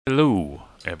Hello,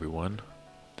 everyone.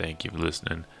 Thank you for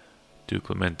listening to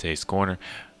Clemente's Corner.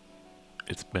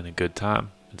 It's been a good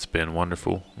time. It's been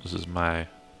wonderful. This is my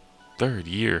third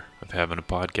year of having a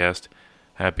podcast.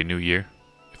 Happy New Year,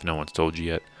 if no one's told you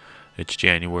yet. It's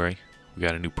January. We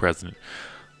got a new president.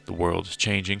 The world is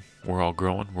changing. We're all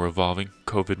growing. We're evolving.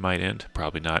 COVID might end.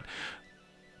 Probably not.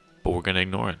 But we're going to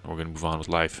ignore it. We're going to move on with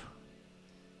life.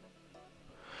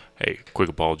 Hey, quick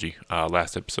apology.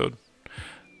 Last episode,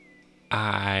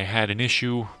 I had an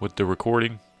issue with the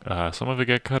recording. Some of it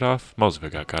got cut off. Most of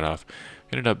it got cut off.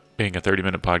 It ended up being a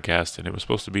 30-minute podcast, and it was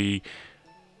supposed to be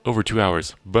over 2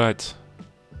 hours. But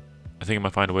I think I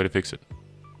might find a way to fix it.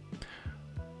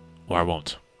 Or I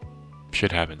won't.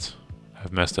 Shit happens.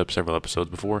 I've messed up several episodes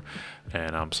before,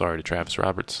 and I'm sorry to Travis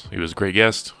Roberts. He was a great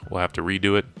guest. We'll have to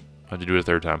redo it. I'll have to do it a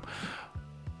third time.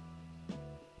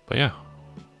 But yeah,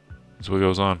 that's what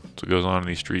goes on. That's what goes on in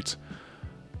these streets.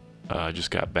 I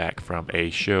just got back from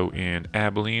a show in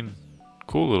Abilene.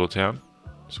 Cool little town.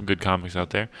 Some good comics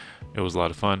out there. It was a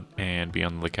lot of fun. And be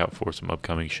on the lookout for some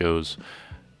upcoming shows.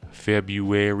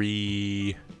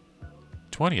 February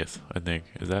 20th, I think.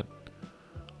 Is that?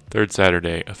 Third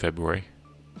Saturday of February.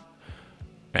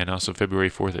 And also February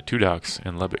 4th at Two Docks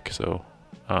in Lubbock. So,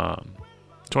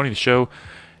 20th show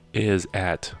is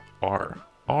at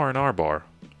R&R Bar.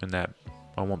 And that,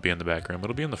 I won't be in the back room.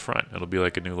 It'll be in the front. It'll be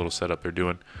like a new little setup they're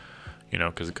doing.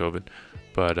 Because of COVID.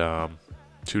 But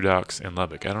Two Docks in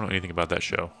Lubbock. I don't know anything about that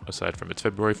show aside from it's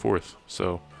February 4th.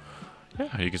 So,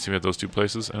 yeah, you can see me at those two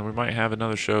places. And we might have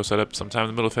another show set up sometime in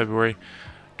the middle of February.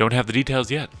 Don't have the details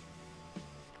yet.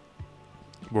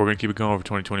 But we're going to keep it going over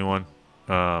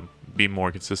 2021. Be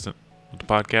more consistent with the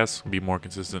podcast. Be more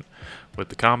consistent with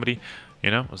the comedy.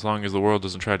 As long as the world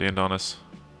doesn't try to end on us,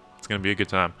 it's going to be a good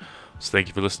time. So thank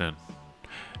you for listening.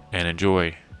 And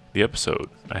enjoy the episode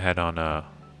I had on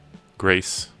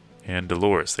Grace and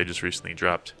Dolores. They just recently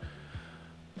dropped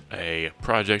a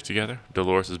project together.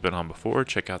 Dolores has been on before.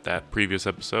 Check out that previous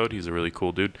episode. He's a really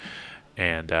cool dude.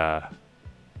 And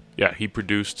he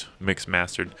produced, mixed,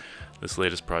 mastered this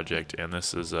latest project. And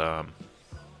this is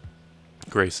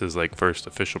Grace's first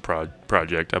official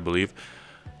project, I believe.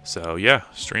 So yeah,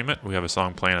 stream it. We have a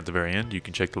song playing at the very end. You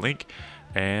can check the link.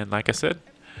 And like I said,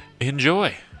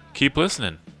 enjoy. Keep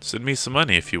listening. Send me some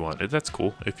money if you want. That's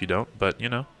cool if you don't. But,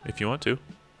 if you want to,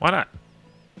 why not?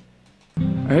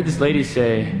 I heard this lady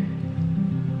say,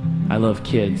 I love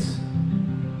kids.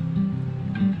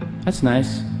 That's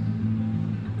nice.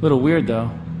 A little weird, though.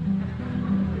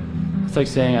 It's like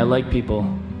saying I like people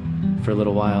for a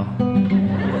little while.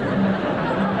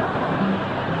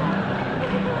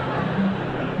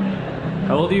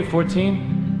 How old are you,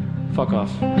 14? Fuck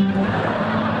off.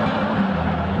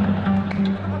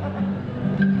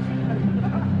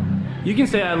 You can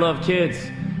say I love kids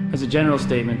as a general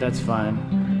statement, that's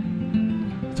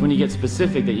fine. It's when you get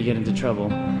specific that you get into trouble.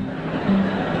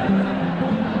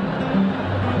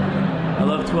 I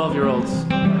love 12-year-olds.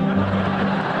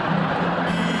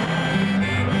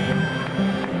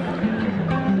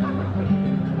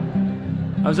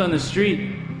 I was on the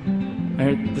street. I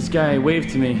heard this guy wave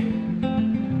to me.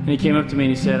 And he came up to me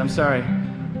and he said, I'm sorry.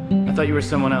 I thought you were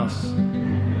someone else.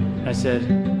 I said,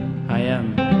 I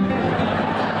am.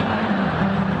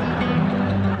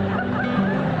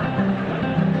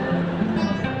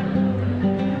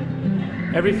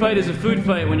 Every fight is a food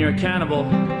fight when you're a cannibal.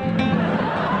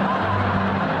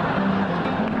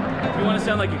 If you want to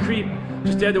sound like a creep,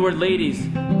 just add the word ladies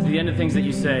to the end of things that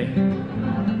you say.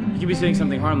 You could be saying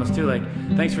something harmless too, like,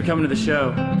 thanks for coming to the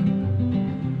show.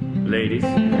 Ladies.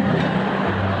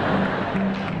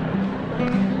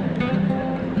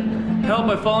 Help,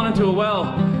 I've fallen into a well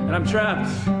and I'm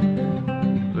trapped.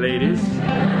 Ladies.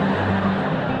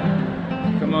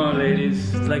 Come on,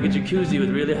 ladies. It's like a jacuzzi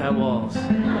with really high walls.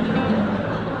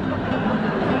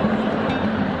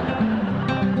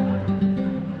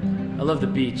 I love the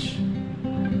beach.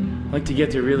 I like to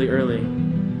get there really early,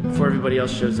 before everybody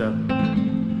else shows up.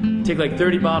 Take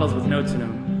 30 bottles with notes in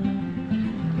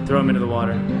them, throw them into the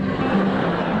water.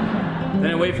 Then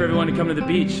I wait for everyone to come to the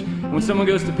beach. And when someone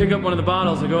goes to pick up one of the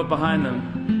bottles, I go up behind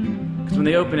them. Because when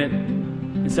they open it,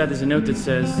 inside there's a note that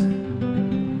says,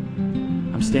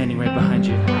 I'm standing right behind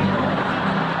you.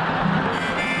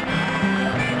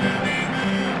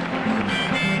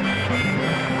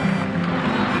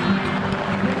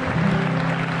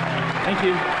 Thank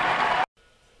you.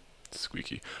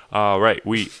 Squeaky. All right,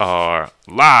 we are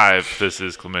live. This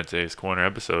is Clemente's Corner,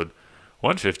 episode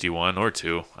 151 or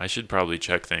 2. I should probably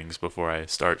check things before I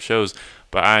start shows,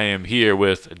 but I am here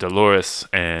with Dolores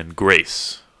and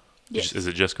Grace. Yes. Is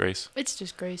it just Grace? It's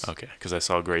just Grace. Okay, because I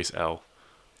saw Grace L.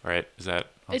 Right? Is that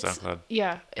on SoundCloud.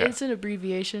 Yeah, Yeah. it's an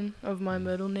abbreviation of my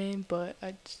middle name, but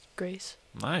it's Grace.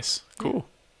 Nice. Cool.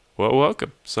 Well,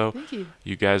 welcome. So Thank you.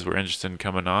 you guys were interested in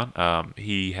coming on.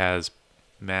 He has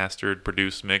mastered,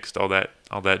 produced, mixed, all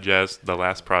that jazz. The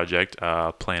last project,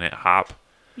 Planet Hop,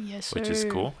 Yes, sir. which is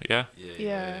cool. Yeah.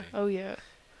 Yeah. Oh, yeah.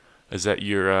 Is that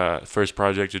your first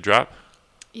project to drop?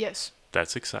 Yes.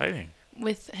 That's exciting.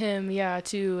 With him, yeah,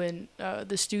 too, and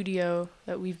the studio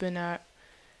that we've been at.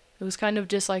 It was kind of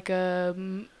just like a,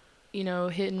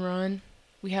 hit and run.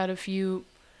 We had a few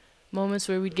moments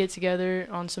where we'd get together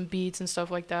on some beats and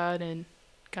stuff like that and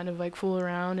kind of like fool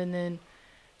around. And then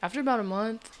after about a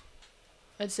month,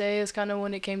 I'd say it's kind of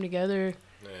when it came together.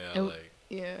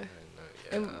 We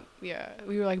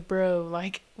were like, bro,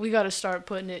 like we got to start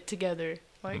putting it together.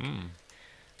 Like,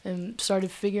 and started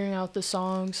figuring out the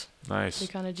songs. Nice. They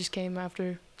kind of just came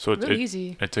after. So really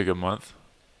easy. It took a month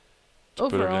to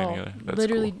put everything Overall, together. That's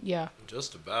literally, cool. yeah.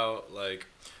 Just about, like,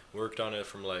 worked on it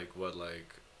from,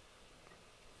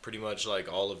 pretty much,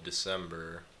 all of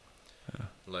December.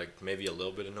 Yeah. Maybe a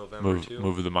little bit of November, too.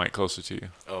 Move the mic closer to you.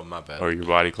 Oh, my bad. Or your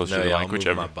body closer to the mic, I'll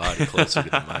whichever. move my body closer to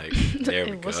the mic. There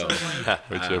we go.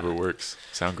 Whichever works.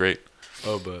 Sound great.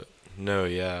 Oh, but, no,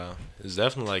 yeah. It's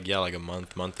definitely, like a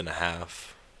month and a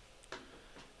half.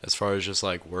 As far as just,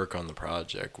 work on the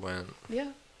project went.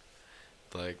 Yeah.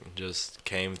 Just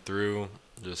came through,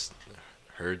 just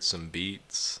heard some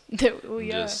beats. Well,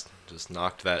 yeah. Just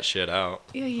knocked that shit out.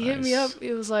 Yeah, he hit me up.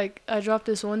 It was like I dropped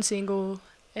this one single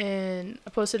and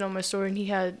I posted it on my story and he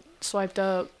had swiped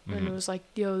up and it was like,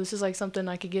 yo, this is like something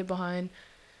I could get behind.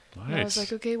 Nice. And I was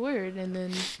like, okay, word. And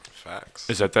then Facts.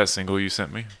 Is that single you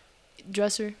sent me?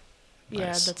 Dresser. Yeah,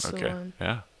 Nice. that's okay. the one.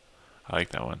 Yeah. I like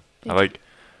that one. Thank I like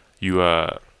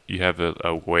you have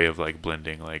a way of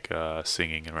blending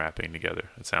singing and rapping together.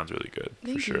 It sounds really good.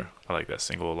 Thank for sure. you. I like that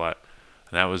single a lot.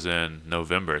 And that was in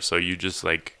November. So you just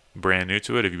brand new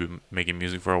to it? Have you been making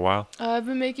music for a while? I've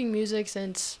been making music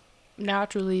since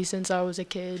I was a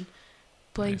kid.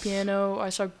 Playing Nice. piano.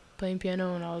 I started playing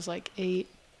piano when I was 8,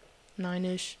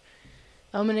 9-ish.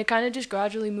 And it kind of just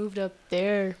gradually moved up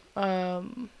there.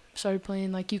 Started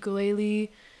playing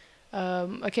ukulele.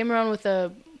 I came around with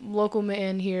a local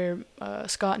man here,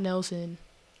 Scott Nelson.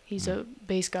 He's a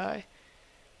bass guy.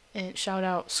 And shout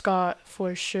out Scott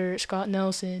for sure, Scott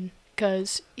Nelson,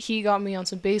 because he got me on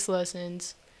some bass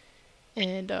lessons.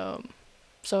 And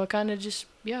so I kind of just,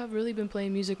 I've really been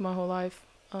playing music my whole life.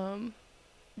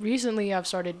 Recently I've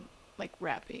started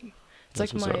rapping. It's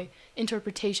That's what's my up.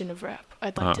 interpretation of rap,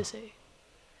 I'd like to say.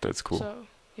 That's cool. So,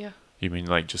 yeah. You mean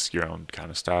just your own kind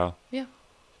of style? Yeah.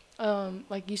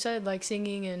 Like you said,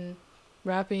 singing and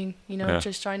rapping,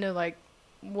 just trying to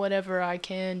whatever I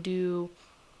can do,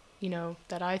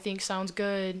 that I think sounds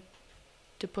good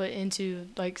to put into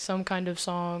some kind of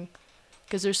song,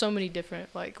 because there's so many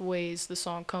different ways the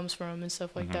song comes from and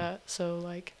stuff like that. So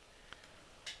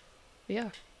yeah.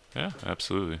 Yeah,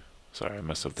 absolutely. Sorry, I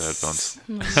messed up the headphones.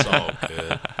 It's all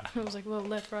good. I was like, well,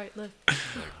 left, right, left.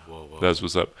 Whoa. That's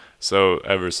what's up. So,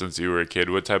 ever since you were a kid,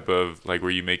 what type of were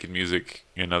you making music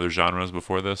in other genres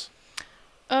before this?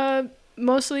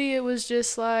 Mostly it was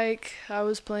just I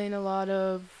was playing a lot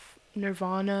of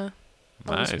Nirvana.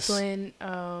 Nice. I was playing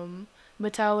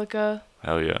Metallica.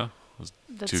 Hell yeah.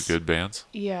 That's, Two good bands.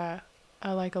 Yeah,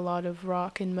 I like a lot of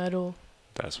rock and metal.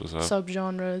 That's what's up.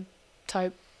 Subgenre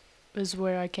type is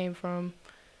where I came from,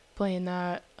 playing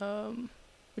that.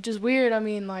 Which is weird. I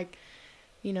mean,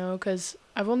 because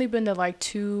I've only been to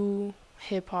 2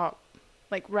 hip hop,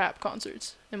 rap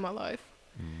concerts in my life.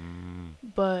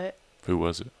 But who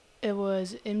was it? it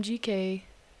was MGK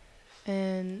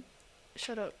and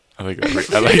shut up. I like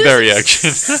that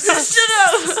reaction. Shut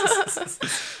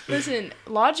up. Listen,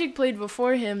 Logic played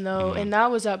before him though, and that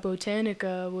was at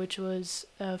Botanica, which was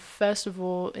a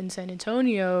festival in San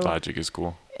Antonio. Logic is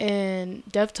cool. And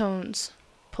Deftones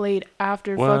played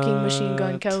after fucking Machine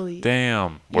Gun Kelly.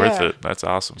 Damn, worth Yeah. it. That's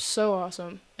awesome. So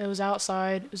awesome. It was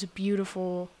outside. It was a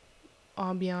beautiful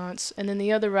ambiance. And then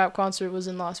the other rap concert was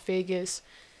in Las Vegas.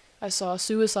 I saw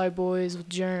Suicide Boys with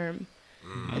Germ,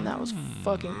 and that was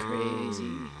fucking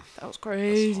crazy. That was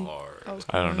crazy. That's hard. That was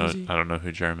I crazy. don't know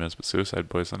who Germ is, but Suicide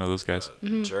Boys, I know those guys.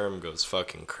 Germ goes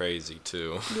fucking crazy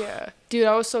too. Yeah, dude,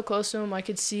 I was so close to him. I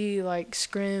could see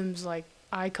Scrim's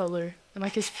eye color and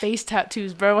his face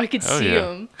tattoos, bro. I could Hell see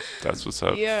yeah. him. That's what's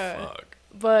up. Yeah. Fuck.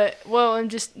 But I'm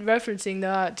just referencing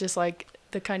that, just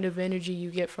the kind of energy you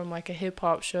get from a hip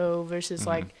hop show versus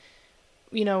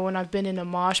when I've been in a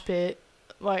mosh pit,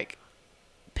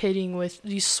 pitting with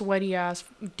these sweaty ass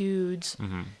dudes.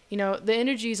 The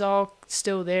energy's all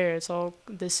still there. It's all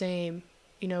the same.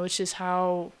 It's just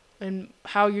how and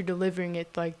how you're delivering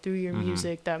it, like through your Mhm.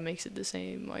 music, that makes it the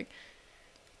same. Like,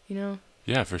 you know.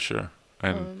 Yeah, for sure.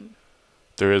 And Um,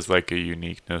 there is like a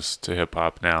uniqueness to hip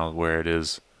hop now where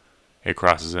it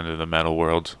crosses into the metal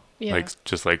world, yeah. like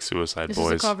just like Suicide This is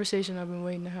Boys. a conversation I've been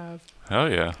waiting to have. Hell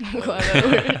yeah. I'm glad that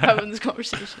we're having this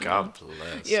conversation. God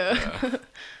bless. Yeah. bruh.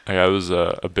 Like, I was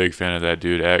a big fan of that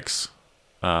dude X,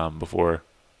 before,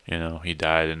 he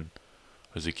died and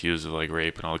was accused of like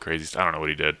rape and all the crazy stuff. I don't know what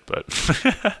he did, but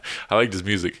I liked his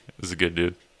music. He was a good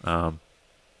dude. And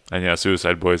yeah,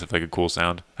 Suicide Boys have like a cool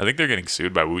sound. I think they're getting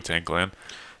sued by Wu-Tang Clan,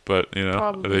 but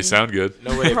Probably. they sound good.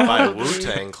 No way, by Probably.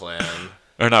 Wu-Tang Clan.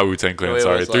 Or not Wu-Tang Clan, No, it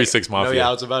sorry, was 3-6 Mafia. No, yeah,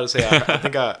 I was about to say.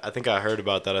 I think I heard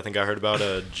about that. I think I heard about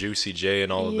Juicy J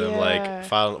and all of them Yeah. like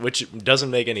filing, which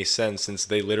doesn't make any sense since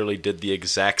they literally did the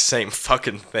exact same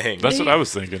fucking thing. That's what I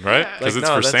was thinking, right? Yeah. Because Like, it's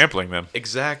no, for that's- sampling them.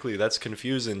 Exactly, that's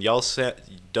confusing. Y'all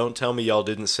don't tell me y'all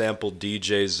didn't sample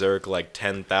DJ Zerk like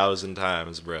 10,000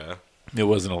 times, bruh. It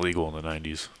wasn't illegal in the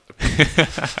 90s.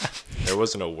 There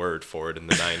wasn't a word for it in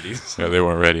the 90s. Yeah, they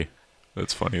weren't ready.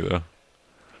 That's funny, though.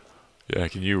 Yeah,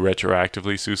 can you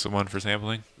retroactively sue someone for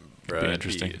sampling? Bruh, be it'd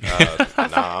interesting.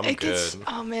 Nah, I'm it good. gets,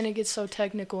 oh man, it gets so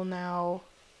technical now.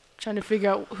 Trying to figure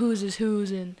out whose is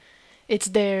whose and it's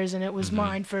theirs and it was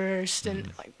mine first and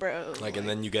like, bro. Like, and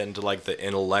then you get into like the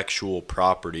intellectual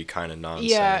property kind of nonsense.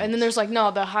 yeah, and then there's like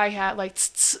no the hi hat like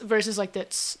versus like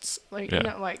that like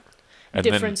Yeah. like And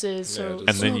then- differences. Yeah, so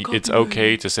just- And then it's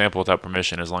okay to sample without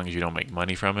permission as long as you don't make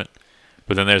money from it.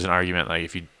 But then there's an argument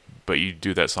like but you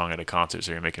do that song at a concert,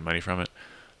 so you're making money from it.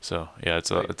 So yeah,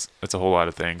 it's a whole lot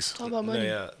of things. It's all about No, money.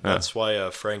 yeah, that's why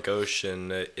Frank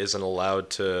Ocean isn't allowed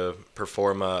to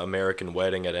perform American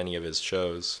Wedding at any of his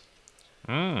shows.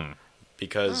 Mm.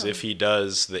 Because if he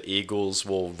does, the Eagles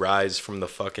will rise from the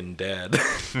fucking dead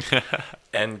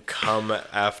and come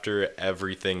after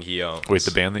everything he owns. Wait,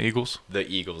 the band, the Eagles? The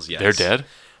Eagles, yes. They're dead?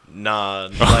 Nah,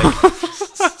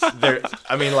 like they're.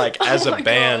 I mean, like as a my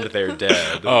band, God. they're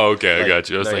dead. Oh, okay, I Like, got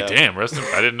you. I was no, like, yeah. damn,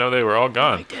 I didn't know they were all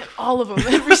gone. Like, damn, all of them,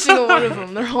 every single one of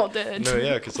them, they're all dead. No,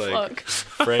 yeah, because like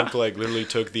Fuck. Frank like literally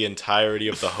took the entirety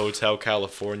of the Hotel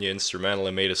California instrumental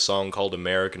and made a song called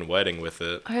American Wedding with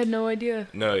it. I had no idea.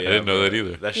 No, yeah, didn't know but that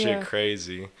either. That shit Yeah.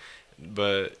 crazy.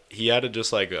 But he had it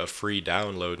just like a free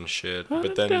download and shit.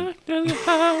 But then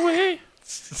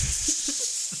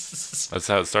That's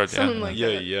how it starts. Something Yeah. like yeah,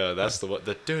 that. yeah, that's the what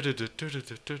the.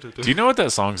 Do you know what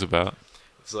that song's about?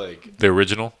 It's like The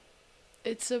original?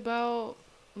 It's about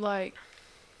like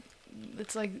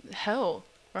it's like hell,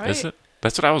 right? Is it?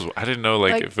 That's what I didn't know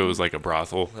Like- if it was like a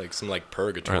brothel. some like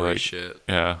purgatory like- shit.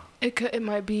 Yeah. It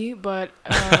might be, but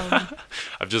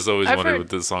I've just always I've wondered heard- what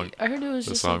this song I heard it was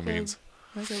the just song like means.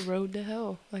 like a road to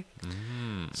hell, like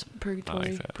Mm.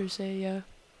 purgatory that. per se. Yeah,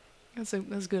 that's a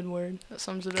good word. That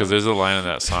sums it Because up. there's a line in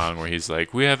that song where he's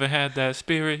like, "We haven't had that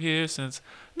spirit here since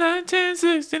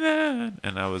 1969,"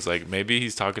 and I was like, maybe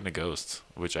he's talking to ghosts,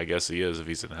 which I guess he is if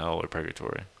he's in hell or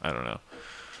purgatory. I don't know.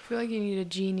 I feel like you need to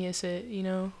genius it, you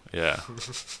know. Yeah,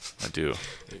 I do.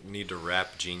 You need to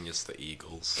rap genius the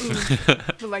Eagles.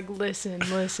 But like,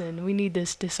 listen, we need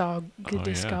this Oh, yeah.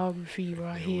 discography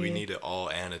right here. We need it all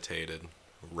annotated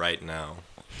right now.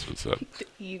 That's what's up. the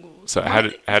Eagles. So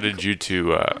how did you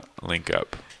two link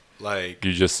up? Like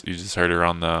You just heard her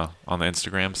on the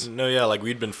Instagrams? no, yeah, like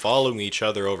we'd been following each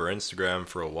other over Instagram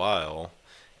for a while,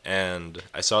 and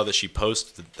I saw that she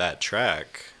posted that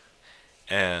track,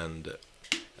 and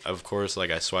of course,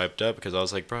 like I swiped up because I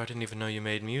was like, bro, I didn't even know you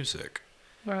made music.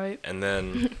 Right. And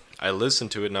then I listened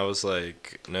to it and I was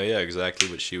like, no, yeah, exactly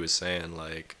what she was saying.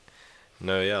 Like,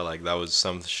 no, yeah, like that was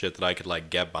some shit that I could like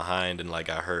get behind, and like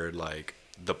I heard like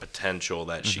the potential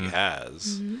that she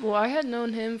has. Well, I had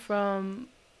known him from,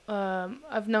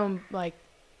 I've known like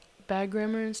Bad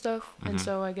Grammar and stuff, and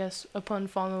so I guess upon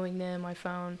following them, I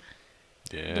found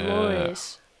Yeah.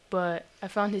 Dolores, but I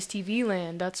found his TV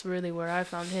Land. That's really where I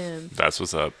found him, That's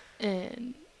what's up.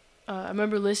 and I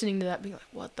remember listening to that, being like,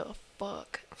 "What the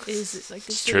fuck is this? Like,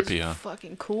 this It's shit trippy, is huh?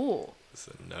 fucking cool." It's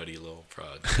a nutty little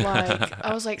project. Like,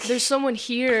 I was like, "There's someone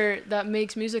here that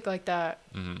makes music like that."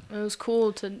 Mm-hmm. It was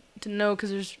cool to know because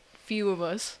there's few of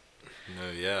us. No,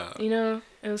 yeah. You know,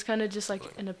 it was kind of just like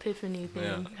an epiphany thing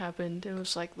Yeah. happened. It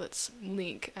was like, let's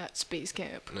link at Space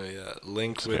Camp. No, yeah.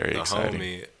 Link It's with very the exciting.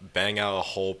 homie, bang out a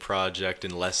whole project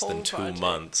in less than Whole 2 project.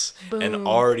 months, Boom. and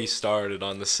already started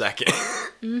on the second.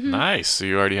 Nice. So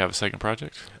you already have a second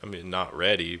project? I mean, not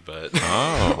ready, but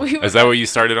Oh. We were Is that what you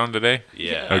started on today?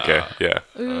 yeah. Okay. Yeah.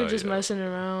 We were Oh, just yeah. messing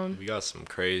around. We got some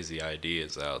crazy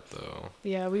ideas out though.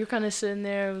 Yeah, we were kind of sitting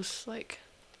there. It was like,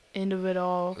 end of it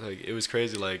all. Like it was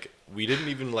crazy. Like we didn't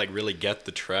even like really get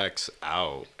the tracks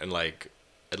out, and like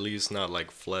at least not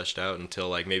like fleshed out until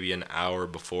like maybe an hour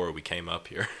before we came up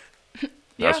here.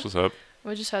 Yeah. That's what's up.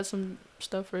 We just had some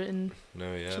stuff written,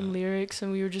 No, yeah. some lyrics,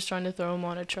 and we were just trying to throw them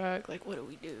on a track. Like, what do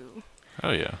we do?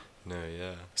 Oh yeah. No,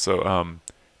 yeah. So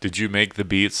did you make the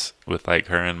beats with like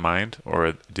her in mind,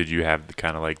 or did you have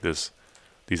kind of like these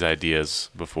ideas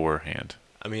beforehand?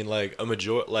 I mean, like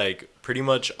pretty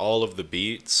much all of the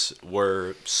beats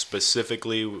were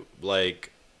specifically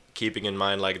like keeping in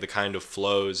mind like the kind of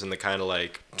flows and the kind of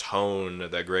like tone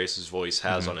that Grace's voice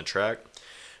has on a track.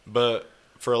 But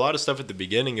for a lot of stuff at the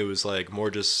beginning, it was like more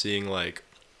just seeing like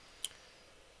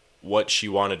what she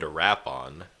wanted to rap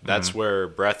on. That's where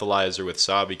Breathalyzer with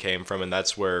Sabi came from, and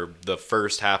that's where the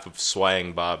first half of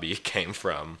Swang Bobby came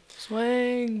from.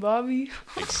 Swang, Bobby.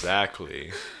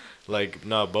 Exactly. Like,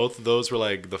 no, both of those were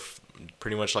like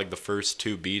pretty much like the first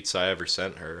two beats I ever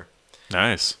sent her.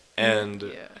 Nice. And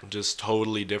Yeah. just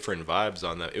totally different vibes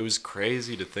on that. It was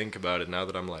crazy to think about it now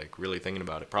that I'm like really thinking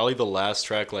about it. Probably the last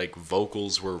track like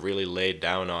vocals were really laid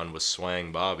down on was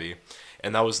Swang Bobby.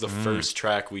 And that was the first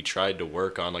track we tried to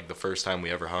work on, like the first time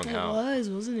we ever hung It out. was,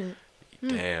 wasn't it?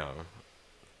 Damn.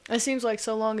 It seems like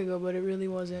so long ago, but it really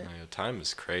wasn't. Man, time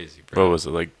is crazy, bro. What was it,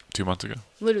 like 2 months ago?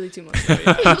 Literally 2 months ago.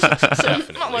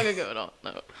 Definitely. Not long ago at all.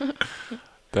 No.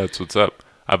 That's what's up.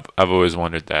 I've always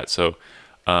wondered that. So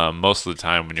most of the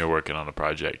time when you're working on a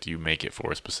project, you make it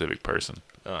for a specific person.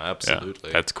 Oh, absolutely.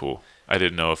 Yeah, that's cool. I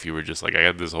didn't know if you were just like, I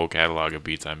got this whole catalog of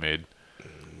beats I made.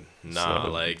 Nah, So,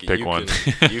 like pick you one.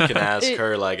 can you can ask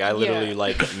her. Like I literally Yeah.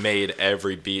 like made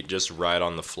every beat just right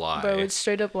on the fly. Bro, it's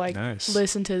straight up like, Nice.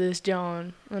 listen to this,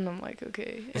 John. And I'm like,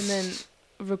 okay. And then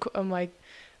I'm like,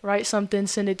 write something,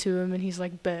 send it to him, and he's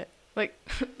like, bet. Like,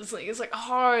 it's like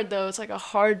hard, though. It's like a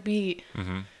hard beat.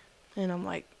 Mm-hmm. And I'm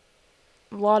like,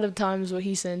 a lot of times what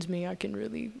he sends me, I can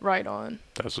really write on.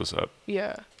 That's what's up.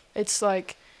 Yeah. It's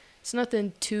like, it's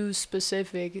nothing too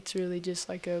specific. It's really just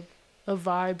like a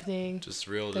vibe thing. just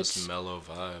real, That's- just mellow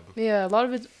vibe. Yeah, a lot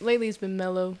of it lately has been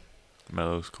mellow.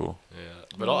 Mellow's cool. Yeah,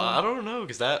 but I don't know,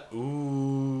 cause that shit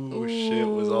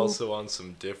was Ooh. also on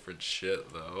some different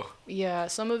shit though. Yeah,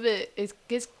 some of it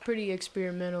gets pretty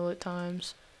experimental at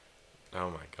times. Oh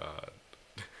my god.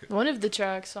 One of the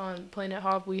tracks on Planet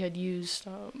Hop we had used,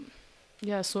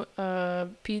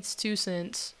 Pete's 2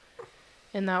 Cents,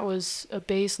 and that was a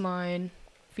bass line,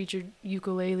 featured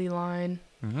ukulele line.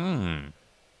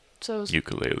 So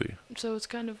Ukulele. it's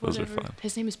kind of Those are whatever. fun.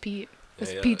 His name is Pete.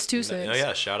 It's Yeah, Pete's 2 yeah. Cents. Oh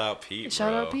yeah, shout out Pete.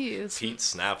 Shout bro. out Pete. It's- Pete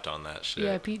snapped on that shit.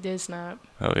 Yeah, Pete did snap.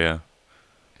 Oh yeah.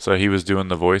 So he was doing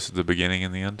the voice at the beginning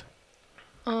and the end?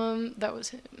 That was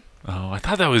him. Oh, I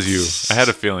thought that was you. I had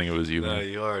a feeling it was you. No, man.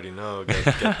 you already know. Get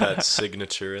that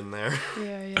signature in there.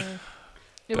 Yeah.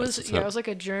 It That's what's was up. it was like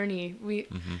a journey.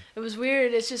 Mm-hmm. It was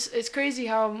weird. It's crazy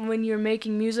how when you're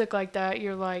making music like that,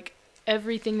 you're like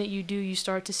everything that you do, you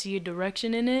start to see a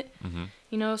direction in it. Mm-hmm.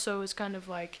 You know, so it's kind of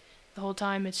like the whole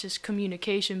time it's just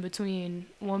communication between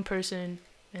one person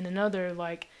and another,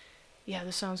 like, yeah,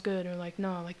 this sounds good, or like,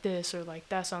 no, like this, or like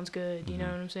that sounds good, you know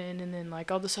what I'm saying? And then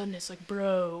like all of a sudden it's like,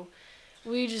 bro,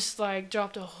 we just like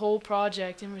dropped a whole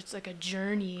project and it's like a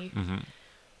journey, Mm-hmm.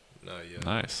 No, yeah.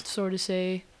 Nice. sort of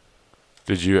say.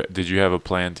 Did you have a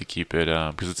plan to keep it?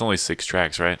 Because it's only 6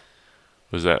 tracks, right?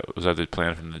 Was that the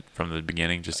plan from the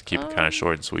beginning, just to keep it kind of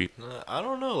short and sweet? I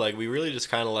don't know. Like we really just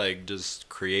kind of like just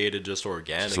created just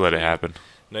organically. Just let it happen.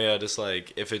 No, yeah, just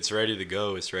like if it's ready to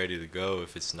go, it's ready to go.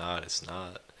 If it's not, it's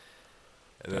not.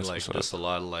 And then That's like what's up. just a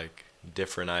lot of like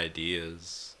different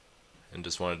ideas, and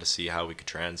just wanted to see how we could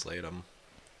translate them.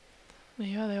 But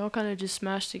yeah, they all kind of just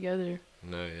smashed together,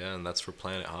 No, yeah, and that's where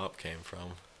Planet Hop came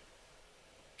from.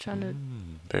 trying to.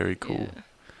 Very cool. Yeah.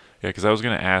 Yeah, because I was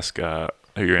gonna ask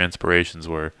who your inspirations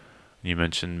were. You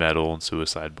mentioned metal and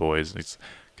Suicide Boys.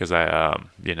 Because I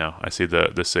I see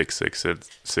the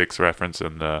 666 reference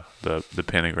in the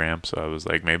pentagram, so I was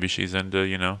like, maybe she's into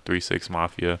 3-6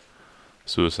 Mafia,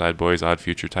 Suicide Boys, Odd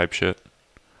Future type shit.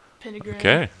 Pentagram.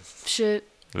 Okay, Shit.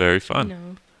 very fun. You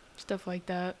know, stuff like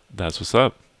that. That's what's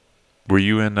up. Were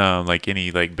you in like any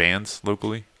like bands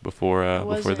locally before I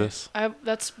before wasn't. this?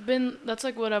 That's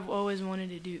like what I've always wanted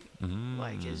to do.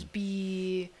 Like is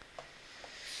be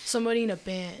somebody in a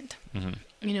band.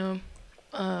 Mm-hmm. You know,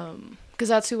 because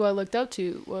that's who I looked up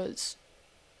to, was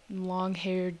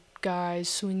long-haired guys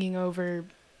swinging over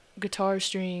guitar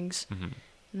strings. Mm-hmm.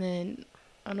 And then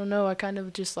I don't know, I kind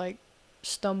of just like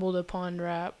stumbled upon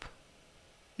rap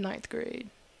 9th grade.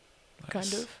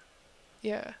 Kind of.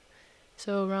 Yeah.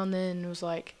 So around then I was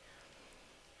like,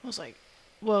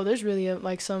 well, there's really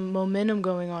like some momentum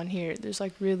going on here. There's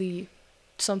like really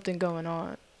something going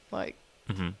on. Like,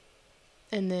 Mm-hmm.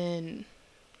 and then,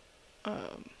 I don't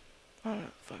know what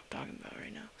I'm talking about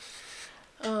right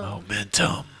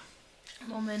Momentum.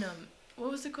 Momentum.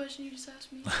 What was the question you just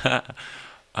asked me?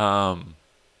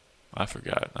 I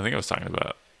forgot. I think I was talking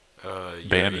about Your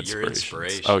band inspiration.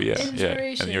 inspirations. Oh yeah, yeah.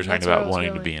 Inspiration, And you were that's talking where I about was wanting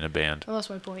to going. be in a band. I lost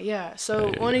my point. Yeah.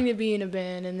 So Yeah. wanting to be in a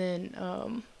band, and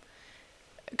then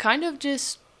kind of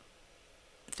just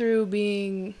through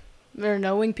being or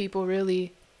knowing people,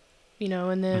 really,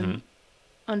 and then Mhm.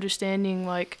 understanding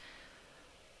like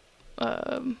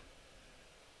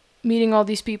meeting all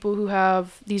these people who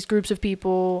have these groups of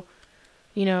people,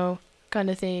 kind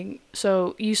of thing.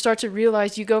 So you start to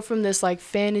realize you go from this like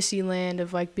fantasy land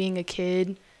of like being a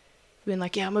kid, being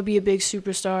like, yeah, I'm gonna be a big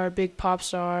superstar, big pop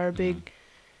star, big,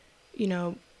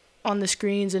 on the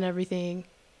screens and everything.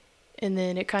 And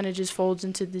then it kind of just folds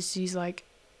into these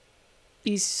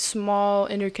small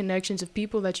interconnections of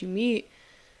people that you meet.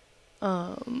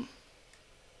 And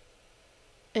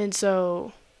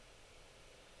so,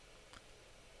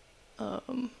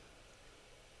 I'm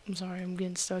sorry, I'm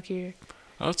getting stuck here.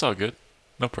 Oh, it's all good.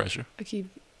 No pressure.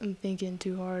 I'm thinking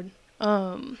too hard.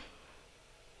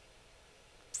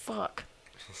 Fuck.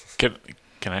 Can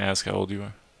I ask how old you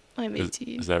are? I'm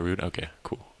 18. Is that rude? Okay,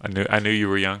 cool. I knew you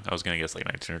were young. I was gonna guess like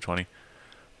 19 or 20,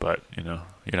 but you're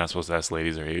not supposed to ask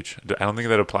ladies their age. I don't think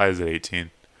that applies at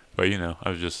 18. But I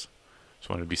was just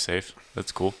wanted to be safe.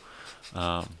 That's cool.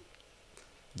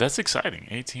 That's exciting.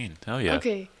 18. Hell yeah.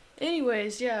 Okay.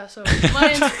 Anyways, yeah. So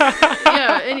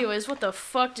Anyways, what the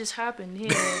fuck just happened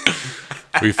here?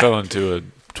 We fell into a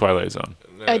Twilight Zone.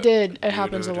 I did. It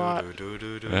happens a lot.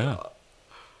 Yeah.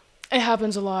 It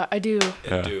happens a lot. I do.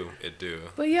 It do.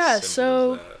 But yeah, Simple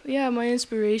so as that. yeah, my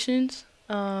inspirations.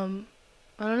 I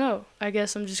don't know. I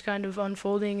guess I'm just kind of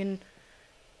unfolding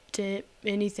into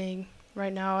anything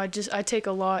right now. I take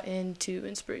a lot into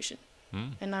inspiration,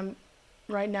 and I'm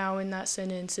right now in that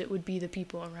sentence. It would be the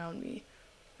people around me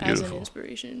as an Beautiful.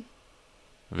 inspiration.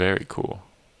 Very cool.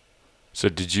 So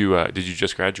did you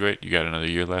just graduate? You got another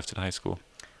year left in high school?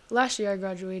 Last year I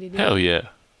graduated. Yeah. Hell yeah.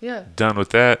 Yeah. Done with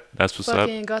that. That's what's up.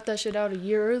 Fucking got that shit out a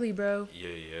year early, bro.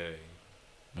 Yeah.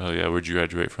 Oh yeah. Where'd you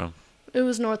graduate from? It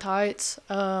was North Heights.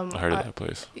 I heard of that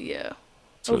place. Yeah.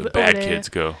 That's where the Over bad there. kids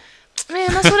go. Man,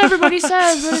 that's what everybody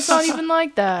says, but it's not even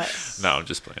like that. No, I'm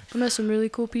just playing. I met some really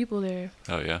cool people there.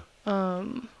 Oh yeah.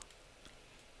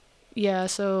 Yeah,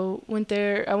 so went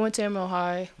there. I went to Emerald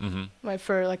High Mhm. my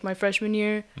freshman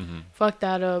year. Mhm. Fucked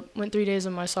that up. Went 3 days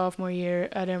of my sophomore year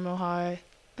at Emerald High.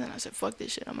 And I said, fuck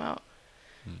this shit, I'm out.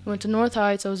 Went to North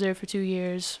Heights. I was there for 2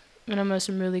 years. And I met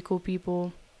some really cool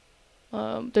people.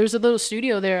 There's a little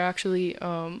studio there, actually,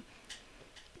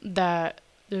 that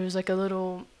there was like a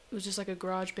little, it was just like a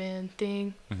garage band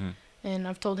thing. Mhm. And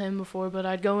I've told him before, but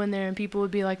I'd go in there and people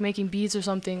would be like making beats or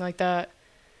something like that.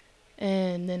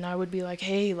 And then I would be like,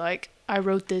 hey, like, I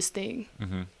wrote this thing.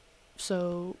 Mhm.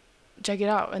 So check it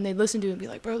out. And they'd listen to it and be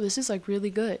like, bro, this is like really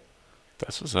good.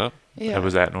 That's what's up. Yeah. That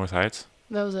was at North Heights.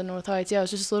 That was at North Heights. Yeah, it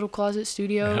was just a little closet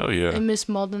studio. Hell yeah. In Miss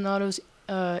Maldonado's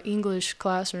English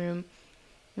classroom.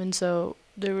 And so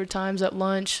there were times at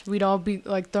lunch we'd all be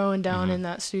like throwing down in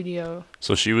that studio.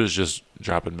 So she was just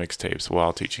dropping mixtapes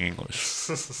while teaching English.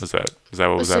 Is that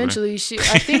what was happening? Essentially,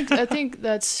 I think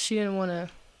that's she didn't want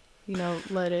to,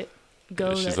 let it go.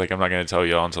 Yeah, she's that- like, I'm not gonna tell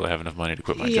y'all until I have enough money to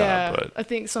quit my yeah, job. But I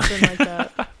think something like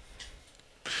that.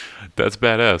 that's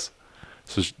badass.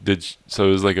 So so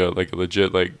it was like a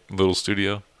legit like little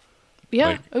studio. Yeah,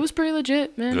 Like- it was pretty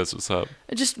legit, man. That's what's up.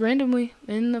 It just randomly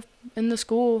in the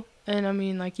school, and I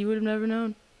mean, like, you would have never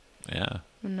known. Yeah.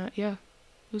 And yeah,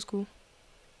 it was cool.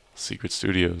 Secret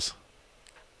Studios.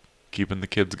 Keeping the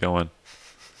kids going.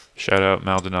 Shout out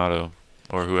Maldonado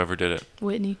or whoever did it.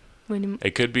 Whitney.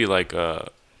 It could be like a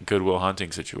Goodwill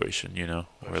Hunting situation,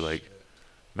 where like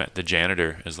the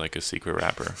janitor is like a secret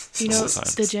rapper.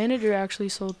 sometimes. The janitor actually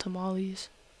sold tamales.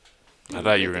 I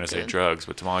thought you were gonna say Good. drugs,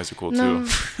 but tamales are cool No,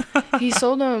 too. he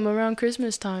sold them around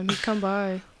Christmas time. He'd come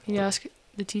by. He'd ask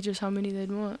the teachers how many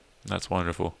they'd want. That's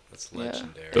wonderful. That's Yeah.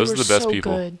 legendary. They Those were are the best so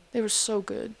people. Good. They were so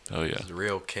good. Oh yeah. This is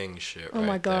real king shit Oh right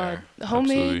my god, there. the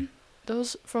homemade, Absolutely.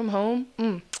 those from home,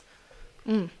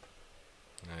 Oh,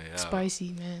 yeah.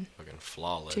 spicy, man. Fucking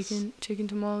flawless. Chicken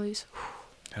tamales.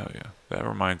 Hell yeah. That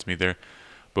reminds me there.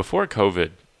 Before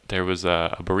COVID, there was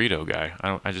a burrito guy.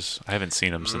 I haven't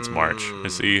seen him since March.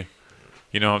 Is he?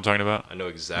 You know what I'm talking about? I know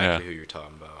exactly who you're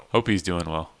talking about. Hope he's doing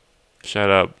well. Shout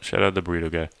out the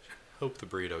burrito guy. Hope the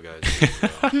burrito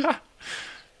guy's doing well.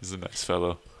 He's a nice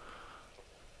fellow.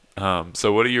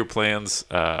 So what are your plans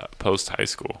post high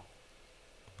school?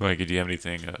 Like, do you have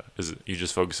anything? Is it you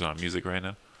just focusing on music right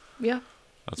now? Yeah,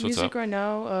 That's what's music up. right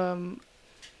now.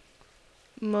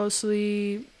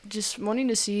 Mostly just wanting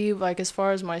to see, like, as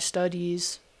far as my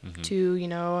studies Mhm. too.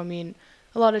 I mean,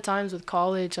 a lot of times with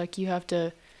college, like you have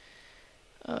to,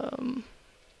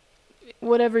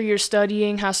 whatever you're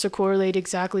studying has to correlate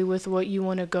exactly with what you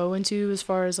want to go into as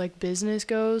far as like business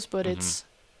goes. But Mhm.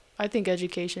 I think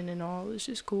education and all is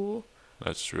just cool.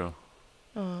 That's true.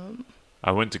 Um,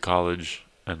 I went to college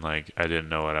and like I didn't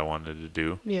know what I wanted to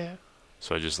do, yeah,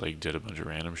 so I just like did a bunch of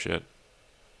random shit.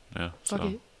 Yeah. fuck So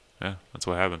it. yeah, that's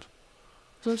what happened.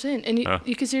 That's what I'm saying. And Yeah.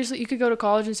 you could seriously, you could go to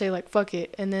college and say like, fuck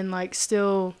it. And then like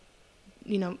still,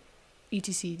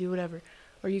 etc, do whatever.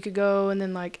 Or you could go and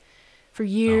then like for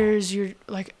years you're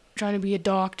like trying to be a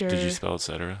doctor. Did you spell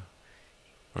etc.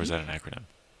 Or is that an acronym?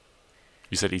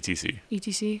 You said ETC.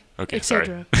 etc. Okay,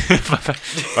 sorry. etc.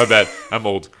 My bad. I'm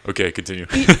old. Okay, continue.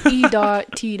 E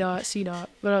dot T dot C dot.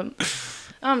 But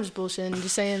I'm just bullshitting.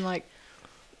 Just saying like,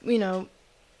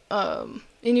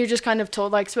 and you're just kind of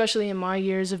told, like, especially in my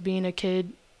years of being a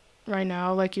kid right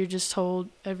now, like you're just told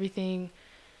everything.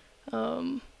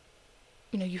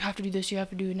 You have to do this. You have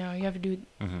to do it now. You have to do it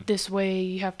Mhm. this way.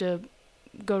 You have to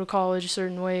go to college a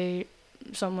certain way,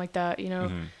 something like that.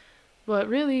 Mhm. But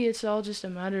really, it's all just a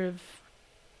matter of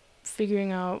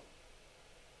figuring out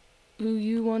who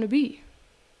you want to be.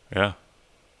 Yeah.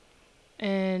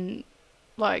 And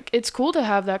like it's cool to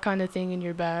have that kind of thing in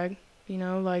your bag,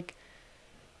 like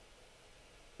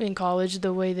in college,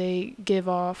 the way they give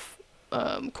off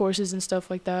courses and stuff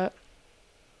like that.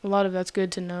 A lot of that's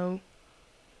good to know.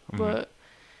 Mhm. But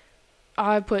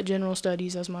I put general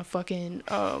studies as my fucking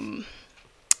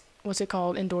what's it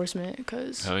called, endorsement,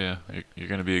 because Hell yeah, you're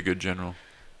gonna be a good general.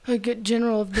 a good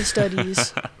general of the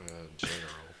studies, General.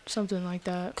 something like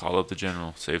that. Call up the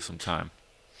general. Save some time.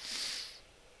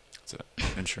 That's it.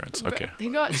 Insurance. Okay. They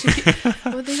got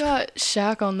they got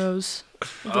Shaq on those.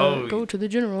 Oh, Go to the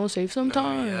general, save some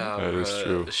time. Yeah, That is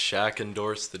true. Shaq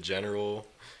endorsed the general.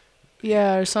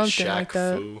 Yeah, or something Shaq like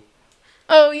that. Fu.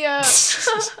 Oh yeah.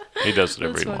 He does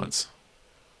whatever That's he funny. wants.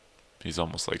 He's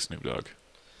almost like Snoop Dogg.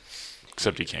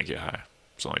 Except he can't get high.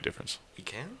 It's the only difference. He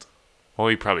can't? Well,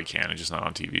 he probably can. It's just not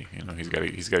on TV.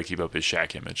 He's got to keep up his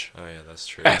Shaq image. Oh, yeah, that's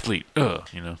true. Athlete. A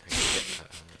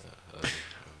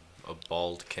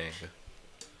bald king.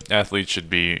 Athletes should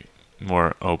be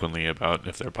more openly about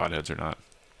if they're potheads or not.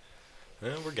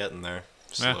 Yeah, we're getting there.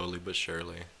 Yeah. Slowly but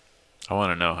surely. I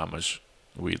want to know how much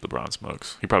weed LeBron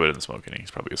smokes. He probably doesn't smoke any.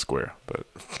 He's probably a square, but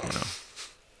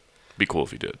be cool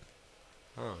if he did.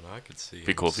 I don't know, I could see.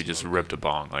 Be cool if he just ripped a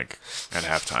bong like at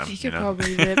halftime. He could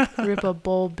probably rip a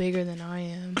bowl bigger than I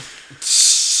am.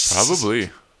 Probably.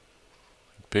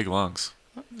 Big lungs.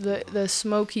 The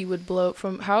smoke he would blow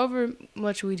from however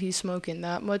much weed he's smoking,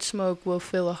 that much smoke will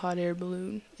fill a hot air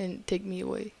balloon and take me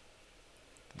away.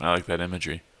 I like that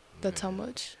imagery. That's how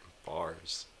much.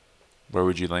 Bars. Where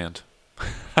would you land?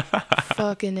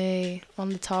 Fucking A. On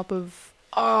the top of,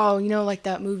 like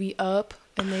that movie Up,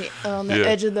 and they on the Yeah.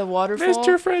 edge of the waterfall.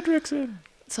 Fredrickson.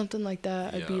 Something like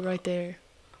that. I'd be Yeah. right there.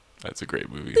 That's a great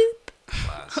movie.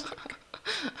 Classic.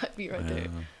 I'd be right there.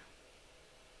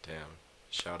 Damn.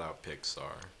 Shout out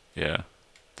Pixar. Yeah.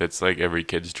 That's like every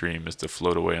kid's dream is to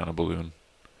float away on a balloon.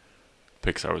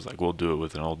 Pixar was like, we'll do it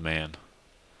with an old man.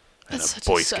 And That's a such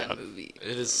Boy a sad Scout. movie.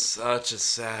 It is such a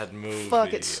sad movie.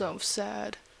 Fuck, it's so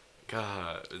sad.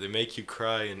 God, they make you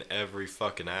cry in every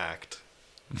fucking act.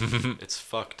 It's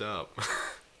fucked up.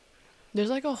 There's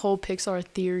like a whole Pixar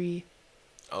theory.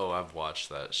 Oh, I've watched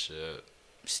that shit.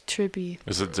 It's trippy.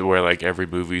 Is it to where like every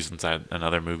movie's inside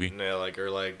another movie? Yeah,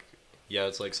 yeah,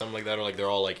 it's like something like that, or like they're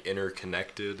all like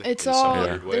interconnected. It's in all some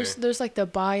weird way. there's like the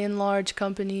by and large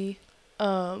company,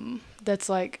 that's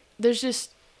like there's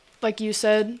just like you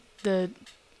said, the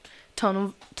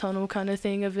tunnel kind of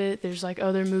thing of it. There's like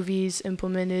other movies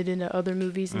implemented into other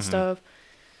movies and Mhm. stuff.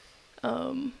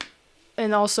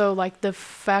 And also like the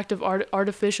fact of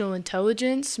artificial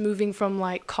intelligence moving from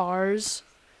like cars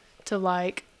to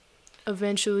like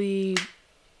eventually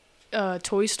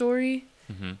Toy Story,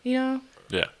 Mm-hmm. Yeah.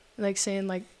 like saying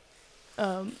like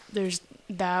there's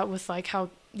that with like how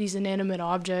these inanimate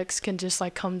objects can just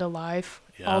like come to life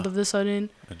all of a sudden.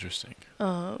 Interesting.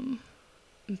 And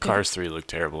Cars 3 looked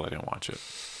terrible. I didn't watch it.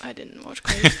 I didn't watch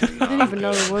Cars 3. I didn't even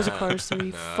know there was a Cars 3.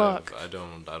 No, Fuck. I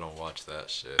don't watch that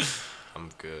shit. I'm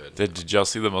good. Did y'all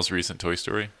see the most recent Toy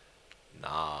Story?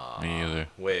 Nah. Me either.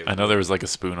 Wait. I know there was like a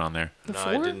spoon on there. The No,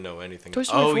 I 4? didn't know anything. Toy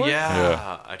Story Oh 4? yeah.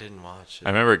 Yeah. I didn't watch it. I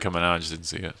remember it coming out. I just didn't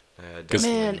see it. definitely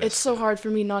Man, it's missed so it. hard for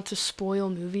me not to spoil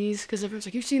movies because everyone's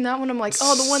like, "You've seen that one?" I'm like,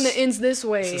 "Oh, the one that ends this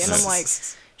way," and I'm like,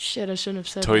 "Shit, I shouldn't have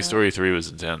said Toy that." Story 3 was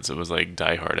intense. It was like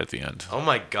Die Hard at the end. Oh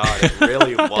my god, it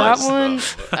really was. That one,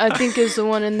 though. I think, is the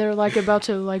one, and they're like about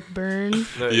to like burn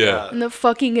No, Yeah. in the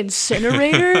fucking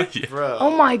incinerator. Bro.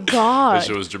 Oh my That god!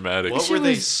 shit was dramatic. What shit were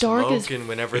they was dark as smoking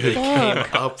whenever they came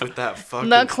fuck. up with that fucking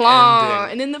The claw,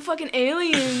 ending? and then the fucking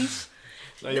aliens.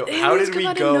 No, yo, The how aliens did come we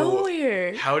out of go?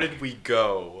 nowhere. How did we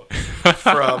go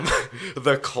from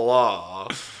the claw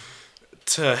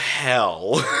to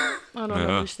hell? I don't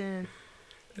Yeah. understand.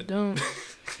 I don't.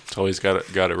 Toys got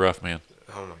it rough, man.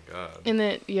 Oh my god. And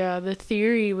then the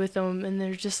theory with them, and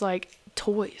they're just like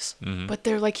toys, Mhm. but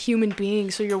they're like human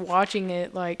beings. So you're watching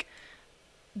it like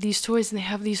these toys, and they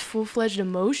have these full-fledged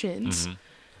emotions. Mhm.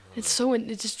 It's so it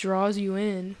just draws you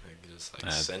in. Like, just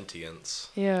like Uh, sentience.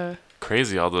 Yeah.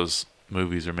 Crazy all those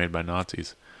movies are made by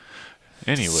Nazis.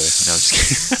 Anyway, no, I'm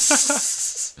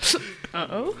just kidding.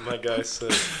 Uh-oh. My guy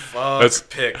said, "Fuck That's-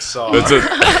 Pixar." That's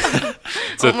a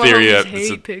it's a All my theory. homies It's a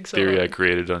hate Pixar. theory I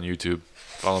created on YouTube.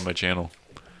 Follow my channel.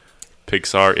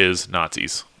 Pixar is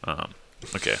Nazis.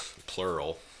 Okay.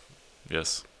 Plural.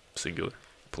 Yes. Singular.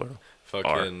 Plural.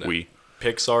 Fucking We.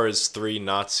 Pixar is 3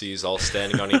 Nazis all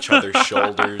standing on each other's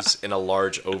shoulders in a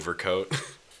large overcoat.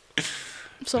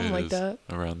 Something It like is that.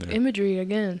 around there. Imagery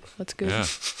again. That's good. Yeah.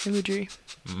 Imagery.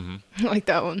 hmm I like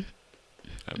that one.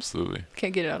 Absolutely.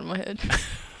 Can't get it out of my head.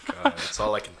 God, that's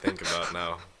all I can think about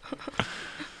now.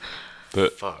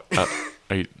 But Fuck.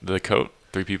 are you, the coat?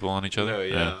 3 people on each other? No,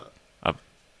 yeah.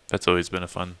 That's always been a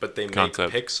fun But they make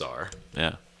concept. Pixar.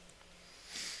 Yeah.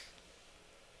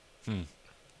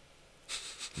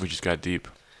 We just got deep.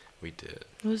 We did.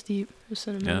 It was deep. It was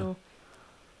sentimental.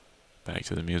 Back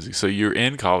to the music. So you're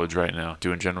in college right now,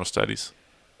 doing general studies.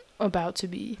 About to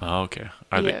be. Oh, okay.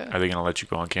 Are Yeah. they gonna let you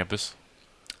go on campus?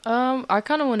 I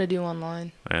kind of want to do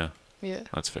online. Yeah, Yeah.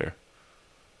 that's fair.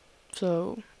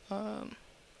 So,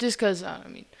 just because, I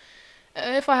mean,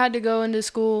 if I had to go into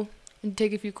school and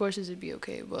take a few courses, it'd be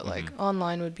okay. But, like, Mhm.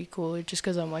 online would be cooler just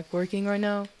because I'm, like, working right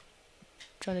now,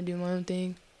 trying to do my own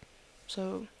thing.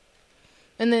 So,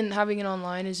 and then having it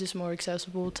online is just more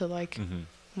accessible to, like, Mm-hmm.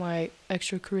 my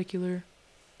extracurricular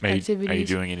Are you activities.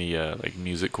 doing any like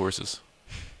music courses?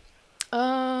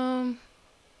 I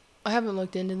haven't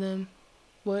looked into them.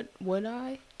 Would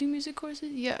I do music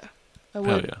courses? Yeah, I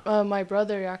Hell would. My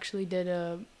brother actually did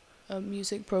a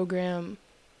music program,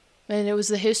 and it was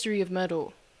the history of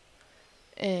metal.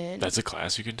 And That's a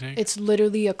class you can take. it's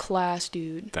literally a class,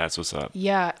 dude. That's what's up.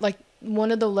 Yeah, like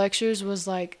one of the lectures was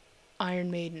like Iron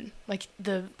Maiden. Like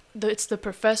it's the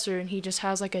professor, and he just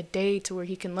has like a day to where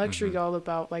he can lecture Mhm. y'all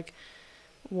about like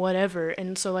whatever.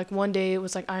 And so like one day it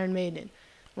was like Iron Maiden.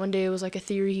 One day it was like a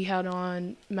theory he had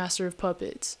on Master of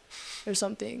Puppets or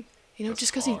something. You know,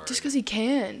 That's just hard. because he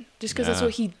can, just because that's Yeah.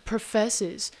 what he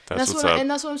professes. That's what's what up. and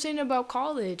that's what I'm saying about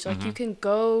college. Like you Mhm. can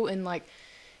go and like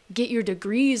get your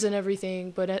degrees and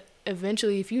everything, but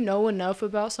eventually if you know enough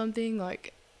about something,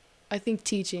 like I think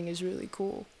teaching is really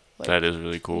cool. Like, That is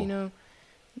really cool. you know,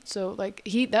 so like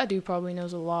that dude probably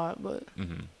knows a lot, but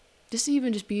Mm-hmm. just to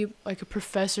even just be like a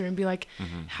professor and be like,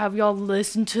 Mm-hmm. have y'all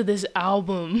listen to this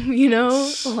album, you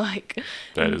know, like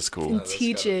That is cool. and that's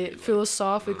teach gotta be, it like,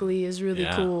 philosophically is really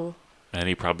Yeah. cool. And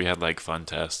he probably had like fun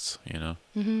tests, you know.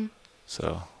 hmm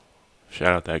So,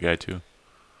 shout out that guy too.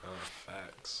 Oh,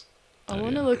 facts. I Oh,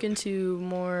 want to yeah. look into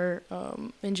more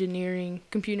engineering,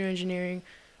 computer engineering,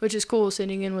 which is cool.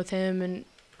 Sitting in with him and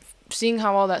seeing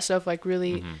how all that stuff like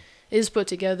really Mhm. is put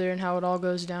together and how it all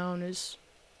goes down is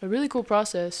a really cool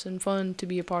process and fun to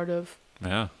be a part of.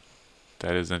 Yeah,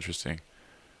 that is interesting.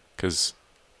 Cause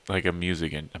like a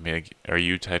music, I mean, like, are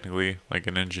you technically like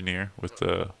an engineer with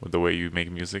the way you make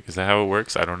music? Is that how it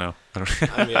works? I don't know.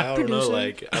 I mean, I don't know. Producer.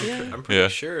 Like, Yeah. I'm pretty Yeah.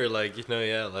 sure. Like, you know,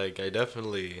 yeah. Like, I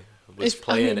definitely was If- I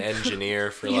playing mean,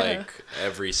 engineer for yeah. like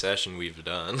every session we've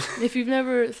done. If you've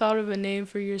never thought of a name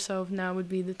for yourself, now would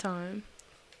be the time.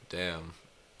 Damn,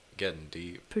 getting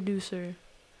deep. Producer,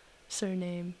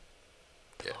 surname,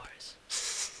 Yeah. Dolores.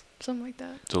 Something like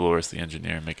that. Dolores the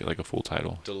engineer, make it like a full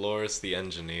title. Dolores the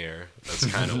engineer. That's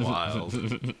kind of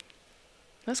wild.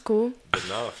 That's cool. But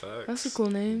no effects. That's a cool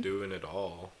name. Doing it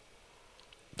all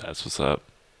That's what's up.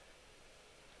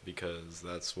 because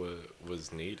that's what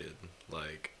was needed.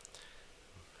 Like,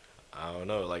 I don't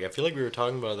know. Like, I feel like we were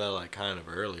talking about that like kind of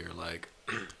earlier. Like,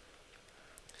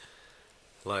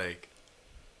 like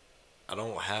I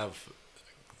don't have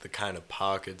the kind of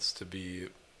pockets to be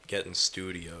getting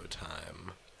studio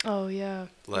time. Oh yeah.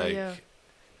 Like, yeah.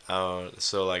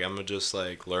 so like I'm gonna just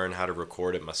like learn how to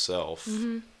record it myself.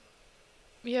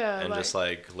 Yeah. And just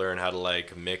like learn how to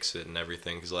like mix it and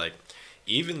everything, because like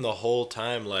even the whole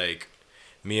time, like,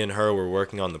 me and her were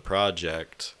working on the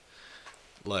project,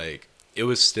 like, it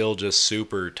was still just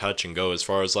super touch and go as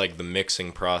far as, like, the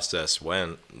mixing process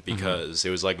went, because it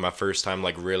was, like, my first time,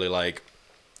 like, really, like,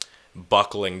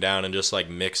 buckling down and just, like,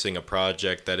 mixing a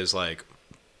project that is, like,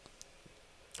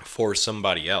 for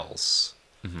somebody else.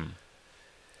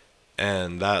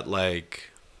 And that, like,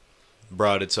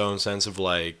 brought its own sense of,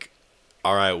 like,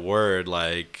 all right, word,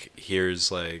 like,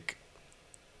 here's, like,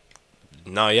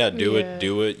 no, yeah, do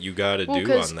it, you gotta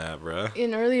do on that, bruh.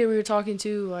 And earlier we were talking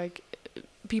too, like,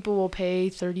 people will pay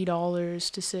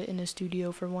 $30 to sit in a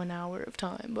studio for 1 hour of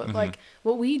time, but like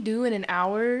what we do in an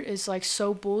hour is like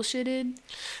so bullshitted.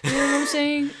 You know what I'm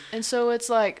saying? And so it's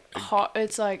like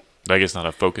it's like it's not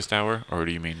a focused hour, or what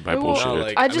do you mean by bullshit? No,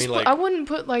 like, I wouldn't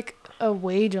put like a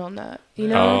wage on that, you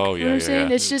know? Oh, You know what I'm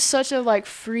saying? It's just such a like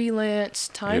freelance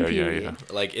time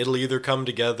period. Like, it'll either come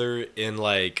together in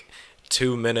like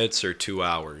 2 minutes or 2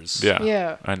 hours.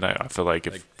 Yeah. And I feel like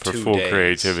if Like for 2 full days.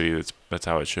 creativity, that's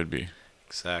how it should be.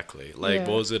 Exactly. Like,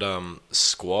 what was it?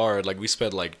 Squad. Like, we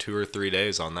spent like 2 or 3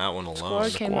 days on that one alone.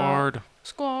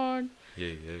 Squad.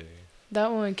 Yeah.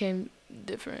 That one came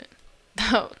different.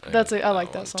 I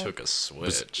like that song. Took a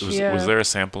switch. Was there a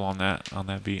sample on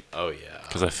that beat? Oh yeah.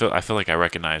 Because I feel like I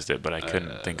recognized it, but I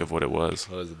couldn't think of what it was.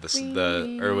 What was it?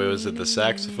 Was it the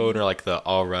saxophone or like the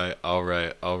all right?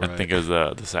 I think it was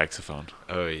the saxophone.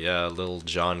 Oh yeah, little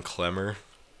John Clemmer.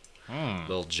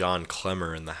 Little John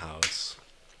Clemmer in the house.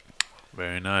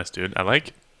 Very nice, dude. I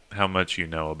like how much you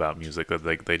know about music,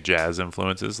 like the jazz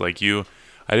influences. Like you,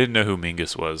 I didn't know who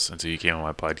Mingus was until you came on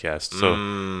my podcast, so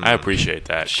I appreciate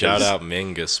that. Shout out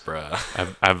Mingus, bruh.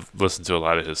 I've listened to a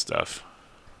lot of his stuff.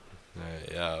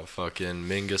 Yeah, fucking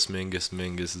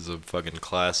Mingus is a fucking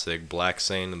classic. Black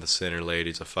Saint and the Sinner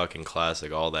Lady's a fucking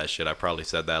classic. All that shit. I probably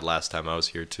said that last time I was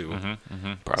here too.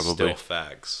 Probably. Still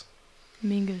facts.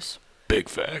 Mingus. Big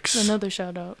facts. Another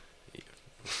shout out.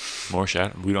 More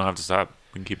shout. We don't have to stop.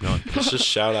 We can keep going. Let's just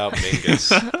shout out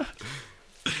Mingus.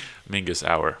 Mingus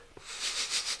hour.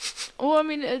 Well, I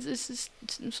mean, it's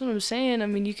what I'm saying. I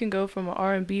mean, you can go from an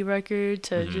R&B record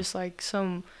to just like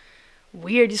some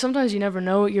weird. Sometimes you never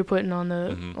know what you're putting on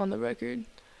the record.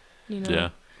 You know. Yeah.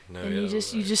 And you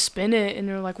just spin it, and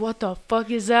they're like, "What the fuck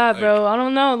is that, bro? I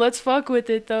don't know. Let's fuck with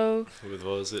it though." With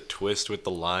what was it? Twist with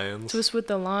the Lions. Twist with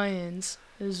the Lions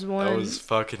is one. That was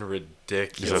fucking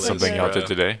ridiculous. Is that something out there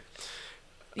today?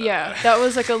 Yeah, that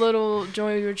was like a little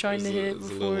joint we were trying to hit It was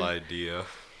before. a little idea.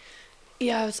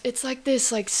 Yeah, it's like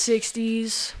this like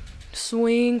 60s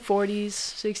swing, 40s,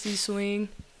 60s swing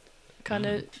kind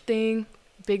of thing.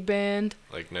 Big band.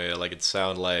 Like, no, yeah, like it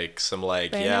sounded like some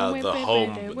like, Bam, yeah, bam, the bam,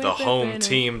 home bam, the bam, home bam,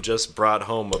 team just brought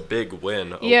home a big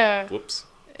win. Oh, Yeah. Whoops.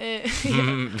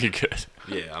 You good?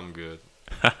 Yeah, I'm good.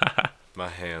 My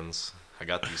hands. I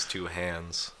got these 2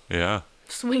 hands. Yeah.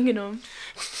 Swinging them.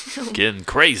 Getting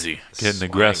crazy. Getting Swangin'.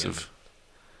 aggressive.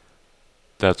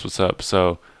 That's what's up.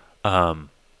 So,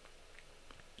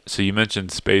 so you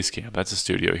mentioned Space Camp. That's a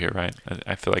studio here, right?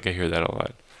 I feel like I hear that a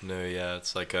lot. No, yeah,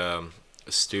 it's like a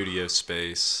studio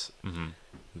space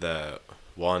that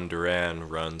Juan Duran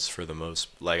runs for the most.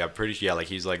 Like, I'm pretty sure, yeah, like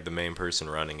he's like the main person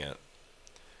running it.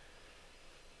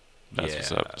 That's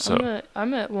what's up. So, I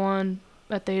met Juan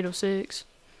at the 806.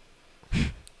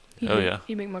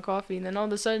 He make my coffee, and then all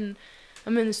of a sudden,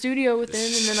 I'm in the studio with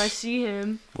him, and then I see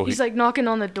him. Well, he's like knocking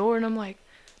on the door, and I'm like,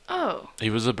 "Oh." He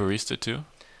was a barista too?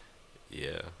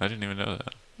 Yeah. I didn't even know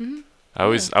that. Mm-hmm. I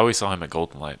always saw him at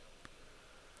Golden Light.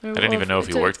 I didn't even know if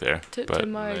he worked there. To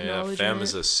my No, yeah, acknowledgement. Fam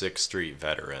is a 6th Street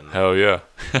veteran. Hell yeah.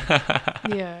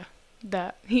 Yeah,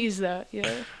 he's that.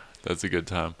 Yeah. That's a good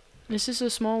time. It's just a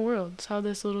small world. It's how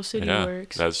this little city Yeah,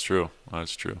 works. that's true.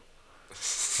 That's true.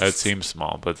 It seems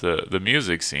small, but the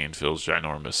music scene feels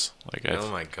ginormous. Like Oh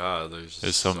my god, there's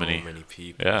so so many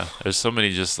people. Yeah, there's so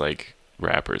many just like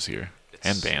rappers here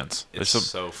and bands. It's There's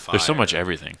so fire. There's so much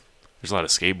everything. There's a lot of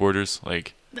skateboarders.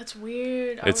 Like That's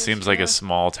weird. it seems like a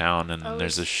small town, and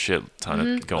there's a shit ton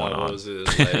of going What on. was it?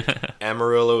 Like,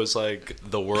 Amarillo is like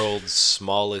the world's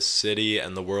smallest city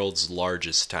and the world's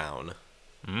largest town.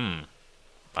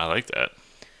 I like that.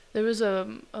 There was a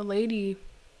lady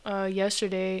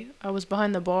yesterday. I was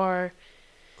behind the bar,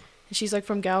 and she's like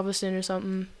from Galveston or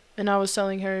something. And I was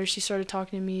telling her, she started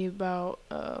talking to me about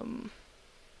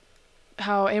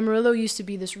how Amarillo used to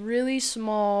be this really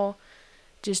small,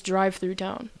 just drive-through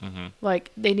town.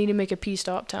 Like they need to make a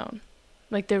P-stop town.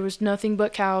 Like there was nothing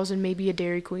but cows and maybe a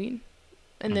Dairy Queen.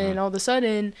 And then all of a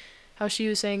sudden, how she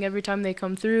was saying every time they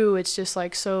come through, it's just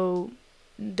like so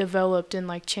developed and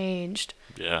like changed.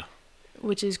 Yeah.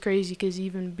 Which is crazy because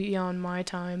even beyond my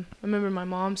time, I remember my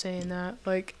mom saying that.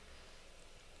 Like,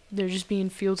 there just being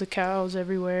fields of cows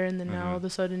everywhere, and then now all of a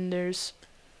sudden there's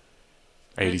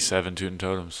 87 tootin'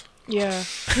 totems. yeah.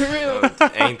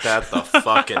 Ain't that the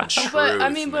fucking truth, But I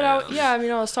mean, man.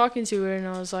 I was talking to her and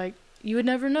I was like, you would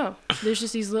never know. There's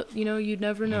just these, you'd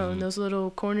never know in those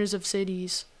little corners of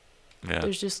cities. Yeah.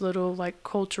 There's just little like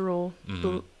cultural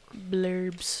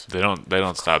blurbs. They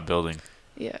don't stop building.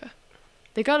 Yeah,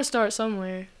 they got to start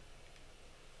somewhere.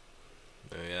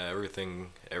 Oh, yeah,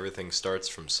 everything starts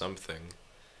from something.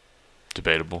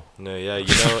 Debatable. No, yeah,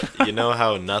 you know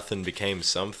how nothing became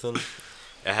something?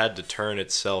 It had to turn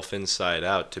itself inside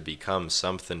out to become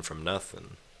something from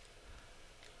nothing.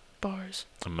 Bars.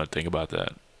 I'm gonna think about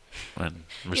that and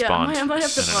respond I might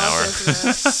have to in an hour.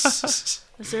 process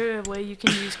that. Is there a way you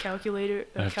can use I calculator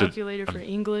have to- calculator for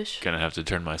English? Gonna have to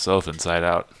turn myself inside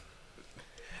out.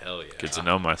 Hell yeah. Get to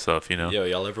know myself, you know. Yo,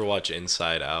 y'all ever watch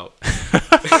Inside Out?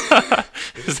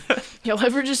 Y'all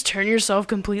ever just turn yourself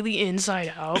completely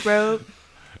inside out, bro?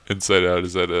 Inside Out,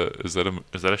 is that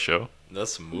a show?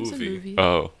 That's a It's movie. a movie.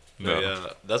 Oh No. no. Yeah,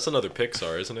 that's another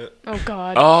Pixar, isn't it? Oh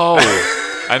God. Oh,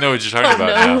 I know what you're talking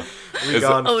about no. now. We Is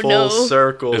gone Oh, full no.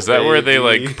 circle. Is that where they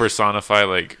baby. like personify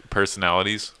like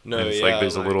personalities? No, And it's yeah, like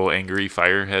there's like- a little angry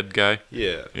firehead guy.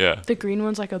 Yeah. Yeah. The green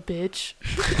one's like a bitch.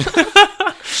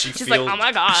 She's like, "Oh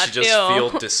my God, She just ew." feel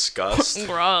disgust.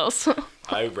 Gross.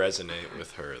 I resonate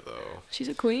with her though. She's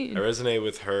a queen. I resonate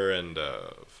with her and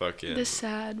fucking. The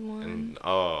sad one. And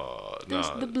oh There's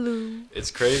no, the blue.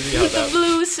 it's crazy how The that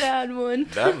blue sad one.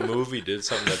 that movie did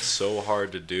something that's so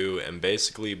hard to do and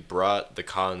basically brought the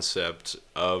concept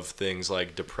of things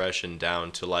like depression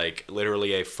down to like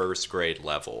literally a first grade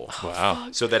level. Wow.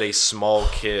 So that a small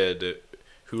kid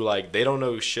who like they don't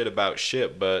know shit about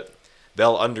shit, but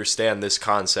they'll understand this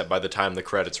concept by the time the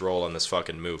credits roll on this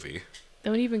fucking movie.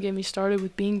 Don't even get me started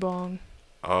with Bing Bong.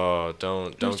 Oh,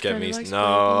 don't Whose get friend me likes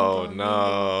no, Bing Bong?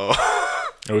 no.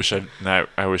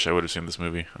 I wish I would have seen this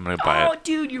movie. I'm gonna buy Oh, it.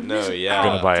 dude, you're No, missing yeah. I'm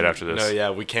gonna out. buy it after this. No,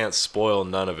 yeah, we can't spoil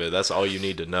none of it. That's all you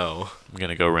need to know. I'm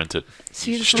gonna go rent it.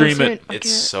 See, that's Stream what I'm it. saying.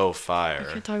 It's so fire.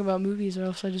 I can't talk about movies or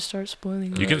else I just start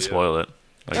spoiling You it. can yeah. spoil it.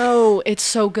 Like, Oh, it's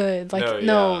so good. Like,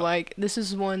 No, yeah. like, this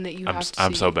is one that you I'm have to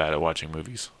I'm see. so bad at watching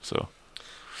movies. So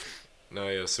No,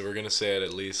 yeah, so we're gonna say it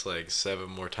at least like 7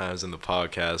 more times in the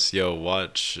podcast. Yo,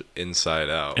 watch Inside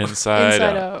Out. Inside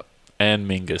Inside Out Out. and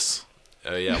Mingus.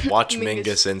 Oh yeah, watch Mingus.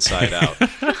 Mingus Inside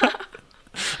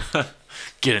Out.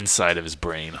 Get inside of his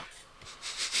brain.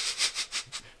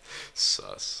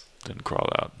 Sus. Then crawl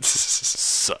out.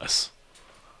 Sus.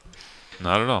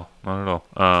 Not at all. Not at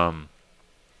all.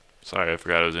 Sorry, I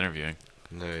forgot I was interviewing.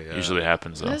 No, yeah. Usually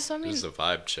happens though. That's, I mean, Just a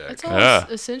vibe check. that's all Yeah.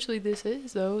 essentially this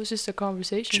is, though. It's just a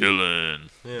conversation. Chilling.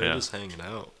 Yeah, we're Yeah. just hanging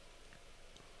out.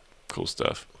 Cool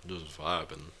stuff. Just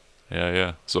vibing. Yeah,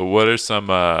 yeah. So what are some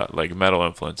like metal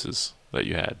influences that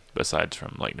you had besides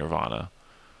from like Nirvana,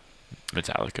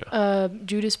 Metallica?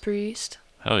 Judas Priest,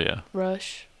 Hell yeah.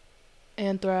 Rush,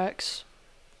 Anthrax,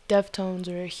 Deftones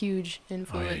are a huge Oh yeah, you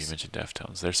influence. mentioned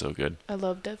Deftones. They're so good. I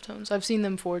love Deftones. I've seen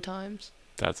them 4 times.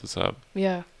 That's what's up.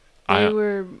 Yeah. I- They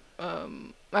were,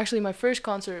 actually my first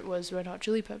concert was Red Hot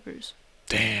Chili Peppers.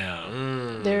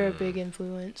 Damn. They're a big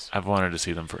influence. I've wanted to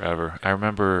see them forever. I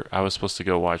remember I was supposed to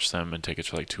go watch them and tickets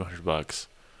for like $200,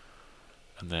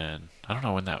 and then I don't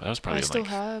know when that was probably I still like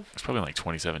have, it's probably like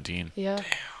 2017. yeah.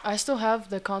 I still have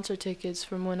the concert tickets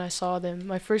from when I saw them.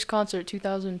 My first concert,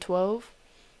 2012,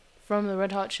 from the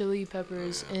Red Hot Chili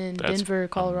Peppers in That's Denver,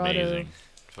 Colorado. Amazing.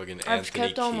 Fucking I've Anthony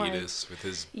kept all my- Kiedis with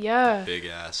his Yeah. big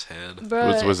ass head.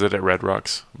 But Was it at Red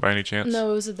Rocks by any chance?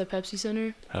 no, it was at the Pepsi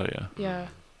Center. Hell yeah. Yeah.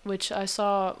 Which I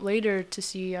saw later to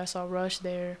see. I saw Rush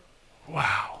there.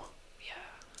 Wow.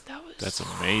 That was That's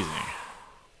amazing.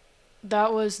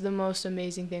 that was the most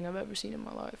amazing thing I've ever seen in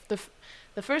my life.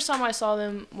 The first time I saw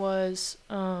them was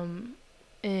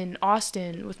in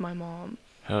Austin with my mom,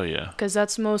 Hell yeah. because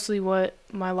that's mostly what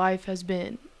my life has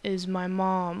been. Is my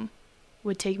mom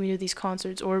would take me to these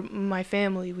concerts, or my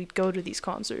family we'd go to these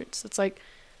concerts. It's like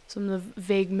some of the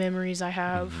vague memories I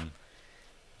have. Mhm.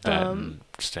 That Um, and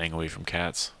staying away from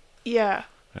cats. Yeah,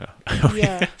 Yeah.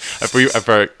 yeah. I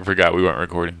forgot we weren't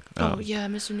recording. Oh yeah,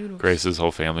 Mr. Noodles. Grace's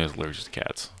whole family is allergic to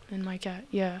cats. And my cat,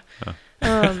 yeah.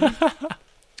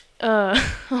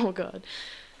 Oh. Oh god.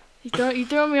 You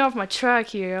throw me off my track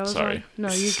here. I was Sorry. like,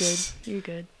 no, you're good. You're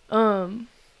good.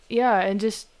 Yeah, and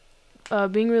just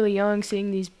being really young,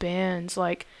 seeing these bands,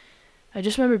 like I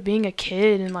just remember being a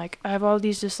kid and like I have all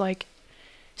these just like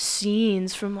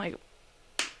scenes from like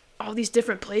all these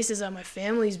different places that my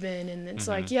family's been, and it's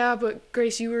like, Mhm. yeah, but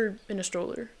Grace, you were in a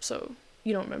stroller, so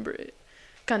you don't remember it,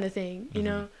 kind of thing, you Mhm.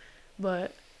 know.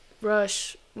 But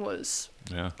Rush, was,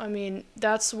 Yeah. I mean,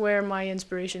 that's where my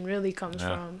inspiration really comes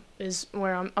Yeah. from, is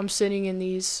where I'm sitting in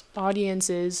these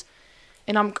audiences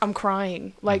and I'm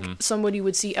crying like Mhm. somebody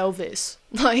would see Elvis.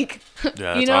 Like,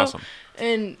 Yeah, you that's know? awesome.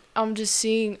 And I'm just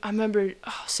seeing, I remember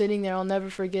sitting there, I'll never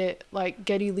forget, like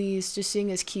Geddy Lee's, just seeing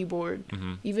his keyboard.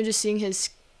 Mhm. Even just seeing his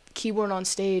keyboard on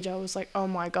stage, I was like, oh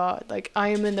my God, like I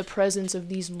am in the presence of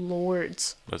these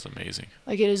lords. That's amazing.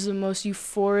 Like it is the most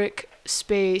euphoric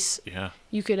space Yeah.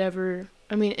 you could ever,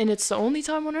 I mean, and it's the only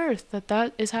time on earth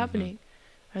that is happening.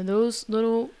 And those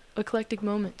little eclectic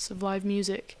moments of live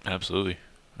music. Absolutely.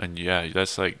 And yeah,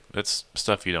 that's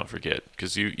stuff you don't forget,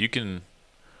 because you can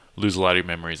lose a lot of your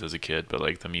memories as a kid, but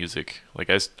like the music, like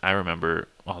I remember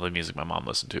all the music my mom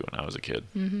listened to when I was a kid.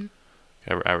 Mm-hmm.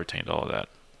 I retained all of that.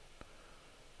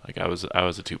 Like I was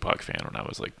a Tupac fan when I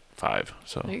was like 5.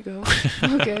 So There you go.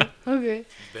 Okay. Okay.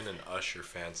 I've been an Usher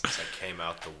fan since I came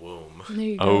out the womb. There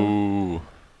you go. oh,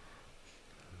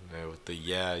 Yeah, with the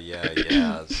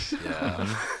yeahs.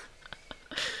 Yeah.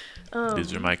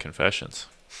 these are my confessions.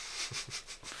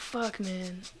 Fuck,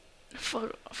 man.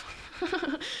 Fuck off.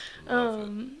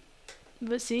 Love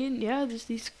But seeing, yeah, just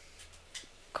these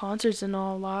concerts and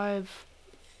all live,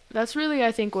 that's really,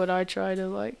 I think, what I try to,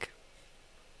 like,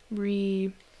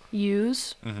 reuse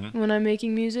Mm-hmm. when I'm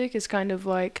making music. Is kind of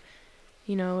like,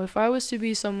 you know, if I was to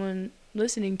be someone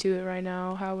listening to it right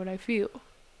now, how would I feel?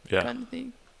 Yeah. Kind of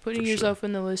thing. Putting for sure. yourself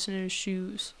in the listener's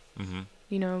shoes, Mm-hmm.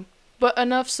 you know, but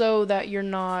enough so that you're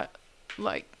not,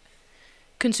 like,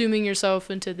 consuming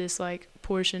yourself into this, like,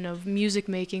 portion of music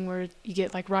making where you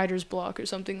get, like, writer's block or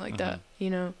something like that, you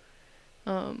know.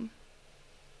 And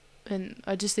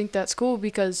I just think that's cool,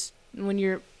 because when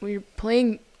you're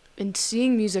playing and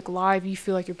seeing music live, you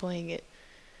feel like you're playing it,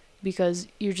 because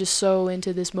you're just so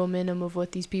into this momentum of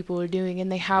what these people are doing,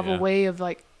 and they have Yeah. a way of,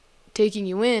 like, taking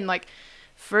you in. Like,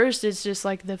 first it's just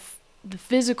like the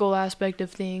physical aspect of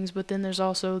things, but then there's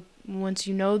also, once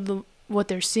you know what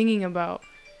they're singing about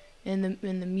and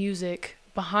the music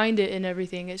behind it and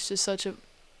everything, it's just such a,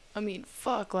 I mean,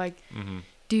 fuck, like, Mm-hmm.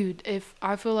 dude, if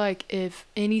I feel like if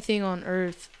anything on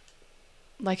earth,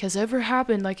 like, has ever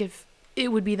happened, like, if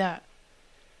it would be that,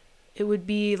 it would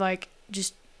be like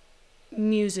just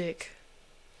music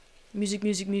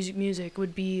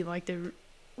would be like the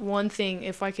one thing,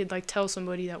 if I could, like, tell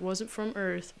somebody that wasn't from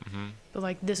earth, Mm-hmm. but,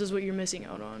 like, this is what you're missing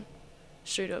out on,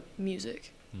 straight up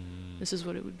music, Mm. this is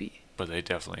what it would be. But they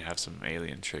definitely have some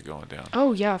alien shit going down.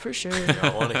 Oh yeah, for sure. I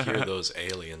want to hear those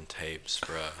alien tapes,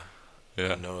 bruh.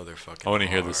 Yeah. I know they're fucking I want to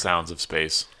hear the hard. sounds of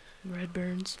space.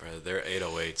 Redburns. Bruh, their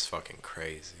 808's fucking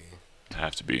crazy.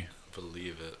 Have to be.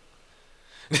 Believe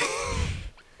it.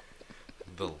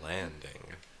 The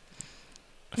landing.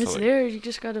 I feel It's like- there, you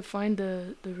just gotta find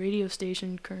the radio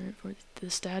station current for the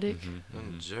static. Mhm,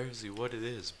 In mhm. Jersey, what it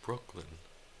is, Brooklyn.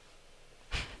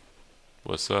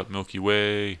 What's up, Milky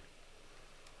Way?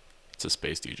 It's a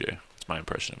space DJ. It's my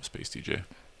impression of a space DJ.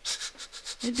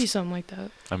 It'd be something like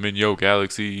that. I'm in Yo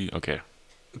Galaxy. Okay.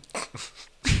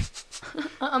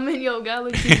 I'm in your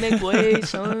galaxy, make way,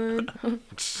 son.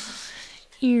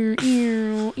 Ew,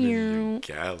 ew, ew.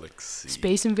 Galaxy.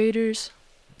 Space Invaders.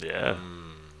 Yeah,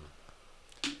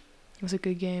 It was a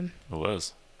good game. it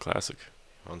was. Classic.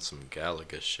 On some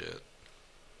Galaga shit.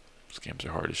 Those games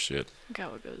are hard as shit.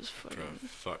 Galaga's Bro, fucking.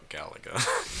 fuck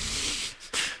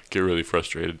Galaga. Get really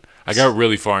frustrated. I got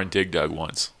really far in Dig Dug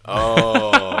once.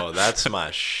 Oh, that's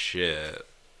my shit.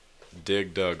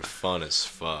 Dig Dug fun as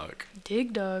fuck.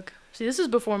 Dig Dug. See, this is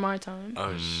before my time.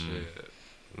 Oh shit.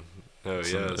 No,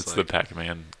 So yeah, it's it's the like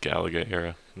Pac-Man Galaga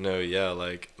era. no, yeah,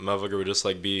 like motherfucker would just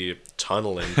like be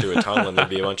tunneling through a tunnel and there'd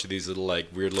be a bunch of these little like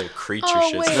weird little creature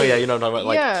Oh, shits. No, wait. yeah, you know what I'm talking about.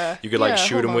 Like yeah. you could like yeah,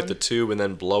 shoot hold them with on. the tube and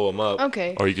then blow them up.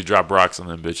 Okay. Or you could drop rocks on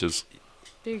them bitches.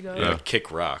 There you go. Yeah, Yeah.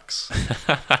 kick rocks.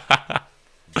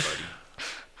 Buddy.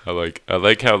 I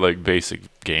like how like basic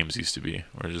games used to be.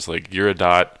 Where just like you're a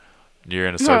dot, you're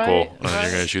in a circle, Right, and then right.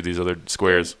 you're gonna shoot these other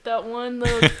squares. That one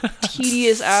little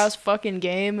tedious ass fucking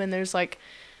game, and there's like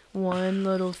one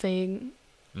little thing,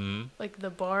 Mm-hmm. like the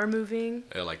bar moving,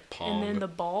 Yeah, like Pong. and then the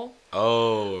ball.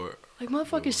 Oh, Like,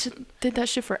 motherfuckers did that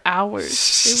shit for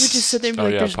hours. They would just sit there and be Oh,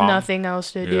 like, yeah, there's Pong. nothing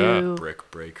else to Yeah. do. Brick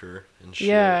Breaker and shit.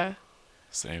 Yeah.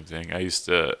 Same thing. I used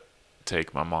to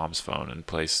take my mom's phone and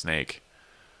play Snake.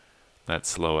 That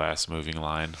slow ass moving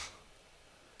line.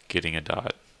 Getting a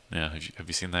dot. Yeah, have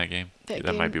you seen that game? That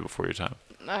That might game? be before your time.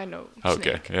 I know.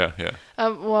 Okay, Snake. yeah, yeah.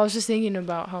 Well, I was just thinking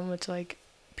about how much, like,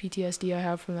 PTSD I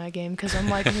have from that game, because I'm,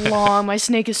 like, long. My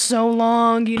snake is so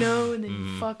long, you know? And then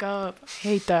you fuck up. I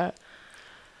hate that.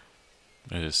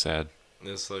 It is sad.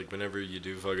 It's like whenever you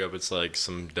do fuck up, it's like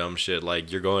some dumb shit.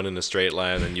 Like you're going in a straight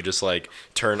line and you just like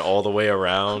turn all the way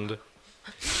around.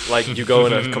 Like, you go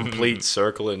in a complete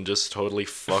circle and just totally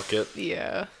fuck it,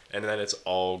 Yeah. and then it's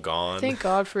all gone. Thank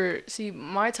God for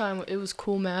my time. It was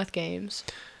cool math games.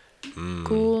 Mm.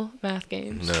 Cool math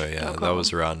games. No, yeah, .com. that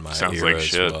was around my Sounds era like as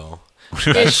shit. well.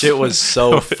 That shit was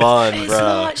so fun, It's bro.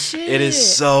 not shit. It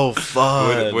is so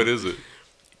fun. What is it?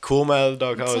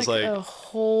 Coolmath.com It's is like like, a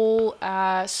whole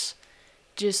ass,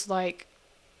 just like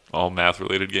All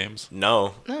math-related games?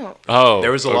 no. no. Oh,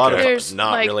 There was a lot of There's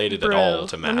not like, related bro, at all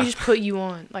to Let me just math. put you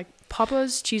on like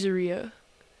Papa's Cheeseria.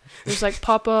 There's like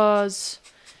Papa's,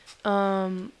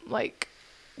 like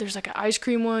there's like an ice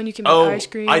cream one. You can make Oh, ice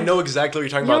cream. I know exactly what you're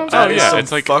talking You know about. what I'm That is talking some about?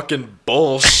 It's like- fucking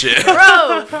bullshit.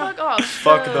 Bro, fuck off.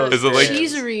 Fuck The those Is it like-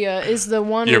 Cheeseria is the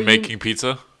one You're where making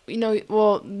pizza? you know,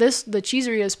 well, the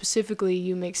Cheeseria specifically,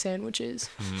 you make sandwiches,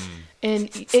 and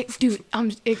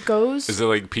it goes. Is it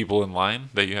like people in line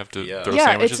that you have to Yeah. throw Yeah,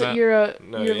 sandwiches it's at? you're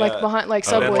No, you're like yeah. behind like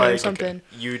And then, Subway or like, something.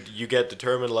 You get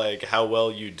determined like how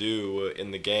well you do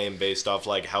in the game based off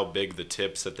like how big the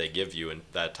tips that they give you and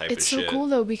that type It's of so shit. cool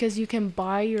though because you can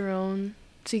buy your own.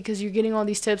 See, because you're getting all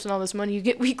these tips and all this money, you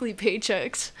get weekly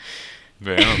paychecks,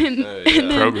 Yeah.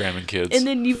 Yeah. Programming kids. and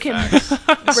then you can, Facts.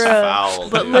 It's Bruh, foul,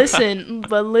 but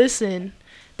dude. listen,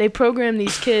 they program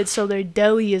these kids so their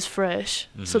deli is fresh,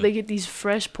 so Mhm. they get these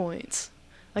fresh points,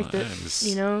 like Nice.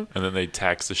 you know. And then they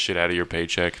tax the shit out of your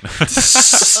paycheck. And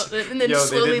then Yo, they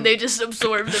slowly didn't- they just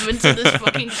absorb them into this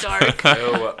fucking dark.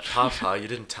 Yo, Papa, you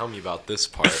didn't tell me about this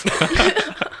part.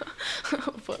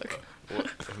 Oh fuck.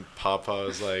 Papa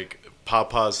is like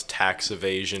Papa's tax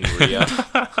evasion Rhea.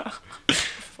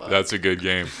 That's a good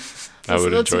game. I Let's-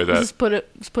 would let's- enjoy that.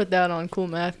 Let's put that on cool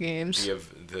math games. We have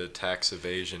the tax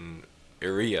evasion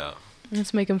area.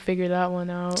 Let's make them figure that one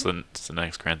out. It's the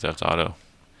next Grand Theft Auto.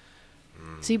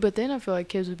 See, but then I feel like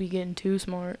kids would be getting too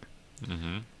smart.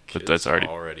 Mm-hmm. But Kids that's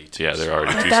already. too Yeah, they're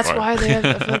already smart. too That's smart. why they have.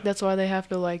 I feel like that's why they have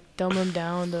to like dumb them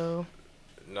down though.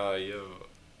 No, yo.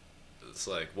 It's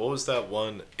like, what was that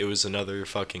one? It was another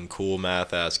fucking cool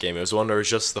math ass game. It was one where it was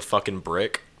just the fucking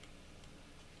brick.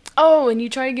 Oh, and you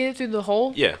try to get it through the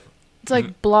hole. Yeah. It's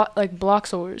like block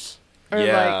swords, or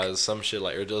yeah, like some shit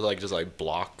like, or just like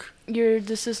block. you're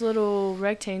just this little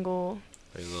rectangle,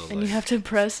 Like, little, and like, you have to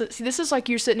press it. See, this is like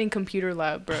you're sitting in computer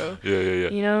lab, bro. Yeah.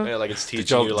 You know. yeah, like it's teaching Did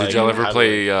y'all, you like. did y'all ever how to,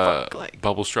 play fuck, like-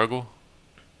 Bubble Struggle?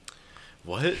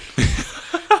 What?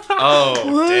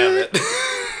 Oh, damn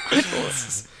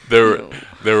it.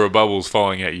 There were bubbles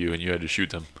falling at you, and you had to shoot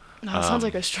them. No, it sounds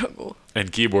like a struggle. In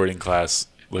keyboarding class,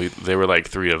 they were like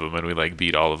 3 of them, and we like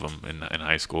beat all of them in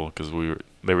high school because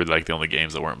they were like the only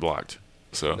games that weren't blocked.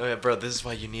 So No, yeah, bro, this is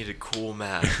why you needed cool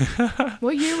math.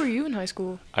 What year were you in high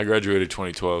school? I graduated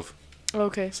 2012.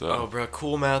 Okay. So Oh, bro,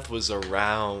 cool math was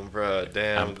around, bro.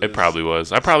 Damn. it probably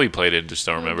was. I probably played it and just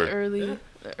don't The remember.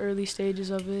 early stages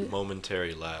of it.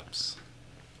 Momentary lapse.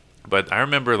 But I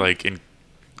remember like in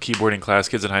keyboarding class,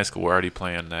 kids in high school were already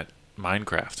playing that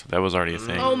Minecraft. That was already a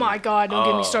thing. Oh my god, don't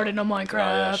get me Oh. started on Oh, yeah,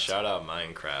 Minecraft. shout out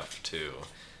Minecraft, too.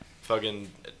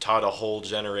 Fucking taught a whole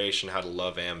generation how to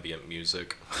love ambient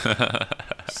music.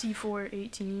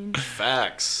 C418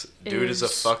 Facts. Dude is a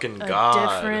is fucking a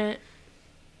god.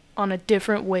 on a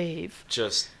different wave.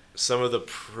 Just some of the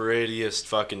prettiest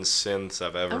fucking synths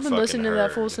I've ever I've fucking been listening to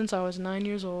that fool heard. since I was 9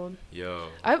 years old. Yo.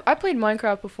 I played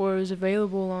Minecraft before it was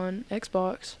available on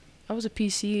Xbox. I was a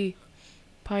PC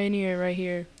pioneer right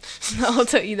here. I'll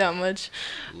tell you that much.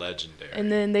 Legendary.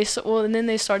 And then they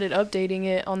started updating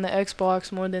it on the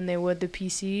Xbox more than they would the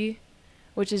PC,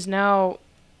 which is now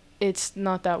it's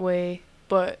not that way,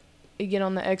 but you get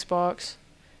on the Xbox,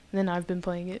 and then I've been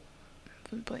playing it.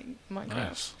 I've been playing Minecraft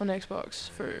Nice. on Xbox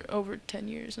for over 10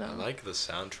 years now. I like the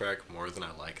soundtrack more than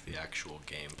I like the actual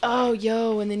gameplay. Oh,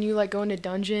 yo, and then you like go into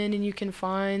dungeon and you can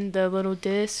find the little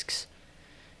discs.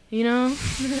 You know?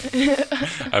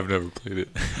 I've never played it.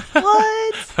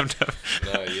 What? I've, never,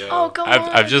 No, yo. Oh, come on.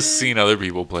 I've just dude. seen other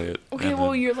people play it. Okay, and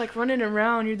well, then- you're like running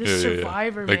around. You're this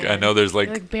survivor, Like man. I know there's You're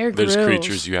like, Bear there's Grylls.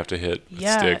 creatures you have to hit with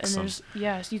Yeah, sticks. and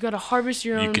there's you gotta harvest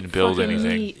your You own can build fucking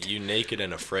anything. meat. You naked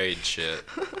and afraid shit.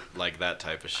 Like that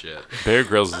type of shit. Bear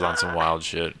Grylls is on some wild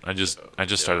shit. I just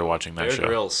started watching that Bear show.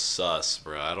 Grylls sus,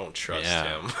 bro. I don't trust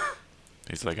Yeah. him.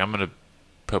 He's like, I'm gonna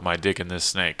put my dick in this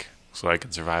snake so I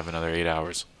can survive another 8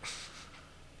 hours.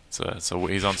 So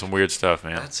he's on some weird stuff,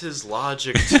 man. That's his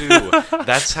logic too.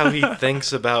 That's how he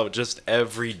thinks about just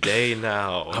every day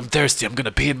now. I'm thirsty. I'm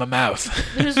gonna pee in my mouth.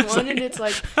 There's one and it's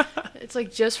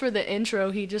like just for the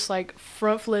intro, he just like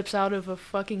front flips out of a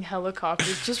fucking helicopter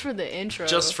just for the intro.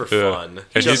 Just for Yeah. fun.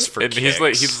 And just he's, for and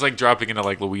kicks. he's like dropping into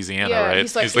like Louisiana, yeah, right?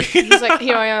 he's like he's like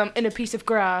here I am in a piece of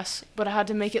grass, but I had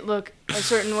to make it look a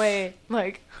certain way,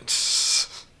 like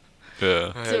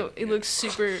yeah. so it looks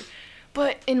super.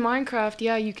 But in Minecraft,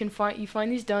 yeah, you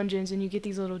find these dungeons and you get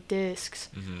these little discs,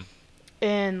 Mm-hmm.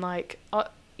 and like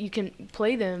you can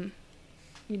play them.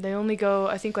 They only go,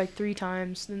 I think, like 3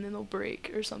 times, and then they'll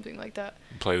break or something like that.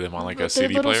 Play them on like But a CD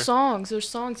they're little player. songs. There's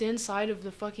songs inside of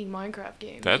the fucking Minecraft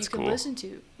game That's that you can cool. listen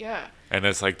to. Yeah. And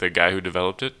that's like the guy who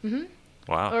developed it. Mhm.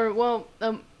 Wow. Or well,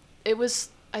 it was.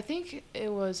 I think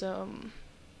it was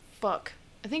fuck.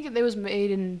 I think it was made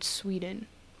in Sweden.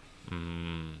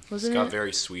 Mm. It's Wasn't got it?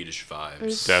 very Swedish Or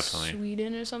vibes. Definitely.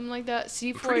 Sweden or something like that.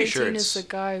 pretty C418 sure is the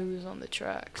it's- guy who was on the I'm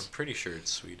tracks. pretty sure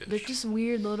it's Swedish. They're just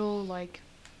weird little like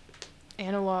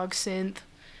analog synth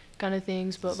kind of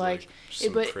things, but It's like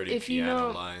some but pretty if you piano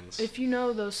know- lines. if you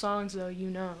know those songs though, you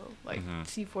know like Mhm.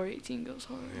 C418 goes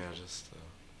hard. Yeah, just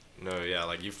no, yeah,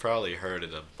 like you've probably heard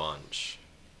it a bunch.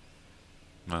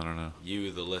 I don't know.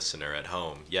 You, the listener at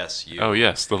home, yes, you. Oh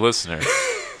yes, the listener.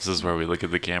 This is where we look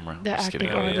at the camera. The Just kidding,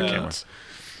 active I don't look at the camera. audience.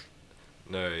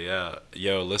 No, yeah,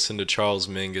 yo, listen to Charles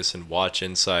Mingus and watch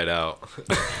Inside Out.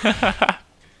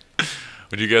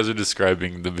 When you guys are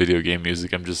describing the video game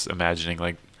music, I'm just imagining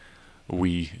like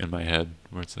Wii in my head,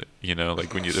 where it's like, you know,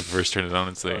 like when you first turn it on,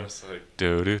 it's like It's like,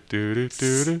 do do do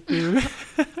do do.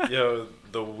 yo,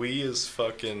 the Wii is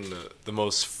fucking the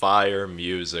most fire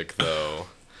music though.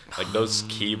 Like those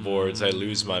keyboards, I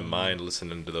lose my mind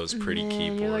listening to those pretty Man,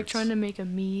 keyboards. You're like trying to make a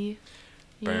me.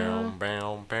 You know?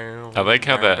 I like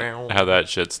how that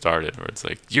shit started, where it's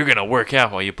like you're gonna work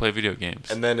out while you play video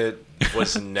games. And then it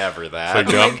was never that. like,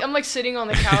 jump. I'm like sitting on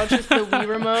the couch with the Wii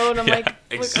remote. I'm like, look,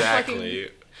 Exactly.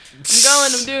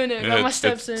 I'm doing it. Got my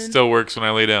steps it in. still works when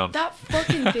I lay down. That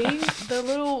fucking thing, the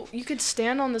little, you could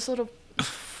stand on this little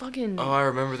fucking, Oh, I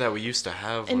remember that we used to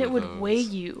have and one it of would those. weigh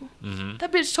you. Mm-hmm.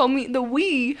 That bitch told me the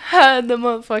Wii had the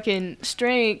motherfucking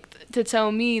strength to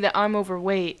tell me that I'm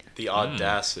overweight. The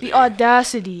audacity. The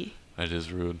audacity. That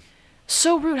is rude.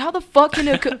 So rude. How the fuck can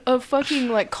a fucking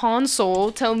like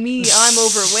console tell me I'm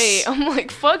overweight? I'm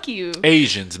like, fuck you.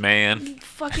 Asians, man.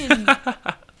 Fucking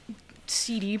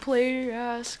CD player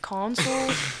ass console.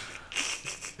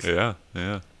 Yeah,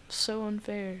 yeah. So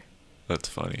unfair. That's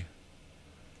funny.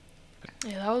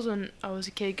 Yeah, that was when I was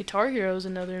a kid. Guitar Hero was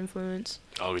another influence.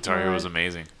 Oh, Guitar Hero was Right.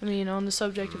 amazing. I mean, on the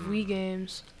subject of Wii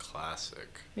games. Classic.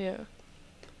 Yeah.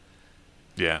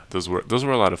 Yeah, those were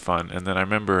a lot of fun. And then I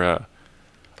remember I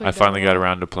Played finally that got a lot.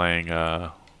 around to playing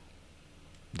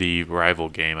the rival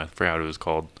game. I forgot what it was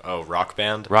called. Oh, Rock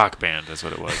Band? Rock Band, that's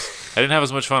what it was. I didn't have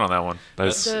as much fun on that one.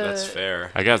 That's, The- that's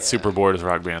fair. I got yeah. super bored with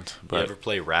Rock Band, You but ever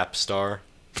play Rap Star?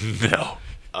 no.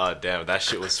 Damn, that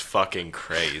shit was fucking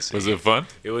crazy. Was it fun?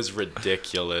 It was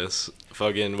ridiculous.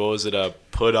 Fucking, what was it?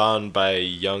 Put On by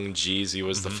Young Jeezy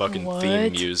was the fucking theme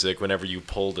What? music whenever you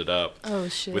pulled it up. Oh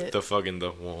shit. With the fucking,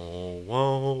 the whoa,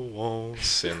 whoa, whoa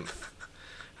synth.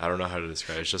 I don't know how to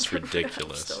describe it. It's just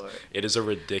ridiculous. Star. It is a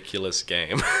ridiculous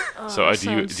game. Oh, So that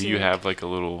do you sounds do you sick. have like a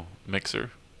little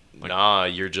mixer? Like- Nah,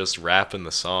 you're just rapping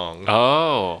the song.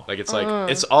 Oh. Like it's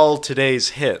it's all today's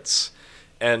hits,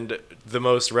 and the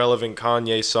most relevant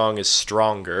Kanye song is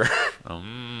 "Stronger."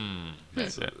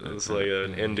 That's it. It's like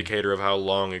an indicator of how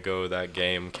long ago that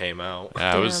game came out.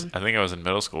 Yeah, Damn. I think I was in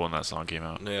middle school when that song came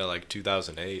out. Yeah, like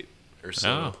 2008 or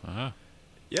so. Oh, uh-huh.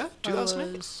 Yeah,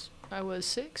 2008. I was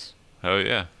 6. Oh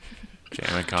yeah.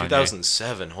 Jamming Kanye.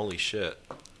 2007. Holy shit.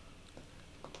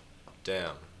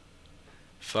 Damn.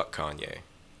 Fuck Kanye.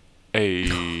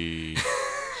 Hey.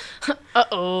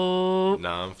 Uh-oh.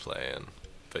 Nah, I'm playing.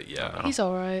 But yeah, Oh. He's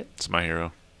alright. It's my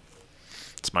hero.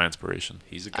 It's my inspiration.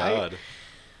 he's a god.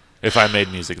 If I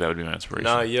made music, that would be my inspiration.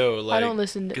 Nah, yo, like I don't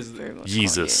listen to 'cause very much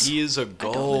Yeezus. Kanye. he is a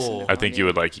don't listen goal. to I think you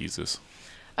would like Yeezus.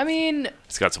 I mean,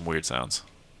 It's got some weird sounds.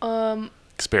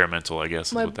 experimental, I guess,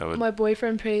 is my what that would. my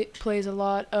boyfriend plays a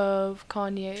lot of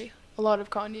Kanye. A lot of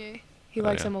Kanye. He Oh,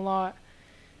 likes yeah. him a lot.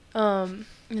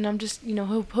 And I'm just,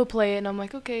 he'll play it, and I'm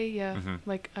like, okay, yeah, Mhm.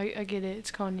 like I get it.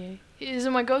 It's Kanye. Is it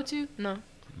my go-to? No.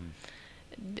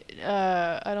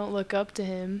 I don't look up to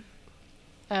him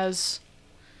as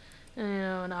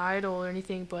an idol or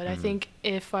anything, but I Mhm. think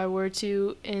if I were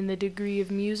to, in the degree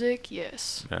of music,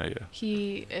 yes, Yeah, yeah.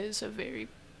 he is a very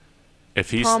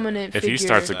If prominent if he figure.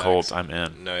 starts a cult, I'm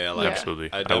in. No, yeah, like Absolutely.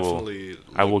 I I will. definitely.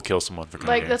 I will kill someone for Kanye.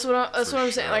 like that's what For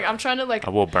I'm saying. Like sure. I'm trying to like I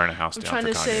will burn a house I'm down trying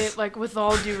for to Kanye. say it like with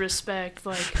all due respect,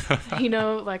 like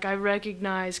like I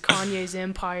recognize Kanye's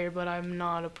empire, but I'm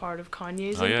not a part of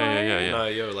Kanye's Oh, yeah, empire. yeah. No,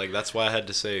 yo, like that's why I had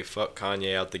to say fuck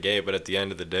Kanye out the gate. But at the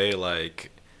end of the day, like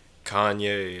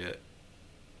Kanye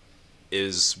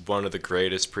is one of the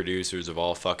greatest producers of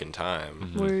all fucking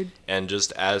time. Word. And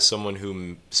just as someone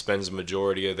who spends a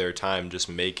majority of their time just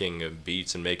making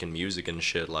beats and making music and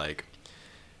shit, like,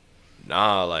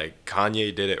 nah, like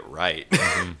Kanye did it right.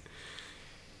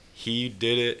 he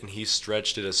did it and he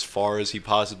stretched it as far as he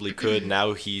possibly could.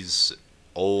 Now he's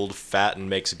old, fat, and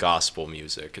makes gospel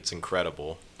music. It's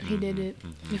incredible. He did it.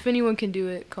 If anyone can do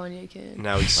it, Kanye can.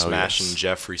 Now he's Oh, smashing yes.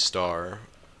 Jeffree Star.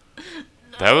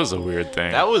 That was a weird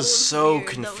thing. That was so weird.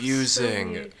 That was so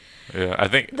confusing. weird. Yeah, I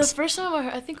think The first time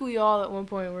I think we all at one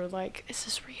point were like, "Is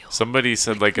this real?" somebody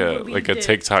said Like, like who a believed it?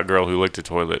 TikTok girl who licked a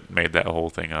toilet made that whole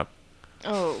thing up.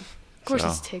 Oh, of course So.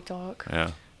 it's TikTok.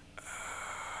 Yeah.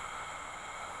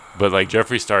 But like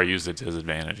Jeffree Star used it to his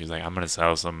advantage. He's like, I'm gonna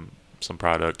sell some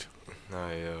product.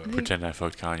 Pretend I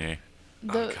fucked Kanye.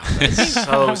 The, That's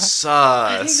so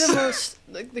I think sus. the most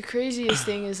like the craziest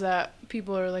thing is that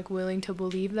people are like willing to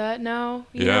believe that now.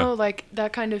 You Yeah. know, like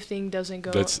that kind of thing doesn't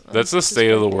go. That's the state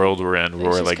of the unsuspected. world we're in, It's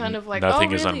where just like, kind of like,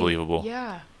 nothing oh, is really? unbelievable.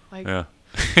 Yeah, like Yeah.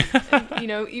 and, you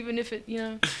know, even if it, you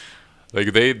know,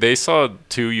 Like they saw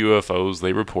 2 UFOs.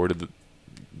 They reported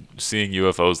seeing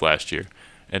UFOs last year,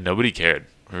 and nobody cared.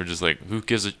 We were just like, who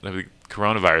gives a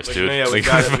coronavirus, Like, dude? no, yeah,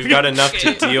 Like, we've got enough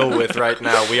to deal with right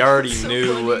now. We already So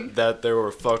knew funny. that there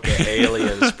were fucking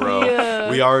aliens, bro.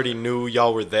 Yeah. We already knew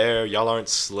y'all were there. Y'all aren't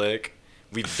slick.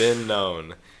 We've been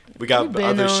known. We got We've been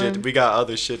other known. shit. We got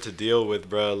other shit to deal with,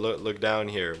 bro. Look down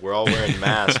here. We're all wearing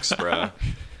masks, bro.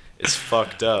 It's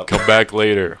fucked up. come back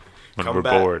later when we're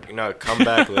back. bored. No, come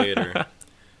back later.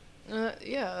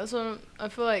 yeah, that's what I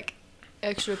feel like.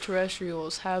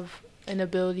 Extraterrestrials have an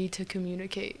ability to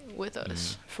communicate with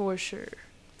us for sure.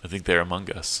 I think they're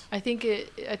among us. I think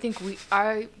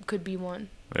I could be one.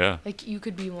 Yeah, Like you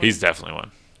could be one. he's definitely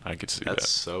one. I could see That's that.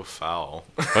 so foul.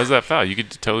 Why is that foul? You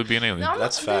could totally be an alien. No, I'm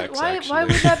That's not- facts, Why actually.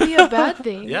 would that be a bad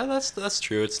thing? Yeah, that's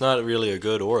true. It's not really a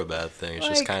good or a bad thing. It's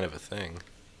just Like- kind of a thing.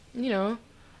 You know,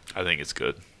 I think it's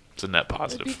good. It's a net it'd be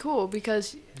positive. cool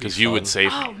because. Because Be you fun. would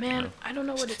save Oh me. man, you know? I don't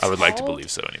know what it's I would like to called.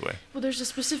 believe so anyway. Well, there's a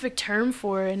specific term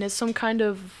for it, and it's some kind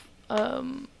of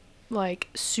like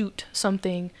suit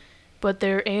something, but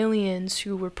they're aliens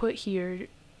who were put here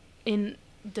in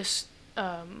this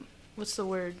what's the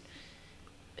word?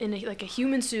 In like a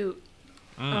human suit.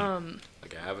 Like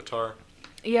an avatar.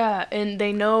 Yeah, and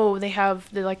they know they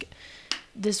have like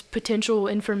this potential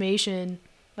information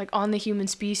like on the human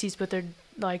species, but they're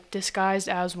like disguised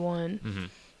as one. Mm-hmm.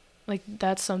 Like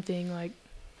that's something like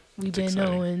we've It's been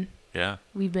exciting. knowing. Yeah.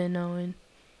 We've been knowing.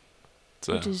 It's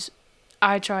a, Which is,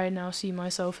 I try and now see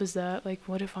myself as that. Like,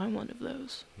 what if I'm one of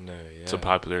those? No, yeah. it's a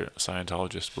popular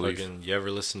Scientologist belief. Fucking, you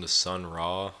ever listen to Sun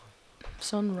Ra?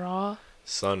 Sun Ra.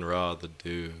 Sun Ra, the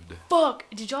dude. Fuck!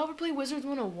 Did y'all ever play Wizards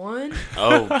 101?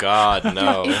 Oh God,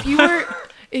 no.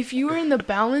 If you were in the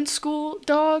balance school,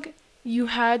 dog, you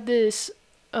had this,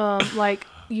 like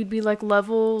you'd be like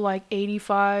level like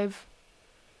 85.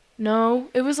 No,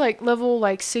 it was like level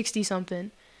like 60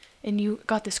 something, and you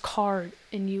got this card,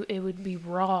 and it would be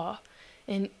Ra,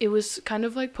 and it was kind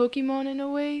of like Pokemon in a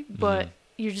way, but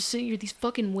you're these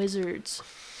fucking wizards.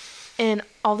 And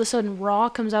all of a sudden, Ra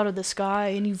comes out of the sky,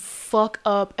 and you fuck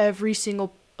up every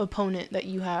single opponent that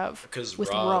you have Because with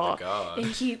Ra, Ra. the god. And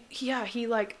he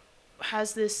like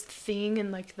has this thing,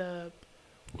 and like the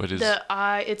What is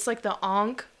eye. It's like the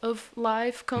Ankh of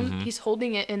life. He's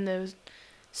holding it, and the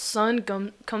sun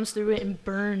comes through it and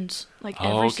burns like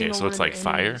every Oh, okay, single so one it's of like their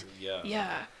fire? enemies. Yeah.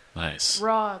 Yeah, nice?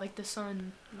 Ra, like the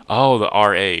sun. Oh, the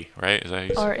RA, right? Is that how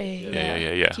you say it?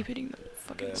 RA. Yeah. Keep hitting the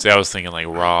fucking. See, I was thinking like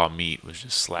raw meat was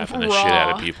just slapping the shit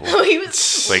out of Raw. people. He was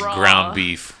It's like raw. ground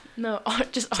beef, No,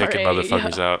 just taking RA,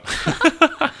 motherfuckers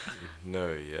yeah. out.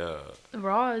 No, yeah.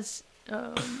 Raw is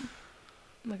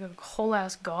like a whole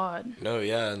ass god. No,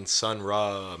 yeah, and Sun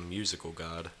Ra, a musical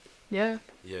god. Yeah,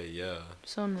 Yeah.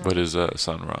 Sun Ra. What is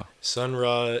Sun Ra? Sun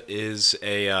Ra is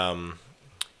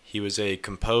he was a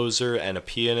composer and a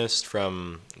pianist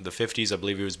from the 50s. I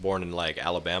believe he was born in like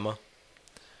Alabama.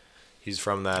 He's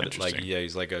from that, like, Interesting. yeah,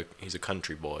 he's a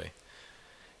country boy.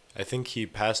 I think he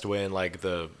passed away in like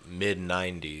the mid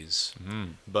 90s.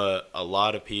 But a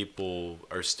lot of people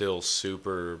are still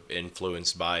super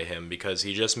influenced by him because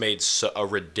he just made a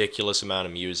ridiculous amount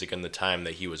of music in the time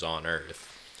that he was on Earth.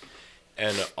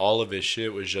 And all of his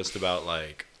shit was just about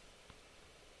like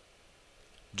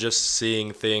just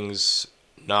seeing things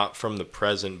not from the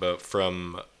present but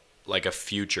from like a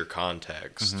future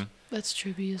context. That's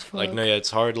trippy as fuck. Like, no, yeah,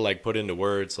 it's hard to like put into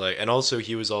words. Like, and also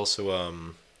he was also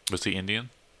Was he Indian?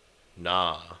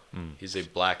 nah, he's a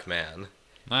black man,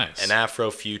 Nice. an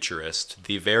Afrofuturist,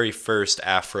 the very first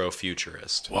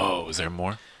Afrofuturist. Whoa, is there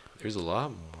more? There's a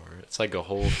lot more. It's like a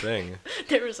whole thing.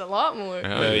 There was a lot more. Yeah.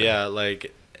 No, yeah,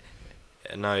 like,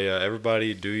 no, yeah,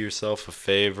 everybody do yourself a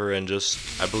favor and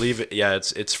just, I believe it, yeah,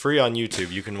 it's free on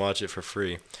YouTube. You can watch it for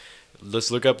free.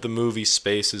 Let's look up the movie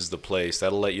Space is the Place.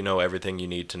 That'll let you know everything you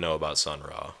need to know about Sun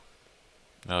Ra.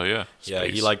 Oh yeah. Yeah,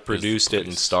 Space he like is the produced it and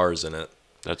place. stars in it.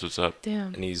 That's what's up.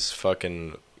 Damn. And he's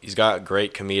got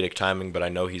great comedic timing, but I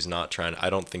know he's not I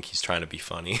don't think he's trying to be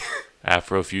funny.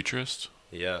 Afrofuturist.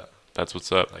 Yeah, That's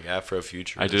what's up. like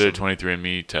Afrofuturism. I did a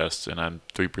 23andMe test, and I'm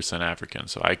 3% African,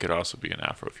 so I could also be an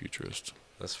Afrofuturist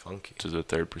That's funky. to the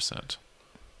 3%.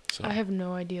 So I have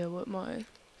no idea what my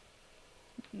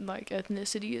like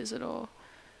ethnicity is at all.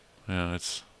 yeah,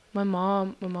 it's My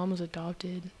mom was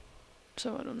adopted,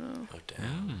 so I don't know. Oh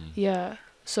damn. Yeah.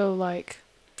 So like,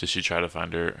 Did she try to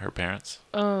find her parents?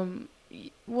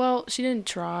 well, she didn't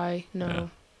try. No. Yeah.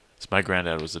 So my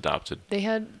granddad was adopted, They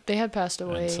had passed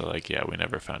away. and so like yeah, we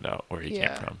never found out where he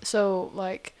came from. So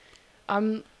like,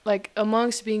 I'm like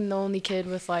amongst being the only kid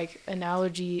with like an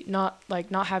allergy, not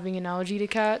having an allergy to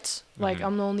cats. Like Mhm.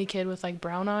 I'm the only kid with like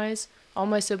brown eyes. All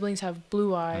my siblings have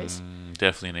blue eyes.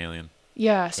 Definitely an alien.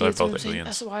 Yeah, see, They're that's what both I'm saying. aliens.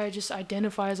 That's why I just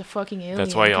identify as a fucking alien.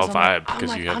 That's why y'all 'cause I'm vibe like- I'm because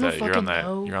like, you I have don't that. You're on fucking that.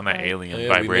 know. You're on that Like, alien Oh, yeah, we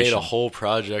made vibration. a whole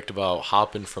project about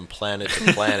hopping from planet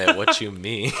to planet. What you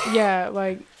mean? Yeah,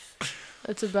 like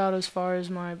that's about as far as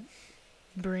my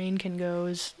brain can go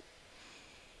is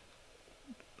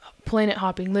planet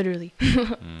hopping, literally.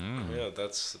 Yeah,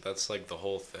 that's like the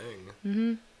whole thing.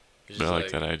 Mhm. It's I just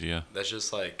like that idea. That's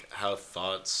just like how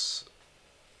thoughts.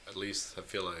 At least I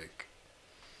feel like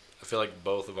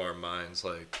both of our minds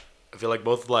I feel like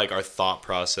both like our thought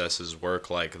processes work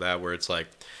like that, where it's like,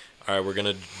 all right, we're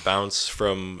gonna bounce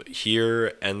from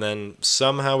here, and then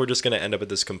somehow we're just gonna end up at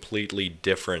this completely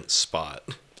different spot.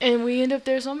 And we end up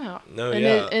there somehow. No, and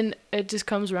yeah. it just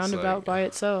comes roundabout like- by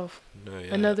itself. No,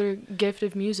 yeah. Another gift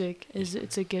of music is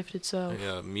it's a gift itself.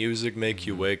 Yeah, music make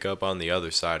you wake up on the other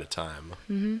side of time.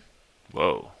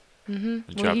 Whoa.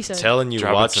 What he said. Telling you,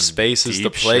 Dropping watch some Space is the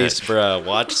deep place, shit. bruh.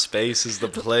 Watch Space is the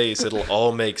place. It'll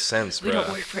all make sense, We don't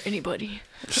work bruh. for anybody.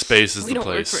 Space is We the don't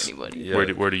work place. for anybody.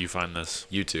 Yeah. Where do you find this?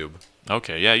 YouTube.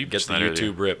 Okay, yeah, you Get just the said it YouTube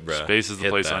earlier. rip, bruh. Space is the Hit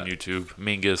place that. on YouTube.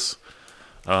 Mingus,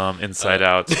 Inside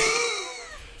Out,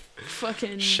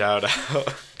 Fucking Shout out.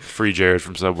 Free Jared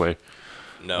from Subway.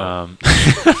 No,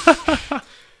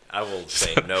 I will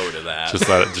say no to that. Just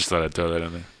thought I'd throw that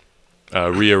in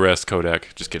there. Rearrest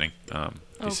Kodak. Just kidding.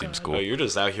 He Oh, seems God. cool. Oh, you're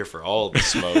just out here for all the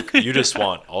smoke. You just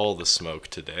want all the smoke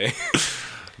today.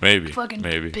 Maybe. fucking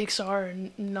Maybe. Pixar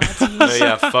and Nazis. Oh,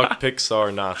 yeah, fuck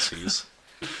Pixar Nazis.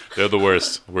 They're the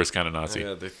worst. Worst kind of Oh, Nazi.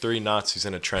 yeah, they're 3 Nazis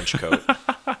in a trench coat.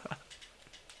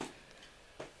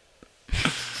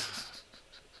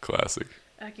 Classic.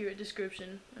 Accurate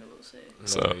description, I will say.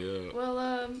 So- yeah.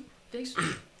 Well, thanks for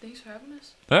having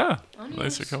us. Yeah. Onions.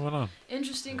 Thanks for coming on.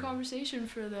 Interesting conversation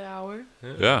for the hour.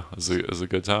 Yeah, it was a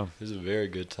good time. It was a very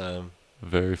good time.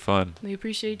 Very fun. We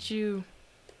appreciate you.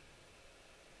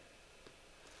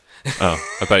 Oh,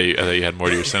 I thought you had more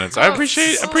to your sentence. I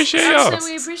appreciate I y'all. said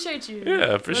we appreciate you.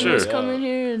 Yeah, for Let sure. us come in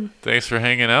here and Thanks for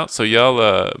hanging out. So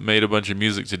y'all made a bunch of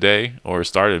music today, or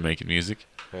started making music.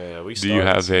 Yeah, we Do you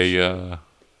started have some shit. a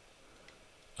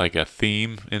like a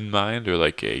theme in mind, or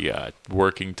like a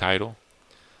working title?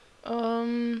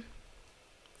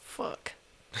 fuck.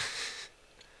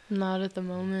 Not at the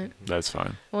moment. That's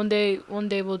fine. One day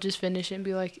we'll just finish it and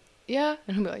be like, yeah,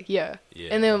 and he'll be like, yeah. Yeah.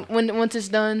 And then once it's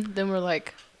done, then we're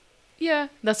like, yeah,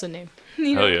 that's a name.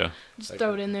 You know, Oh yeah. just Like-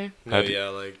 throw it in there. No, Have you-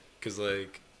 yeah, cause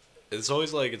it's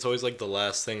always like the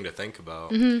last thing to think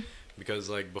about. Mhm. Because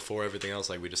like before everything else,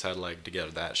 like we just had like to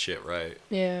get that shit right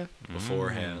Yeah.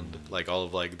 beforehand, like all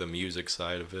of like the music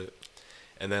side of it,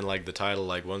 and then like the title,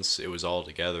 like once it was all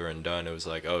together and done, it was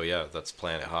like, oh yeah, that's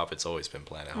Planet Hop. It's always been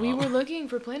Planet Hop. We were looking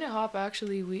for Planet Hop.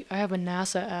 Actually, I have a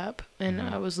NASA app, and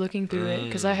Mm-hmm. I was looking through it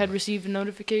because I had received a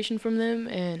notification from them,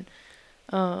 and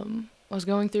I was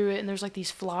going through it, and there's like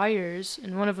these flyers,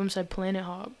 and one of them said Planet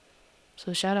Hop.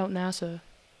 So shout out NASA.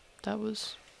 That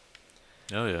was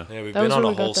Oh yeah. Yeah, we've That been was on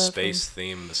where a we got whole that from. space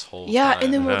theme this whole yeah, time.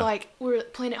 and then Yeah. we're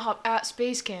at Planet Hop at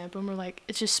space camp, and we're like,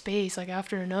 it's just space, like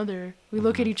after another. We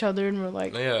look at each other, and we're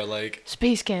like, yeah, like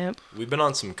space camp, we've been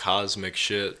on some cosmic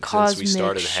shit since we Cosmic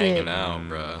started shit. hanging out,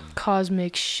 bruh.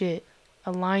 cosmic shit,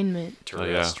 alignment. Oh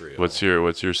yeah. Terrestrial.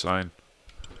 What's your sign?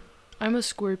 I'm a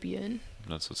Scorpion.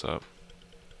 That's what's up.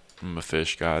 I'm a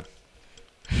fish god.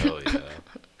 Hell yeah.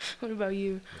 What about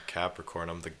you? I'm a Capricorn,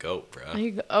 I'm the goat, There bruh.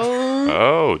 you go. Oh,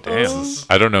 Oh damn. Oh.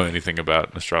 I don't know anything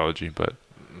about astrology, but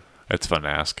it's fun to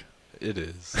ask. It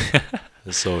is.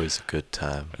 It's always a good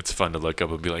time. It's fun to look up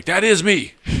and be like, that is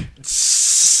me.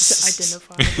 to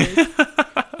identify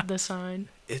with the sign.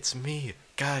 It's me.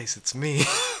 Guys, it's me.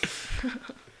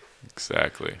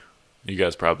 Exactly. You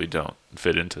guys probably don't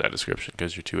fit into that description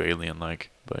because you're too alien-like.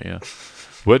 But yeah,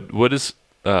 what does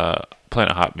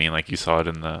Planet Hop mean? Like you saw it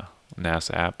in the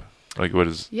NASA app. Like what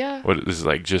is Yeah. what is it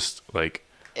like? Just like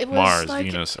It was Mars, like,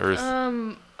 Venus, Earth,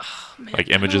 oh, man, like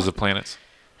I images don't- of planets.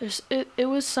 It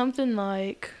was something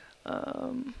like,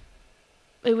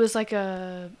 it was like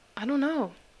I don't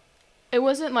know. It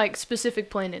wasn't like specific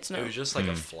planets, no. It was just like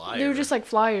a Mm. flyer. They were just like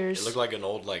flyers. It looked like an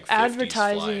old like 50s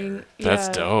advertising. flyer. That's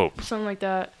yeah, dope. Something like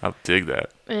that. I'll dig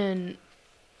that. And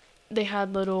they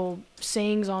had little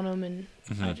sayings on them, and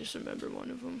I Mhm. just remember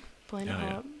one of them, Planet Oh, yeah.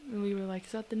 Hop. And we were like,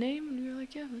 is that the name? And we were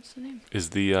like, yeah, that's the name. Is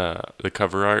the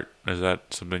cover art, is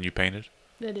that something you painted?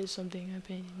 That is something I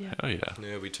painted, yeah. Oh yeah.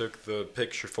 Yeah, we took the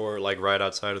picture for it like right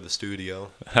outside of the studio.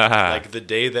 Like Like the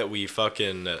day that we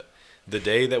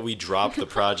dropped the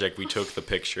project, we took the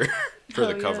picture for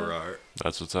the Oh, cover yeah. art.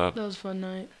 that's what's up. That was a fun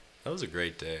night. That was a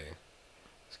great day. It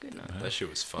was a good night. That shit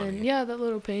was funny. And yeah, that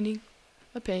little painting,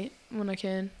 I paint when I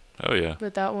can. Oh yeah.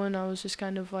 But that one, I was just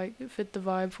kind of like, it fit the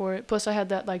vibe for it. Plus, I had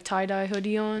that like tie-dye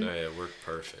hoodie on No, yeah, it worked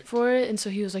perfect. for it. And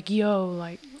so he was like, yo,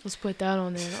 like, let's put that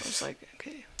on there. And I was like,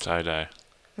 okay. Tie dye.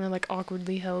 And I like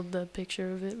awkwardly held the picture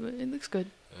of it, but it looks good.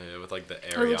 Yeah, with like the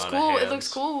It Ariana looks cool. hands. It looks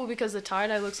cool because the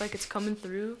tie-dye looks like it's coming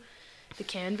through the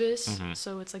canvas. Mhm.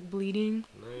 So it's like bleeding.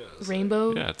 No, yeah, it's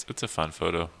Rainbow. Yeah, it's a fun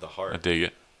photo. like the I heart. dig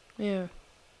it. Yeah.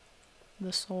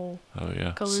 The soul. Oh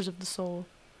yeah. Colors of the soul.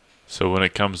 So when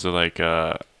it comes to like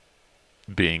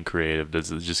being creative,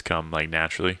 does it just come like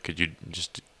naturally? Could you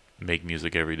just make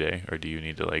music every day, or do you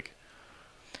need to like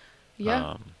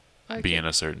Yeah. be in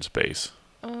a certain space?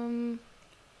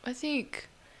 I think,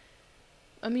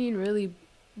 I mean, really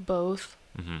both.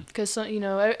 Mm-hmm. Because,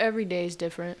 every day is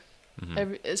different.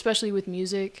 Mm-hmm. Especially with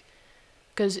music.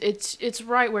 Because it's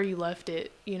right where you left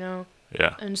it, you know?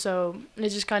 Yeah. And so it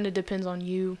just kind of depends on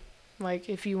you. Like,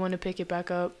 if you want to pick it back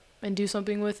up and do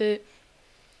something with it.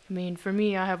 I mean, for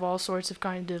me, I have all sorts of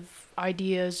kind of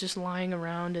ideas just lying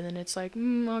around. And then it's like,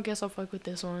 I guess I'll fuck with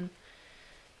this one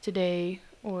today.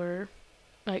 Or,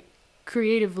 like,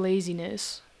 creative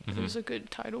laziness Mhm. is a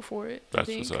good title for it. That's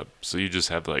I think. what's up. So you just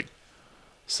have like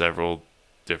several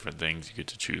different things you get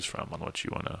to choose from on what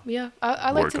you want to. Yeah, I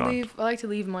like Work to on. leave. I like to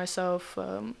leave myself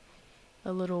a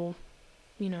little,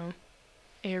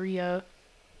 area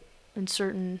and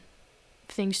certain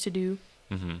things to do.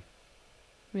 Mm-hmm.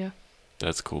 Yeah.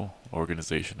 That's cool.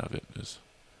 Organization of it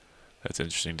that's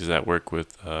interesting. Does that work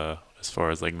with as far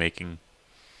as like making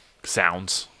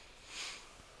sounds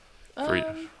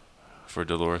for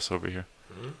Dolores over here?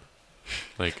 Mhm.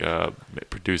 Like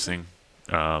producing.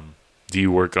 Do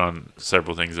you work on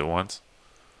several things at once?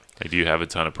 Like, do you have a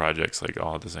ton of projects like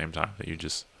all at the same time that you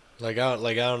just I don't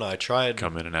know. I tried.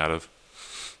 come in and out of?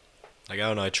 I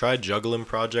don't know. I tried juggling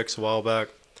projects a while back,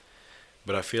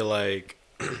 but I feel like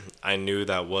I knew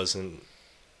that wasn't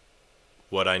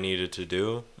what I needed to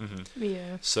do. Mm-hmm.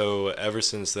 Yeah. So ever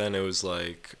since then, it was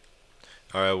like,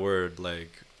 all right, word,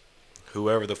 like,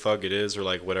 whoever the fuck it is, or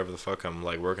like whatever the fuck I'm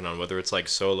like working on, whether it's like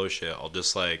solo shit, I'll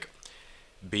just like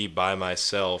be by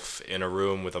myself in a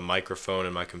room with a microphone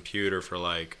and my computer for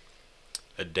like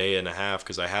a day and a half,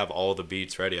 because I have all the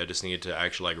beats ready. I just need to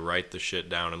actually like write the shit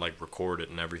down and like record it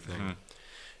and everything. Mhm.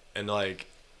 And like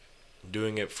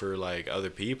doing it for like other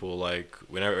people, like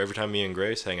every time me and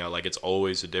Grace hang out, like it's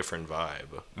always a different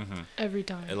vibe. Mm-hmm. Every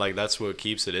time. And like that's what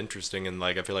keeps it interesting, and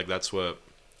like I feel like that's what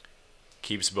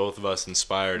keeps both of us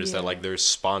inspired, is that Yeah. like there's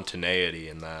spontaneity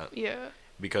in that, Yeah.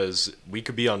 because we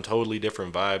could be on totally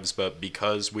different vibes, but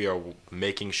because we are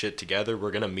making shit together,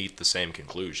 we're gonna meet the same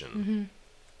conclusion.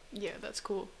 Mhm. Yeah, that's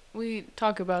cool. We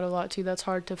talk about it a lot too. That's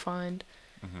hard to find.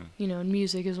 Mm-hmm. And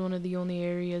music is one of the only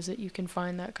areas that you can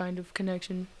find that kind of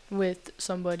connection with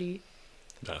somebody.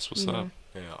 That's what's you up. know.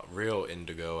 Yeah, real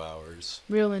indigo hours.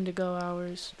 Real indigo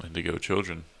hours. Indigo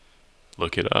Children.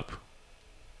 Look it up.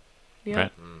 Yeah.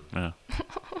 Right. Mm.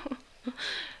 Yeah.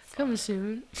 Coming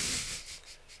soon.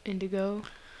 Indigo.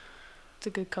 It's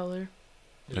a good color.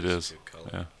 It a is. good color.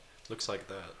 Yeah. Looks like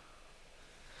that.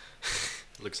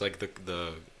 Looks like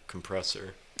the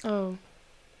compressor. Oh.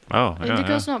 Oh, yeah,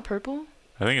 Indigo's yeah. not purple?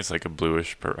 I think it's like a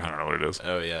bluish I don't know what it is.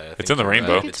 Oh yeah, I It's think in the you're rainbow.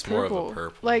 right. I think It's more of purple. a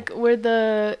purple. Like where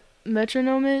the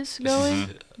metronome is going,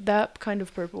 Mhm. that kind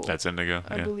of purple. That's indigo.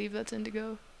 I Yeah. believe that's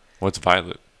indigo. What's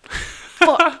violet?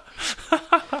 Fuck,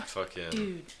 fucking.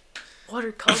 dude.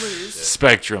 Watercolors.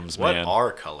 Spectrums, What man.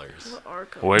 are colors? What are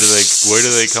colors? Where do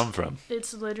they come from?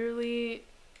 It's literally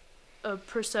a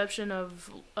perception of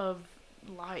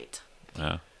light.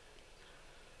 Yeah.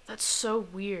 That's so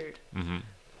weird. Mm-hmm.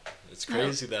 It's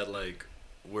crazy that like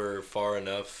we're far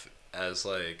enough as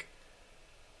like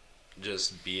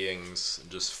just beings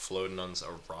just floating on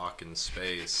a rock in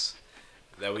space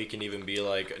that we can even be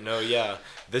like, no, yeah,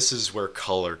 this is where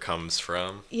color comes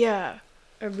from. Yeah.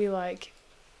 Or be like,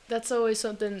 that's always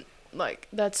something like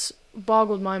that's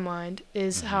boggled my mind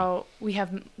is Mhm. how we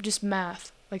have just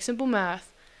math like simple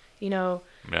math, you know,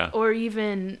 Yeah. or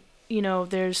even, you know,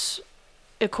 there's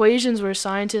equations where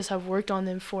scientists have worked on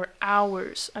them for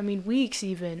hours. I mean, weeks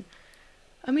even.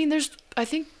 I mean, I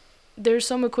think there's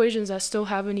some equations that still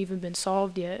haven't even been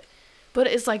solved yet. But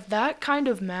it's like that kind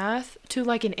of math to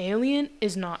like an alien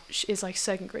is like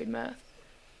second grade math.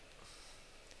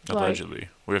 Like, Allegedly.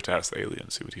 We have to ask the alien,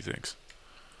 see what he thinks.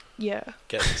 yeah.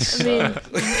 Getting I mean,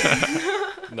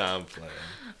 sucked. Nah, I'm playing.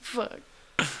 fuck.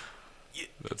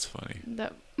 That's funny.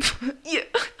 That, yeah.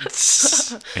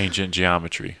 Ancient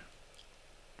geometry.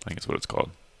 I think it's what it's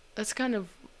called. That's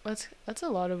a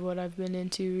lot of what I've been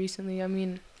into recently. I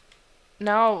mean,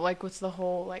 now like with the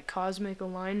whole like cosmic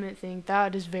alignment thing,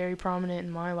 that is very prominent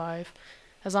in my life.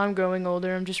 As I'm growing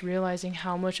older, I'm just realizing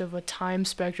how much of a time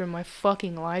spectrum my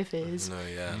fucking life is. No,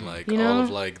 yeah, and like You all know?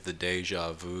 of like the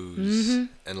deja vus Mhm.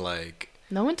 and like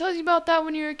No one tells you about that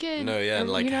when you're a kid. no, yeah, and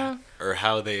like you know. or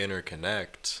how they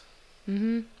interconnect.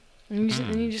 And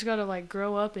you just gotta like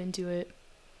grow up into it,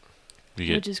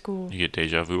 You which get is cool. you get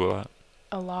deja vu a lot.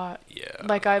 A lot. Yeah.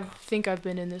 Like I think I've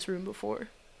been in this room before.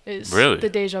 Is Really? the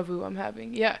deja vu I'm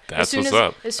having? Yeah. That's what's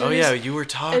up. As soon Oh as, yeah, you were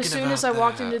talking about as soon as I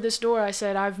walked that. into this door, I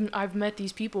said I've met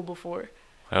these people before.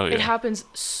 Hell yeah. It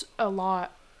happens a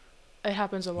lot. It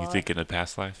happens a lot. You think in a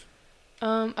past life?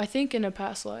 I think in a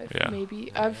past life, Yeah.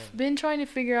 maybe. I've been trying to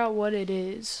figure out what it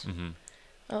is. Mm-hmm.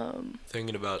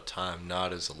 Thinking about time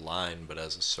not as a line but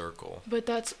as a circle. But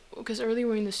that's because earlier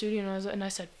we were in the studio and I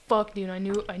said, "Fuck, dude! I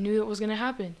knew it was gonna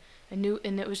happen. I knew,"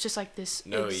 and it was just like this.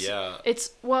 No, yeah.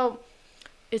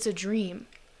 It's a dream.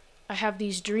 I have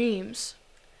these dreams,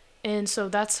 and so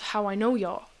that's how I know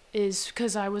y'all is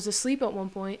because I was asleep at one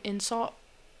point and saw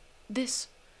this.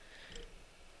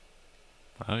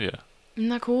 Oh yeah. Isn't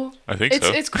that cool? I think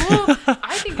so. It's cool.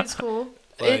 I think it's cool.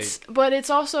 Like- But it's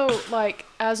also like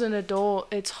as an adult,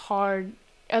 it's hard.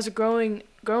 As a growing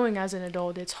as an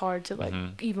adult, it's hard to like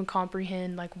Mhm. even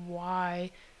comprehend like why,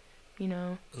 you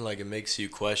know. Like it makes you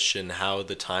question how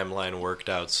the timeline worked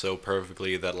out so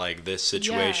perfectly that like this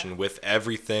situation with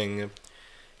everything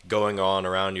going on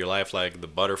around your life, like the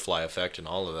butterfly effect and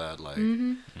all of that, like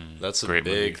that's a Great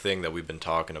big movie. thing that we've been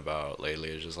talking about lately.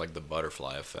 Is just like the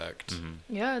butterfly effect.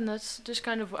 Yeah, and that's just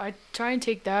kind of I try and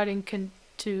take that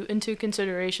into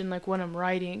consideration like when I'm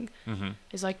writing Mm-hmm.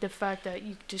 is like the fact that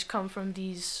you just come from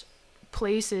these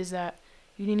places that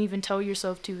you didn't even tell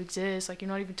yourself to exist. Like you're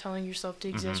not even telling yourself to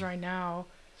exist Mhm. right now.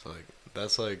 So like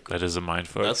That is a mind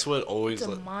fuck. that's what always It's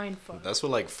a like, mind fuck. that's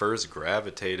what like first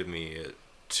gravitated me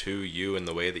to you in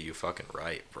the way that you fucking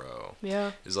write, bro.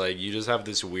 Yeah. Is like you just have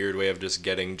this weird way of just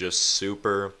getting just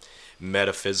super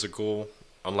metaphysical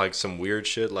on like some weird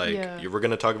shit. Like Yeah. you were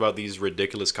gonna talk about these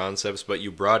ridiculous concepts, but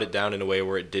you brought it down in a way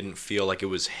where it didn't feel like it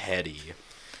was heady.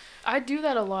 I do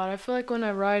that a lot. I feel like when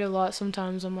I write a lot,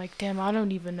 sometimes I'm like, damn, I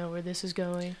don't even know where this is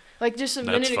going. Like just a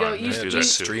That's minute ago, fine. you, Let's do Yeah, that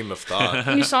just too. stream of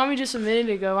thought. you saw me just a minute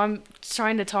ago. I'm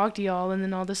trying to talk to y'all, and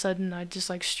then all of a sudden, I just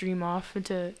like stream off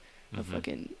into a Mhm.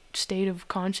 fucking state of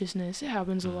consciousness. It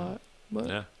happens Mhm. a lot. But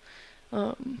Yeah.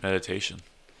 Meditation.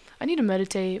 I need to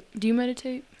meditate. Do you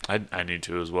meditate? I need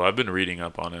to as well. I've been reading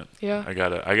up on it. Yeah. I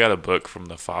got a book from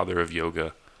the father of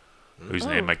yoga, whose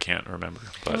name Oh. I can't remember.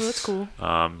 But Oh, that's cool.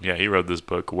 yeah, he wrote this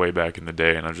book way back in the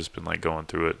day, and I've just been like going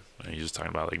through it. And he's just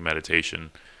talking about like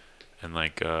meditation and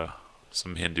like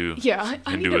some Hindu. Yeah, I need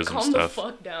to Hinduism calm stuff. the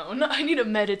fuck down. I need to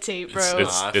meditate, bro.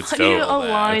 It's I need to dope.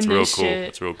 align It's real this cool. shit.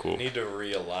 It's real cool. I need to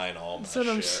realign all my That's what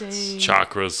I'm shits. saying.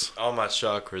 Chakras. All my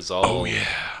chakras all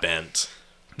bent.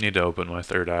 Need to open my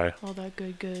third eye. All that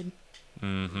good.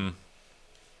 Mm-hmm.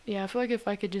 Yeah, I feel like if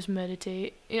I could just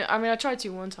meditate. Yeah, I mean, I tried to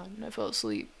one time and I fell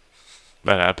asleep.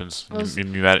 That happens. I was- You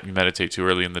meditate too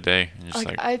early in the day, and you just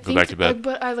I go think, back to bed.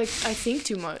 but I think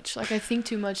too much. Like I think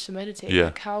too much to meditate. Yeah.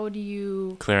 Like how do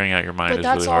you? Clearing out your mind But is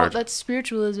that's really all. hard. That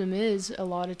spiritualism is a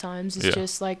lot of times. It's Yeah.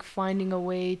 just like finding a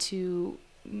way to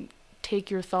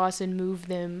take your thoughts and move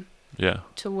them Yeah.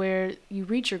 to where you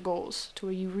reach your goals, to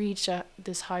where you reach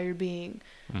this higher being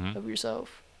Mm-hmm. of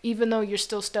yourself. Even though you're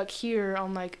still stuck here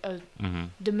on like a Mm-hmm.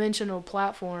 dimensional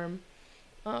platform,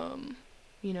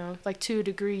 you know, like to a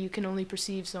degree you can only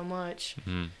perceive so much,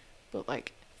 Mm-hmm. but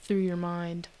like through your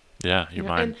mind. Yeah, your You know,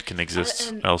 mind and- can exist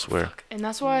and- elsewhere. Fuck. And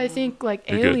that's why I think like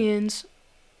You're good. aliens,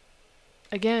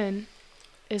 again,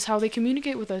 is how they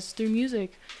communicate with us through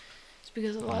music. It's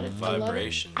because a lot of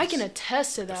Vibrations. I can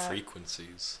attest to The that.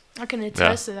 frequencies. I can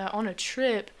attest to that. On a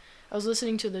trip, I was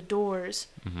listening to The Doors,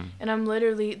 Mm-hmm. and I'm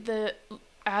literally the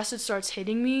acid starts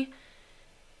hitting me,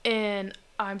 and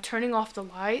I'm turning off the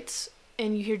lights,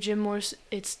 and you hear Jim Morris.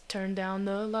 It's turn down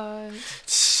the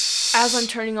lights as I'm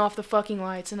turning off the fucking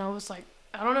lights, and I was like,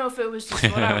 I don't know if it was just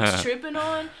what I was tripping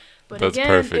on, But That's again,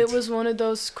 perfect. it was one of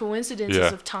those coincidences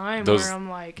Yeah. of time Those- where I'm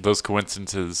like, Those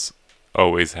coincidences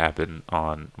always happen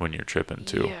on when you're tripping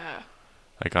too. yeah,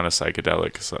 Like on a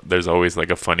psychedelic, so there's always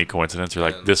like a funny coincidence. You're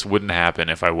like, Man. this wouldn't happen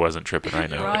if I wasn't tripping right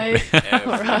now. right,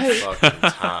 Every Right. fucking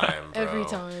time, bro. every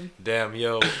time. Damn,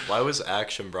 yo, why was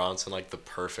Action Bronson like the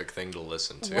perfect thing to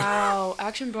listen to? Wow,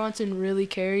 Action Bronson really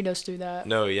carried us through that.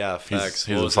 No, yeah, facts.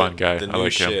 he's What a was fun it? guy. The I new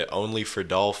like him. shit, Only for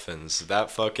Dolphins. That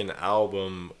fucking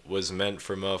album was meant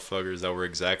for motherfuckers that were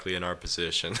exactly in our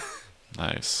position.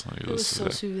 Nice. Let me It was listen so to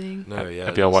that. soothing. No, yeah.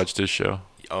 Have it y'all was- watched this show?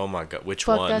 Oh my god, which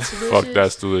Fuck, one? that's delicious. Fuck,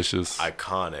 that's delicious.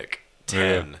 Iconic.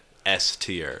 Yeah. 10. S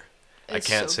tier. I It's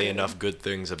can't so say good. enough good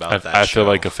things about that I show. feel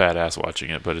like a fat ass watching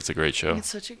it, but it's a great show. It's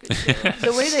such a good show.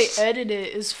 The way they edit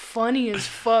it is funny as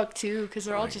fuck too, because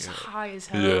they're all my just God. high as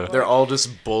hell. Yeah. like- They're all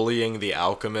just bullying the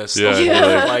alchemist. Yeah,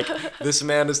 Yeah. Like, this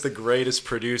man is the greatest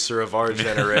producer of our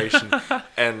generation,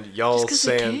 and y'all Just 'cause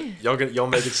they saying y'all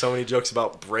making so many jokes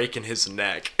about breaking his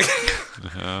neck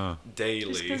Yeah.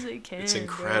 daily. Just 'cause they can, It's bro.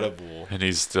 incredible. And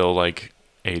he's still like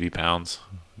 80 pounds.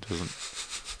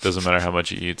 Doesn't matter how much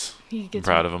he eats. He I'm gets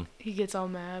proud of him. He gets all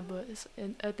mad, but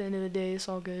at the end of the day, it's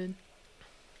all good.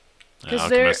 Yeah, Because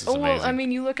they're, Alchemist is well, amazing. I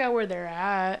mean, you look at where they're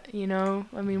at, you know.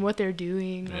 I mean, what they're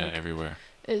doing, yeah, like, everywhere.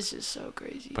 it's just so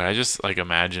crazy. But I just like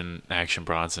imagine Action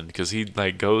Bronson because he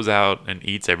like goes out and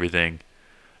eats everything,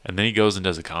 and then he goes and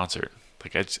does a concert.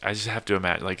 Like I just have to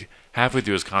imagine like halfway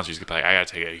through his concert, he's gonna be like, I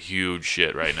gotta take a huge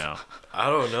shit right now. I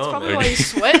don't know, Probably man. why he's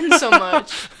sweating so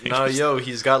much. No, yo,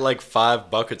 he's got like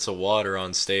 5 buckets of water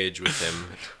on stage with him.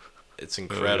 It's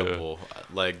incredible.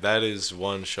 Like, that is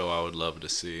one show I would love to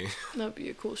see. That'd be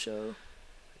a cool show.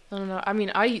 I don't know. I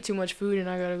mean, I eat too much food and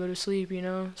I gotta go to sleep, you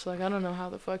know. So like, I don't know how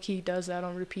the fuck he does that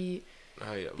on repeat.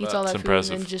 Oh, yeah, Eats but all that It's food and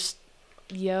impressive. then just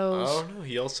I yells. don't know.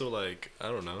 He also, like, I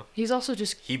don't know. He's also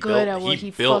just He good built- at what he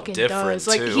he built fucking different, does.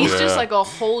 Like too. he's Yeah. just like a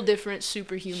whole different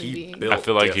superhuman He being. built- I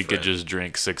feel like he could different. just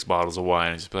drink 6 bottles of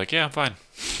wine and just be like, yeah, I'm fine.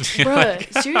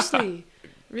 Bruh, seriously.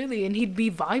 Really, and he'd be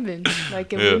vibing.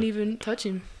 Like, it Yeah. wouldn't even touch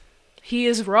him. He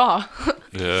is raw.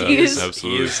 Yeah, He is-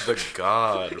 absolutely. He is the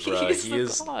god, bro. He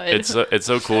is the god. It's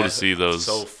so cool to see those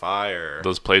So fire.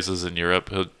 those places in Europe.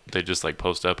 They just like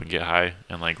post up and get high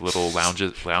in like little lounge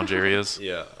areas.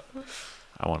 Yeah.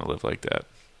 I want to live like that.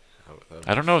 That'd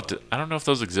I don't be know fun. I don't know if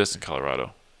those exist in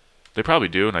Colorado. They probably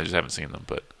do, and I just haven't seen them.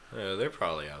 But Yeah, they're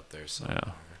probably out there somewhere.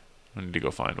 yeah, I need to go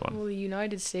find one. Well, the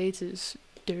United States is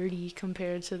dirty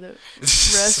compared to the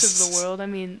rest of the world. I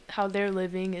mean, how they're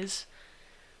living is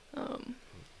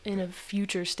in a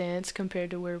future stance compared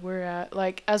to where we're at.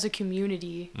 Like, as a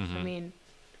community, I Mhm. mean,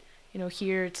 you know,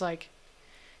 here it's like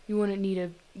you wouldn't need a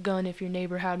gun if your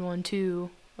neighbor had one too.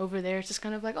 Over there, it's just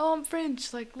kind of like, oh, I'm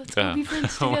French. Like, let's Yeah. go be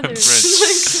friends Oh, I'm together.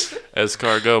 French.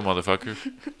 Escargot, motherfucker.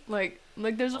 like,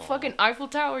 there's a fucking Eiffel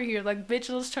Tower here. Like,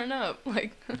 bitch, let's turn up.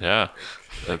 Like, Yeah,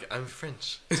 Like, I'm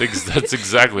French. that's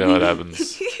exactly how it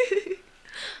happens.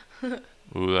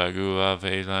 Ooh la goo la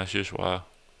fais la chichois.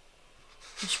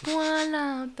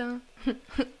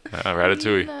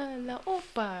 Ratatouille. La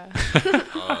opa.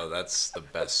 Oh, that's the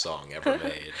best song ever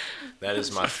made. That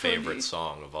is my favorite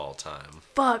song of all time.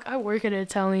 Fuck, I work at an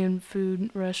Italian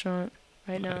food restaurant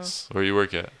right now. Nice. Where you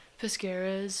work at?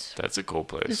 Pescara's. That's a cool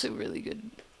place. It's a really good.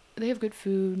 They have good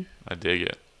food. I dig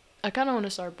it. I kind of want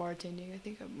to start bartending. I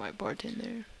think I might bartend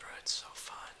there. Bro, it's so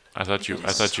fun. I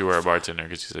thought you were a bartender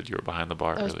because you said you were behind the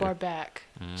bar I was earlier. bar back,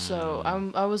 so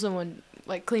I was the one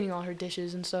like cleaning all her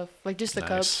dishes and stuff, like just the Nice.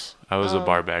 cups. I was a Um,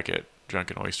 bar back at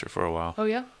Drunken Oyster for a while. Oh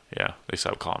yeah. Yeah, they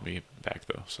stopped calling me back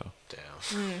though. So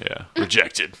Damn. yeah,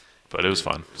 rejected. But it was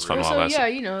fun. It was fun Well, while it so lasted. yeah,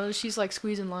 you know, she's like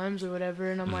squeezing limes or whatever,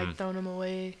 and I'm Mhm. like throwing them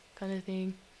away, kind of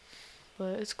thing.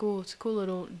 But it's cool. It's a cool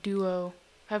little duo.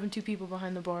 Having two people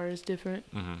behind the bar is different.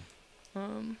 Hmm.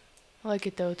 I like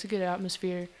it though. It's a good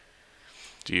atmosphere.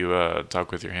 Do you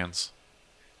talk with your hands?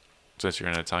 Since you're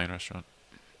in an Italian restaurant.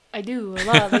 I do a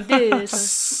lot like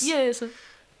this. Yes.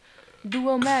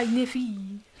 Duo magnifique.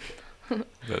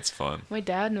 That's fun. My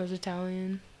dad knows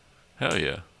Italian. Hell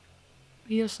yeah.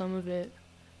 He knows some of it.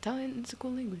 Italian, it's a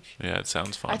cool language. Yeah, it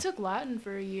sounds fun. I took Latin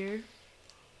for a year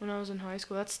when I was in high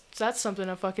school. That's something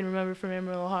I fucking remember from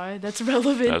Amarillo High. That's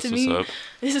relevant That's to what's me. up.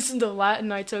 This is the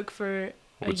Latin I took for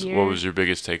a year. What was your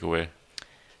biggest takeaway?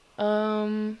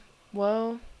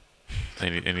 Well,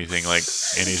 Anything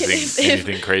If-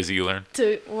 anything crazy you learned?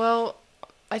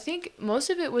 I think most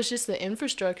of it was just the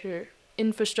infrastructure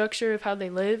of how they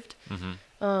lived,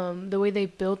 Mm-hmm. the way they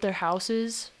built their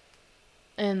houses,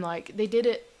 and like they did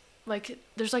it like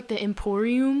there's like the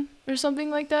Emporium or something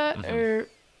like that, Mhm. or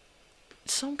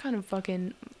some kind of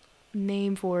fucking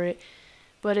name for it,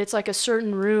 but it's like a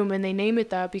certain room, and they name it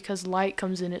that because light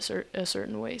comes in a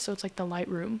certain way, so it's like the light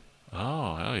room.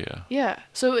 Oh, hell yeah. Yeah.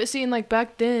 So it seemed like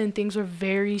back then things were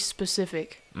very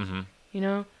specific, Mm-hmm. you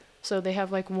know? So they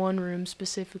have like one room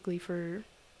specifically for,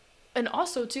 and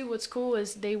also too, what's cool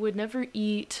is they would never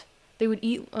eat, they would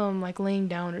eat like laying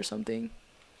down or something.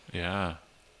 Yeah.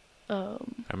 I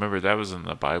remember that was in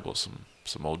the Bible.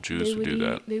 Some old Jews would do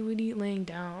that. They would eat laying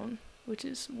down, which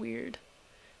is weird.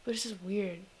 But it's just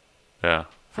weird. Yeah,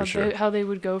 for sure. How they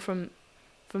would go from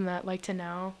that like to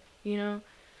now, you know?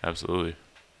 Absolutely.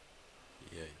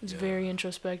 Yeah, It's very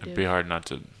introspective. It'd be hard not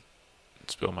to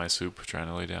spill my soup trying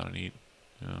to lay down and eat.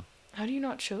 Yeah. How do you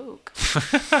not choke?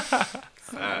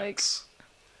 Facts.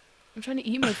 I'm trying to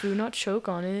eat my food, not choke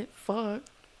on it. Fuck.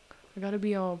 I gotta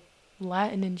be all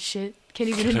Latin and shit. Can't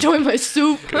even enjoy my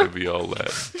soup. Gotta be all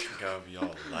Latin. Gotta be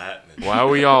all Latin. And Why are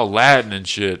we all Latin and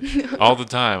shit all the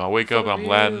time? I wake up, I'm real.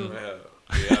 Latin. yeah,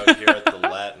 we out here at the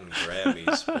Latin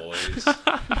Grammys, boys.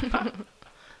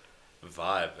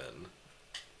 Vibing.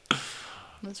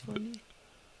 That's funny.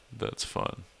 That's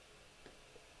fun.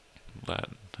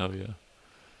 Latin, hell yeah.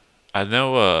 I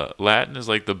know Latin is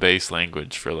like the base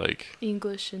language for like.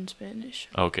 English and Spanish.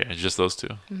 Okay, it's just those two.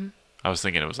 Mm-hmm. I was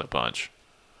thinking it was a bunch,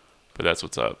 but that's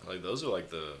what's up. Like those are like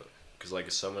cause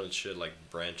like some of the shit like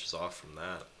branches off from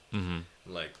that. Mm-hmm.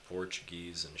 Like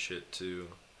Portuguese and shit too.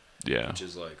 Yeah. Which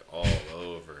is like all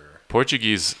over.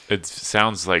 Portuguese, it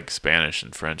sounds like Spanish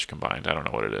and French combined. I don't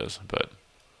know what it is, but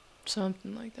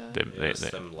Something like that.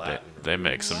 they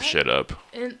make some What? shit up.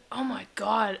 And oh my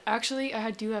god, actually,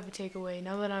 do have a takeaway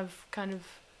now that I've kind of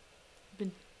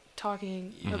been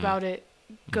talking Mhm. about it,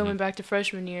 going Mhm. back to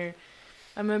freshman year.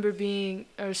 I remember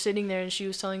sitting there, and she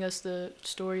was telling us the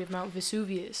story of Mount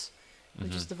Vesuvius,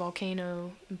 which is Mhm. the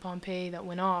volcano in Pompeii that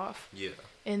went off. Yeah.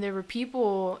 And there were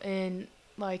people in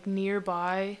like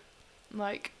nearby,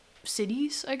 like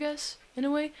cities, I guess, in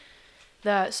a way.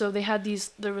 So they had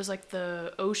there was like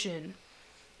the ocean,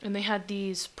 and they had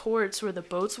these ports where the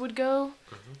boats would go.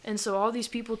 And so all these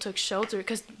people took shelter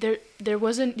because there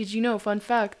wasn't, did you know, fun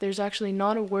fact, there's actually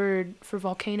not a word for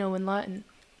volcano in Latin.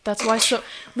 That's why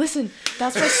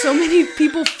that's why so many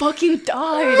people fucking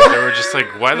died. They were just like,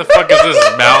 why the fuck is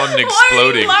this mountain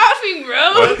exploding? Why are you laughing,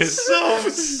 bro? What? It's so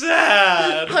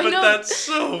sad, I but know. that's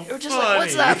so They were just funny. like,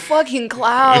 what's that fucking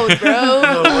cloud, bro?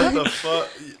 No, what the fuck?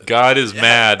 God is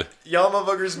mad. Y'all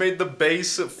motherfuckers made the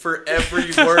base for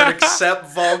every word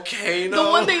except volcano. The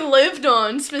one they lived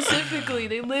on, specifically.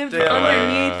 They lived Damn.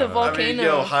 underneath the I volcano. mean,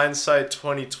 yo, hindsight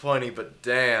 2020, but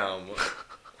damn.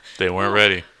 They weren't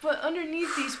ready. But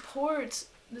underneath these ports,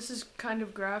 this is kind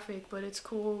of graphic, but it's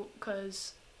cool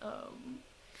because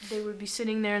they would be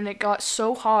sitting there and it got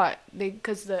so hot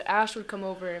because the ash would come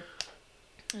over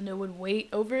and it would weight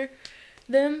over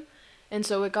them, and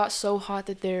so it got so hot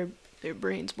that their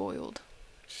brains boiled.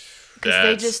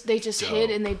 Because they just hid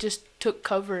and they just took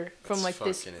cover from That's like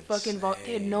this fucking fucking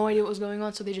they had no idea what was going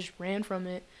on, so they just ran from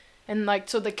it. And like,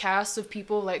 so the cast of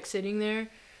people like sitting there,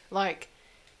 like,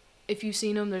 if you've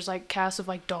seen them, there's like casts of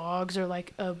like dogs or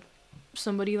like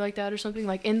somebody like that or something.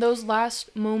 Like in those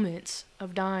last moments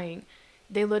of dying,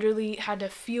 they literally had to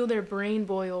feel their brain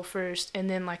boil first, and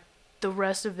then like the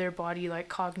rest of their body like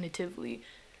cognitively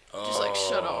just like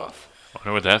shut off. I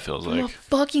wonder what that feels From a like.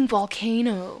 fucking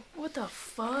volcano. What the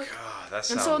fuck? God, that And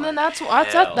sounds so then like that's why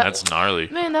hell. That's gnarly.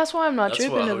 man, that's why I'm not That's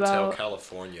tripping what Hotel about.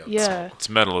 California. Yeah. It's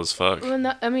metal as fuck. Then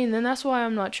that's why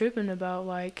I'm not tripping about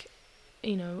like,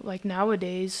 you know, like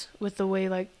nowadays with the way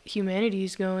like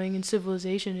humanity's going and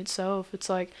civilization itself. It's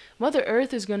like Mother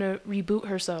Earth is gonna reboot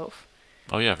herself.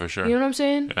 Oh yeah, for sure. You know what I'm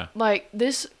saying? Yeah. Like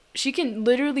she can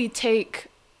literally take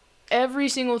every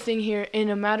single thing here in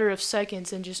a matter of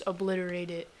seconds and just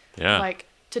obliterate it. Yeah. Like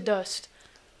to dust.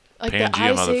 Like Pangea, the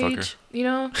Ice motherfucker. Age, you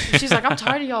know? And she's like, I'm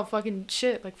tired of y'all fucking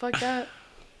shit. Like, fuck that.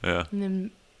 Yeah. And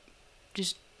then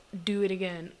just do it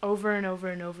again. Over and over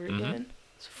and over Mhm. again.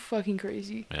 It's fucking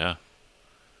crazy. Yeah.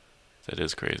 That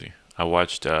is crazy. I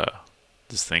watched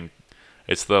this thing.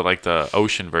 It's the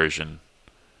ocean version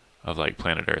of like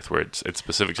Planet Earth, where it's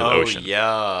specific to the ocean.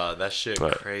 Yeah, that shit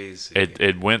But crazy.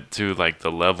 It went to like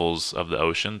the levels of the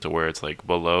ocean to where it's like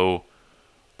below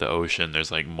the ocean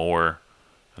there's like more,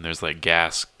 and there's like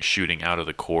gas shooting out of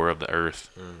the core of the earth.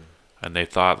 And they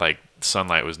thought like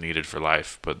sunlight was needed for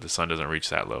life, but the sun doesn't reach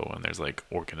that low, and there's like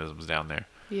organisms down there.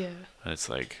 Yeah. And it's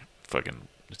like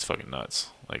it's fucking nuts.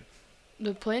 Like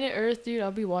The Planet Earth, dude,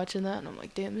 I'll be watching that and I'm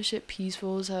like, damn, this shit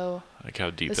peaceful as hell. how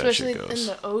deep Especially that shit goes.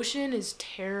 in the ocean is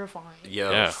terrifying.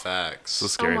 Yo, Yeah. facts. It's a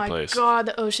scary oh my place. god,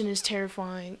 the ocean is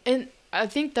terrifying. And I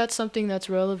think that's something that's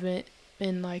relevant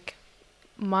in like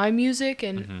my music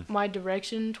and Mhm. my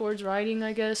direction towards writing,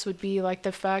 I guess, would be like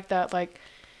the fact that like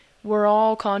we're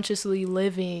all consciously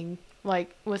living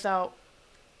like without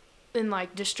and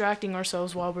like distracting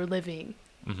ourselves while we're living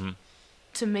Mm-hmm.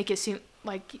 to make it seem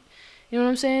like, you know what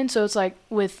I'm saying? So it's like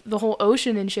with the whole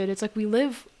ocean and shit, it's like we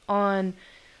live on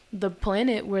the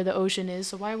planet where the ocean is,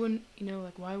 so why wouldn't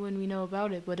we know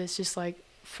about it? But it's just like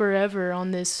forever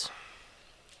on this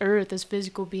earth as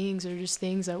physical beings are just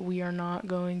things that we are not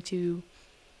going to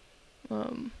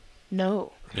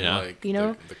know. Yeah. Like, You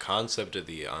know? the concept of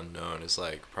the unknown is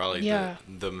like probably Yeah.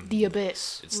 the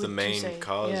Abyss. it's the would you main say.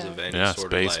 cause Yeah. of any Yeah,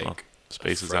 sort space, of man. like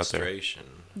Space is out there. frustration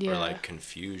Yeah. or like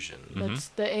confusion. That's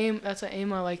the aim. That's an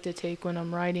aim I like to take when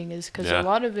I'm writing, is because Yeah. a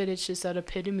lot of it, it's just that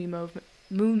epitome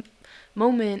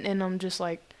moment, and I'm just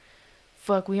like,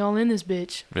 fuck, we all in this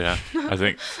bitch. Yeah, I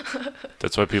think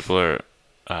that's why people are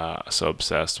so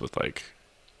obsessed with like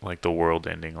the world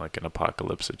ending, like an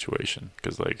apocalypse situation,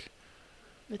 because like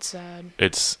It's sad.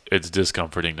 it's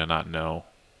discomforting to not know,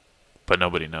 but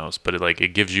nobody knows. But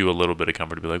it gives you a little bit of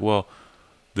comfort to be like, well,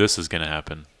 this is gonna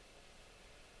happen,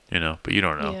 but you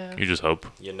don't know. Yeah. You just hope.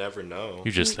 You never know.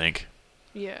 You just think.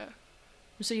 Yeah.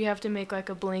 So you have to make like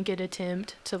a blanket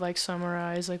attempt to like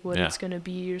summarize like what Yeah. it's gonna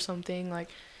be or something like.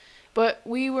 But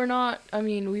we were not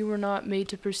made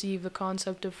to perceive the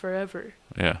concept of forever.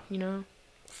 Yeah.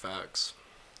 Facts.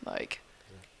 Like,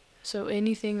 so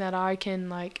anything that I can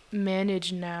like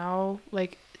manage now,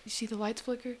 like, you see the lights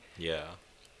flicker? Yeah,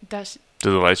 That's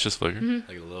Do the lights just flicker? mhm.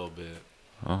 like a little bit.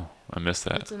 Oh, I missed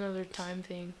that. That's another time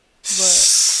thing.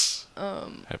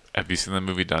 But Have you seen the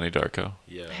movie Donnie Darko?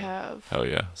 Yeah, I have. Hell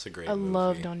yeah. it's a great I movie.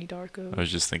 love Donnie Darko. I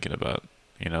was just thinking about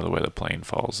the way the plane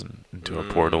falls into a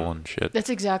portal and shit. That's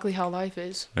exactly how life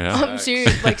is. Yeah. I'm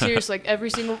serious. Like, serious. Like,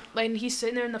 every single... Like, he's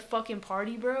sitting there in the fucking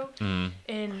party, bro. Mm.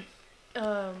 And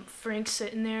Frank's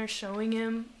sitting there showing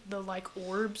him the, like,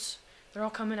 orbs. They're all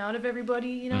coming out of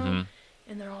everybody, Mhm.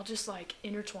 And they're all just, like,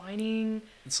 intertwining.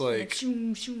 It's Like, like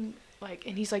shoom, shoom. Like,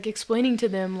 and he's, like, explaining to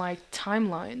them, like,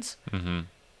 timelines. Mhm.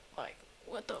 Like,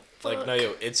 what the fuck? Like,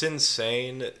 no, it's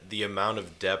insane the amount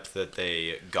of depth that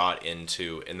they got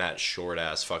into in that short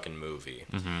ass fucking movie.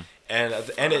 Mhm.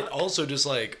 And it also just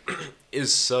like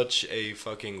is such a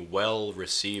fucking well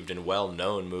received and well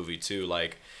known movie too.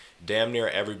 Like, damn near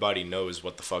everybody knows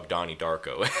what the fuck Donnie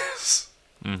Darko is.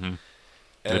 Mhm.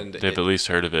 And They've at least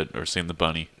heard of it or seen the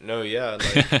bunny. no, yeah,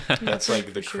 like that's Yeah,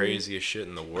 like the for sure. craziest shit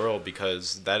in the world,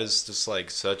 because that is just like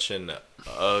such an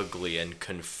ugly and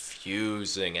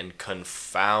confusing and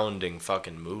confounding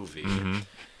fucking movie. Mhm.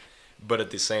 But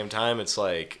at the same time, it's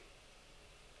like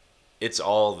it's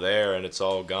all there and it's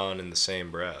all gone in the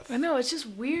same breath. I know, it's just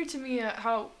weird to me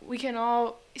how we can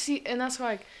all see, and that's why,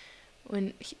 like,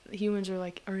 when humans are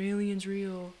like, are aliens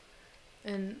real,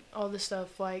 and all this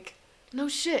stuff, like, no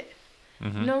shit,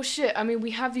 Mhm. no shit. I mean,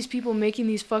 we have these people making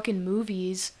these fucking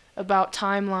movies about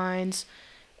timelines.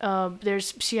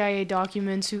 There's CIA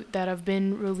documents that have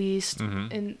been released,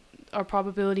 Mhm. and our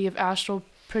probability of astral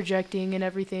projecting and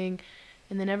everything.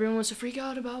 And then everyone wants to freak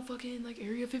out about fucking, like,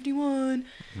 Area 51.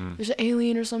 Mhm. There's an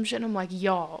alien or some shit. And I'm like,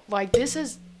 y'all, like, this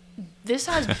has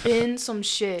been some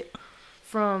shit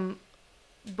from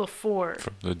before.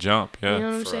 From the jump, yeah. You know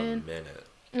what I'm For a saying? minute.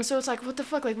 And so it's like, what the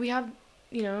fuck? Like, we have,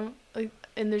 like,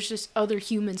 and there's just other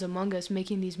humans among us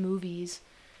making these movies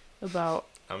about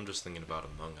I'm just thinking about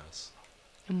Among Us.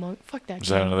 fuck that Is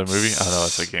game. that another movie? Oh no,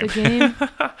 it's a game. The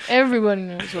game? Everybody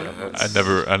knows what it was.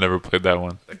 I never played that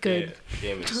one. The Good.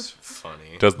 game is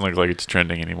funny. Doesn't look like it's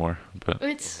trending anymore, but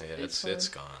It's Yeah, it's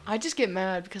fun. gone. I just get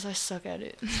mad because I suck at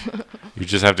it. you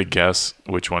just have to guess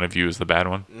which one of you is the bad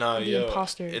one. No, The yo,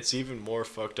 imposter. it's even more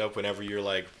fucked up whenever you're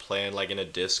like playing like in a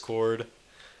Discord,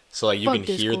 so like you Fuck can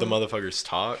hear the Discord. motherfuckers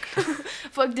talk.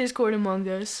 Fuck Discord Among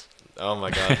Us. Oh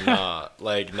my god, nah,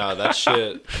 that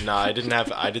shit. Nah, I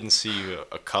didn't see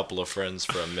a couple of friends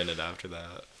for a minute after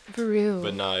that. For real.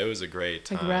 But nah, it was a great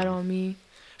time. Like, rat on me.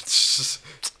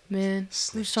 Man,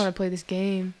 we're just trying to play this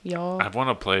game, y'all. I want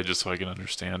to play just so I can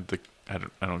understand the. I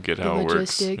don't get The how it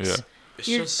logistics. works. It's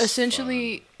You're just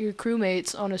essentially your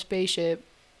crewmates on a spaceship,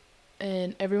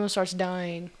 and everyone starts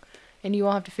dying, and you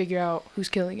all have to figure out who's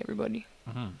killing everybody.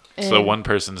 Yeah. Mhm. And So one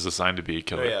person is assigned to be a fun.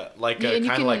 killer. Oh yeah, like Yeah, and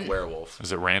you kind of like can- Werewolf,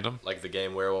 Is it random? like the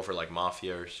game Werewolf or like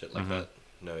Mafia or shit like Mhm. that.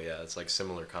 No, yeah, it's like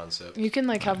similar concept. You can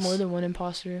like have Nice. more than one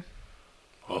imposter.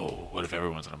 Oh, what if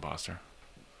everyone's an imposter?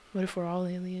 What if we're all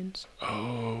aliens?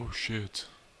 Oh shit.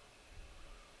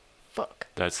 Fuck.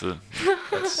 That's the.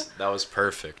 That was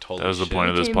perfect. Holy That was the shit. point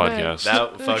of this Came back. podcast.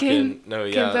 That We fucking no,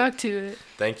 Came yeah. back to it.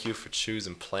 Thank you for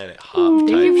choosing Planet Hop. Thank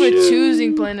type you for shit.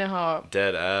 choosing Planet Hop.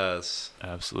 Dead ass.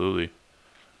 Absolutely.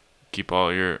 Keep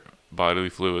all your bodily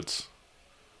fluids.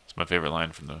 It's my favorite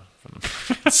line from the from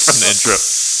the intro.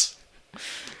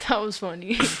 That was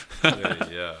funny.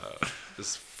 Yeah,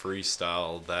 just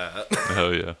freestyle that.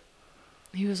 Hell yeah.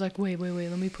 He was like, wait,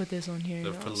 let me put this on here. And The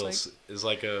I put a was little like, is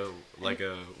like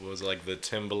a what was it, like the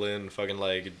Timbaland fucking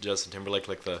like Justin Timberlake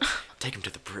like the take him to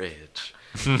the bridge.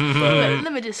 But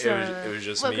let me just. it was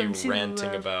just me welcome to,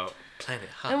 ranting about Planet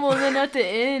Hot. And well, then at the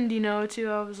end, too,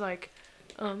 I was like,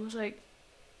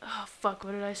 oh fuck,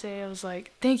 what did I say? I was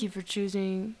like, thank you for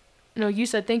choosing. No, you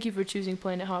said thank you for choosing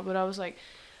Planet Hot, but I was like,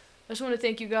 I just want to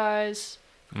thank you guys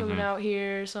for coming Mhm. out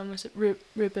here. So I'm gonna say, rip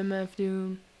MF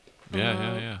Doom.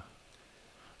 Yeah.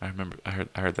 I remember. I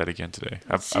heard that again today.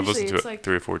 I've Seriously, listened to it's it like-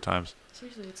 3 or 4 times.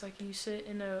 Seriously, it's like you sit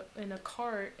in a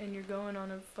cart and you're going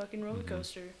on a fucking roller Mhm.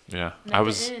 coaster. Yeah, And at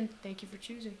the end, thank you for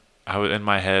choosing. I was in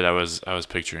my head. I was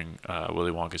picturing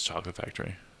Willy Wonka's Chocolate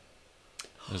Factory.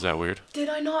 Is that weird? Did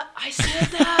I not? I said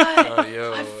that. Oh,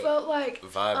 yo, I felt like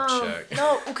vibe check.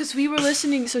 No, because we were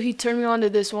listening. So he turned me on to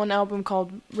this one album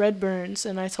called Red Burns,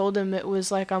 and I told him it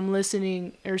was like I'm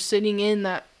listening or sitting in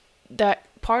that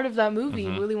part of that movie,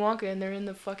 Mhm. Willy Wonka, and they're in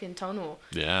the fucking tunnel.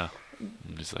 Yeah.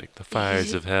 It's like the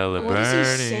fires of hell are What burning.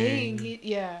 is he saying?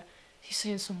 He's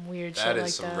saying some weird That shit is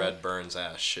like some that. Red Burns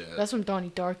ass shit. That's some Donnie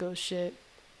Darko shit.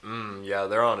 Yeah,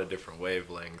 they're on a different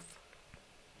wavelength.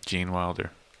 Gene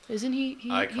Wilder. Isn't he?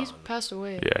 He's Icon. passed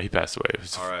away. Yeah, he passed away. It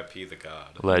was R.I.P. the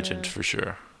God. a legend Yeah. for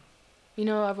sure.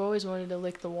 I've always wanted to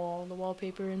lick the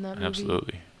wallpaper in that movie.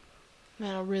 Absolutely.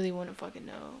 Man, I really want to fucking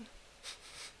know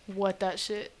what that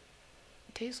shit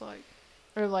tastes like.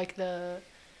 Or like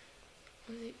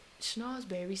what is it?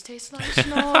 Schnozberries taste like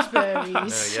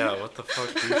schnozberries. No, yeah, what the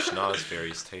fuck do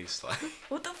schnozberries taste like?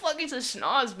 What the fuck is a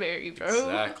schnozberry, bro?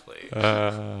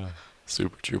 Exactly.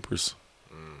 Super Troopers.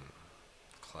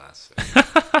 Classic.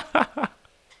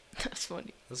 That's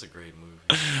funny. That's a great movie.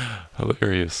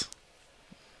 Hilarious.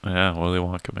 Yeah, Willy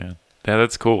Wonka, man. Yeah,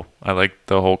 that's cool. I like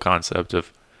the whole concept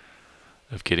of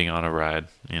getting on a ride,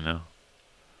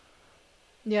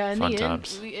 Yeah, Fun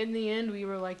times. in the end, we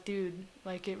were like, dude,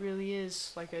 like it really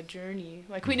is like a journey.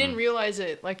 Like we Mhm. didn't realize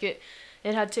it. Like it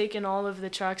had taken all of the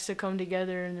tracks to come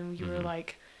together, and then we were Mhm.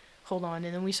 like, hold on,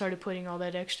 and then we started putting all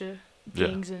that extra Yeah.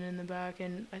 things in the back,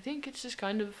 and I think it's just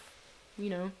kind of,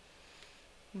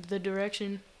 the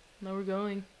direction that we're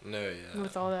going No, yeah.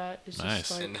 with all that. It's Nice.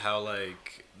 just like, And how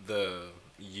like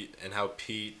and how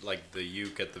Pete like the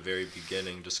uke at the very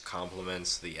beginning just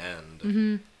complements the end.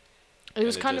 hmm It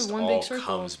was And kind of just one all big circle.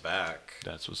 comes back.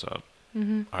 That's what's up.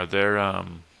 hmm Are there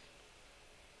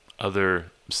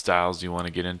other styles you want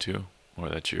to get into or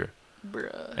that you're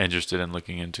Bruh. interested in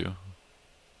looking into?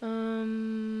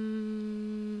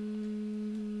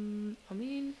 I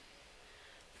mean,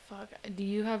 fuck. Do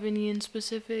you have any in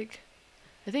specific?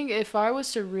 I think if I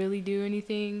was to really do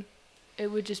anything, it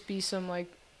would just be some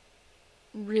like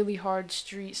really hard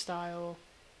street style,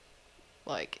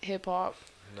 like hip hop.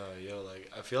 No, yo,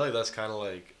 like I feel like that's kind of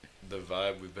like the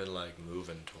vibe we've been like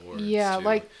moving towards. Yeah, too.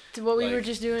 like what we were Like,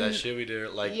 just doing. That shit we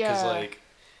did, like, Yeah. cause like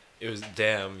it was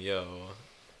damn yo.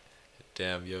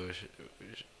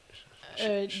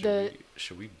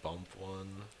 Should we bump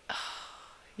one?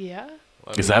 Yeah,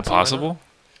 I Is mean, that why not? possible?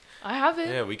 I have it.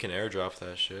 Yeah, we can airdrop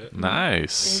that shit.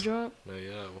 Nice. Airdrop. No,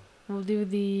 yeah. We'll do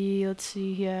the. Let's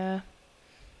see. Yeah.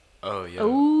 Oh yeah.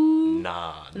 Ooh.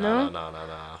 Nah. No?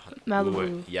 Malibu.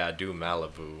 Ooh, yeah, do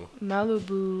Malibu.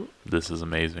 Malibu. This is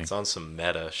amazing. It's on some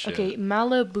meta shit. Okay,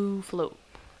 Malibu float.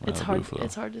 It's Malibu hard. flow.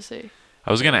 It's hard to say.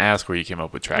 I was gonna ask where you came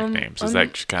up with track names. Is I'm-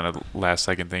 that kind of last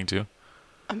second thing too?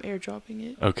 I'm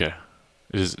airdropping it. Okay.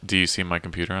 Do you see my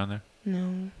computer on there?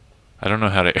 No. I don't know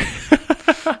how to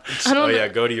I don't Oh know. yeah,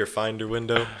 go to your Finder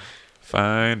window.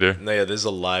 Finder. No, yeah, this is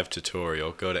a live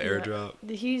tutorial. Go to Yeah. airdrop.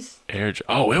 He's.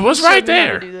 Oh, it was showed right me how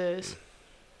to there. do this.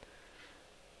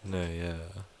 No, yeah.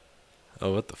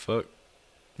 Oh, what the fuck?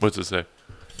 What's it say?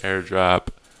 AirDrop.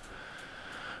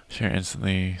 Share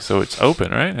instantly. So it's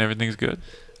open, right? Everything's good.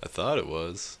 I thought it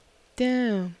was.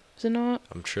 Damn. Is it not?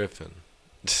 I'm tripping.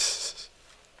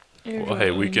 Well, hey,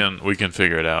 we can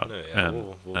figure it out No, yeah,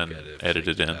 and we'll and get it edit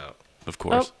it figured in, out. of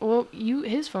course. Oh well,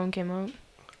 his phone came out.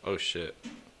 Oh shit.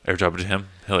 AirDrop it to him.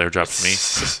 He'll AirDrop it to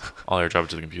me. I'll AirDrop it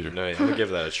to the computer. No, yeah, I'm gonna give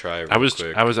that a try. Real I was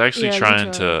quick. actually Yeah, you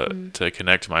trying try. to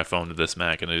connect my phone to this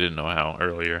Mac, and I didn't know how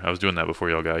earlier. I was doing that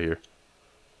before y'all got here.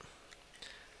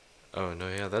 Oh no,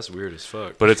 yeah, that's weird as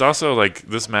fuck. But it's also like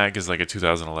this Mac is like a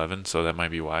 2011, so that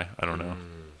might be why. I don't know.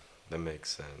 That makes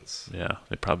sense. Yeah,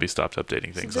 they probably stopped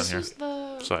updating things on this here, is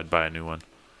the so I'd buy a new one.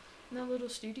 that little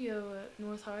studio at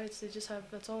North Heights. They just have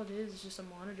that's all it is. It's just a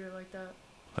monitor like that,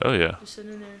 Oh yeah, just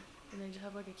sitting there, and they just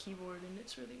have like a keyboard, and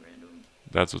it's really random.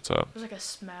 that's what's up. There's like a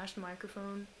smashed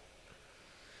microphone.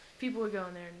 People would go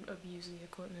in there and abuse the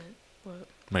equipment. What?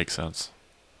 Makes sense.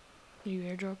 Are you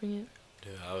airdropping it?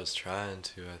 Dude, I was trying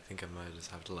to. I think I might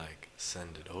just have to like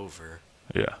send it over.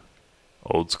 Yeah,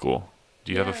 old school.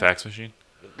 Do you have a Yeah. fax machine?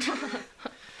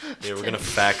 Yeah, we're gonna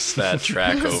fax that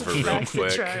track over real Fax the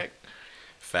quick. track.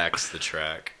 Fax the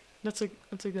track. That's a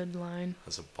good line.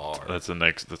 That's a bar. That's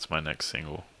my next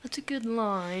single. That's a good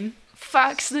line.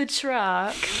 Fax the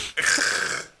track.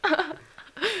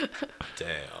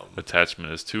 Damn.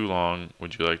 Attachment is too long.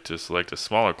 Would you like to select a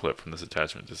smaller clip from this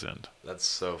attachment to send? That's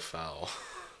so foul.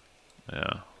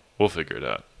 Yeah, we'll figure it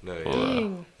out. No, yeah. Well,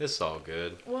 Dang. It's all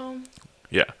good. Well,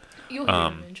 Yeah. you'll hear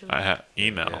it eventually. I have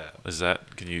email. Yeah. Is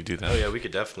that? Can you do that? Oh yeah, we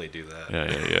could definitely do that.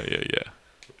 Yeah.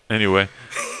 Anyway,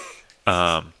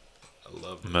 I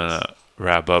love I'm this. gonna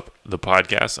wrap up the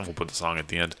podcast and we'll put the song at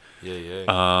the end. Yeah.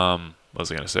 What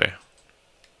was I gonna say?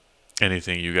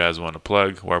 Anything you guys want to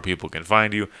plug? Where people can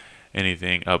find you?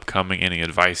 Anything upcoming? Any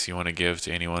advice you want to give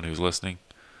to anyone who's listening?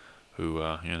 Who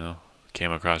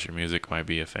came across your music? Might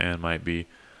be a fan. Might be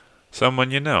someone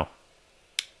you know.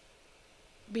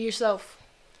 Be yourself.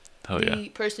 Hell the yeah.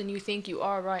 person you think you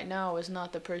are right now is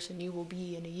not the person you will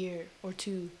be in a year or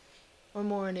two or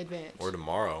more in advance. Or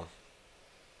tomorrow.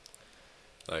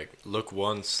 Like, look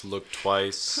once, look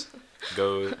twice,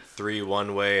 go 3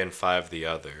 one way and 5 the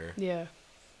other. Yeah.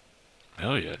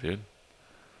 Hell yeah, dude.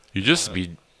 You just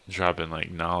be dropping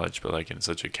like knowledge, but like in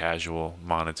such a casual,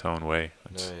 monotone way.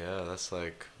 No, yeah, that's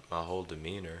like my whole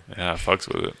demeanor. Yeah, fucks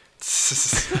with it.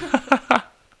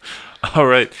 All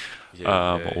right.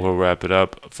 Yeah. We'll wrap it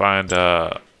up. Find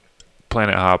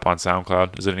Planet Hop on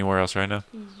SoundCloud. Is it anywhere else right now?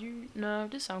 No,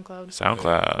 just SoundCloud.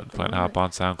 SoundCloud. Planet Hop on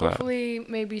SoundCloud. Hopefully,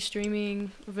 maybe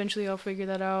streaming. Eventually, I'll figure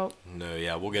that out. No,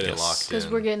 yeah, we'll get it Yes. locked Because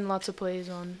in. we're getting lots of plays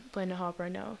on Planet Hop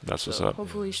right now. That's what's So up.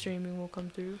 Hopefully, streaming will come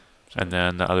through. And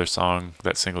then the other song,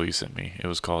 that single you sent me, it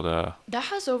was called That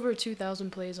has over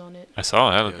 2,000 plays on it, I saw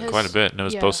it. It had Yes. quite a bit, and it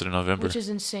was Yeah. posted in November. which is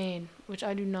insane. Which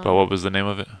I do not. But what was the name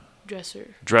of it?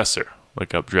 Dresser. Dresser.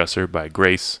 Look up Dresser by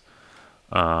Grace.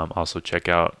 Also check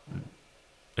out,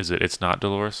 It's Not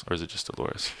Dolores, or is it just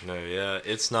Dolores? No, yeah,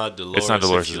 it's not Dolores. It's Not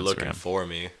Dolores' if you're looking Instagram. for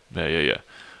me. Yeah.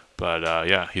 But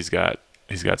yeah, he's got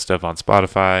stuff on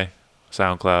Spotify,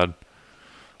 SoundCloud.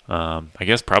 I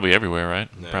guess probably everywhere, right?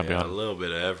 No, Probably yeah, a on little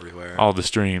bit of everywhere. all the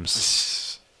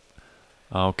streams.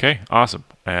 Okay, awesome.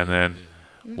 And then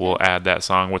we'll add that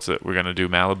song. What's it? We're gonna do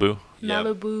Malibu. Yep.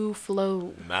 Malibu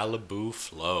Flow. Malibu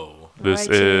Flow. This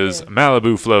Right is here.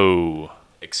 Malibu Flow.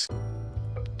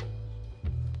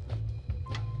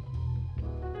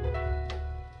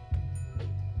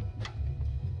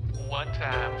 One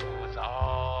time we was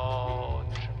all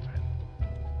tripping.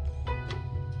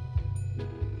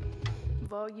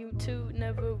 Volume 2,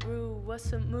 never rule.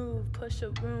 What's a move? Push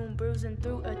a room, bruising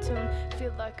through a tune.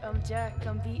 Feel like I'm Jack,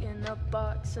 I'm beating up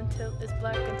box until it's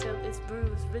black, until it's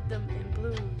bruised. Rhythm and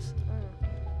blues.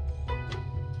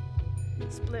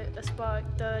 Split a spark,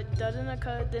 dud, doesn't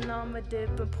occur, then I'ma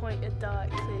dip and point a dot.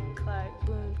 Click, clack,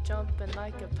 boom, jumping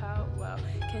like a powwow.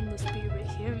 Can the spirit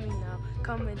hear me now?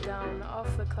 Coming down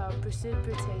off a cloud,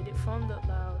 precipitated from the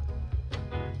loud.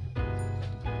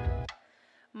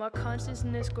 My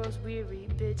consciousness grows weary,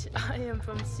 bitch, I am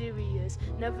from Sirius.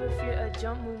 Never fear a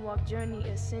jump, moonwalk journey,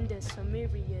 ascending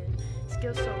Sumerian.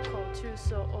 Skill so cold, truth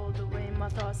so old, the way my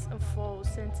thoughts unfold.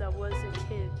 Since I was a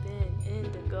kid, been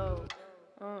indigo.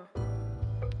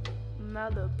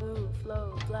 Malibu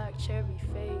flow, black cherry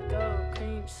fade, gold,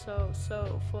 cream so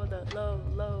for the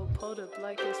low, pulled up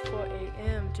like it's 4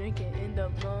 a.m., drinking in the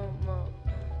moment.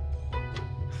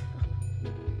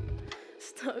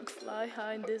 Stuck fly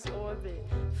high in this orbit.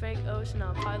 Frank Ocean,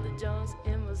 I'm Pilot Jones,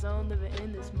 in my zone, living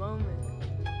in this moment.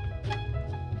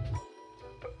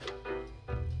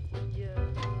 Yeah.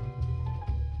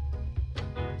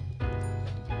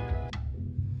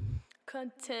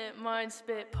 Content, mind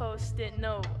spit, post it,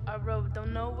 no. I wrote,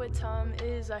 don't know what time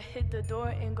is. I hit the door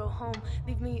and go home.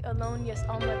 Leave me alone, yes,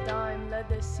 on my dime.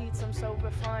 Leather seats, I'm so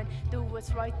refined. Do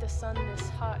what's right, the sun is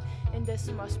hot. And this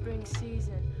is my spring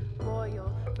season.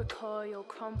 Boil, recoil,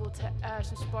 crumble to ash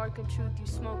and sparking truth. You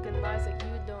smoking lies like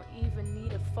you don't even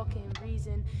need a fucking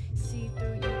reason. See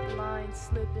through you blind,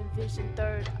 slipping vision,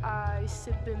 third eye,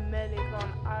 sipping medic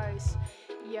on ice.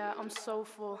 Yeah, I'm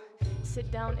soulful. Sit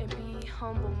down and be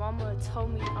humble. Mama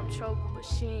told me I'm trouble, but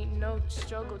she ain't know the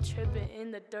struggle. Tripping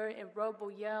in the dirt and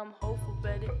rubble. Yeah, I'm hopeful.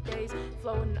 Better days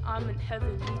flowing. I'm in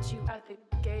heaven. Meet you at the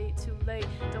gate. Too late.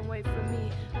 Don't wait for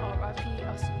me. R.I.P.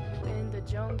 I'll see you in the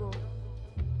jungle.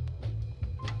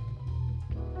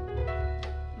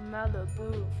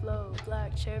 Malibu flow,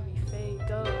 black cherry fade,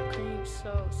 gold, cream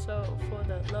so for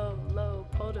the low,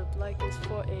 pulled up like it's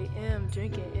 4 a.m.,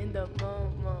 drinking in the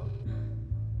moment.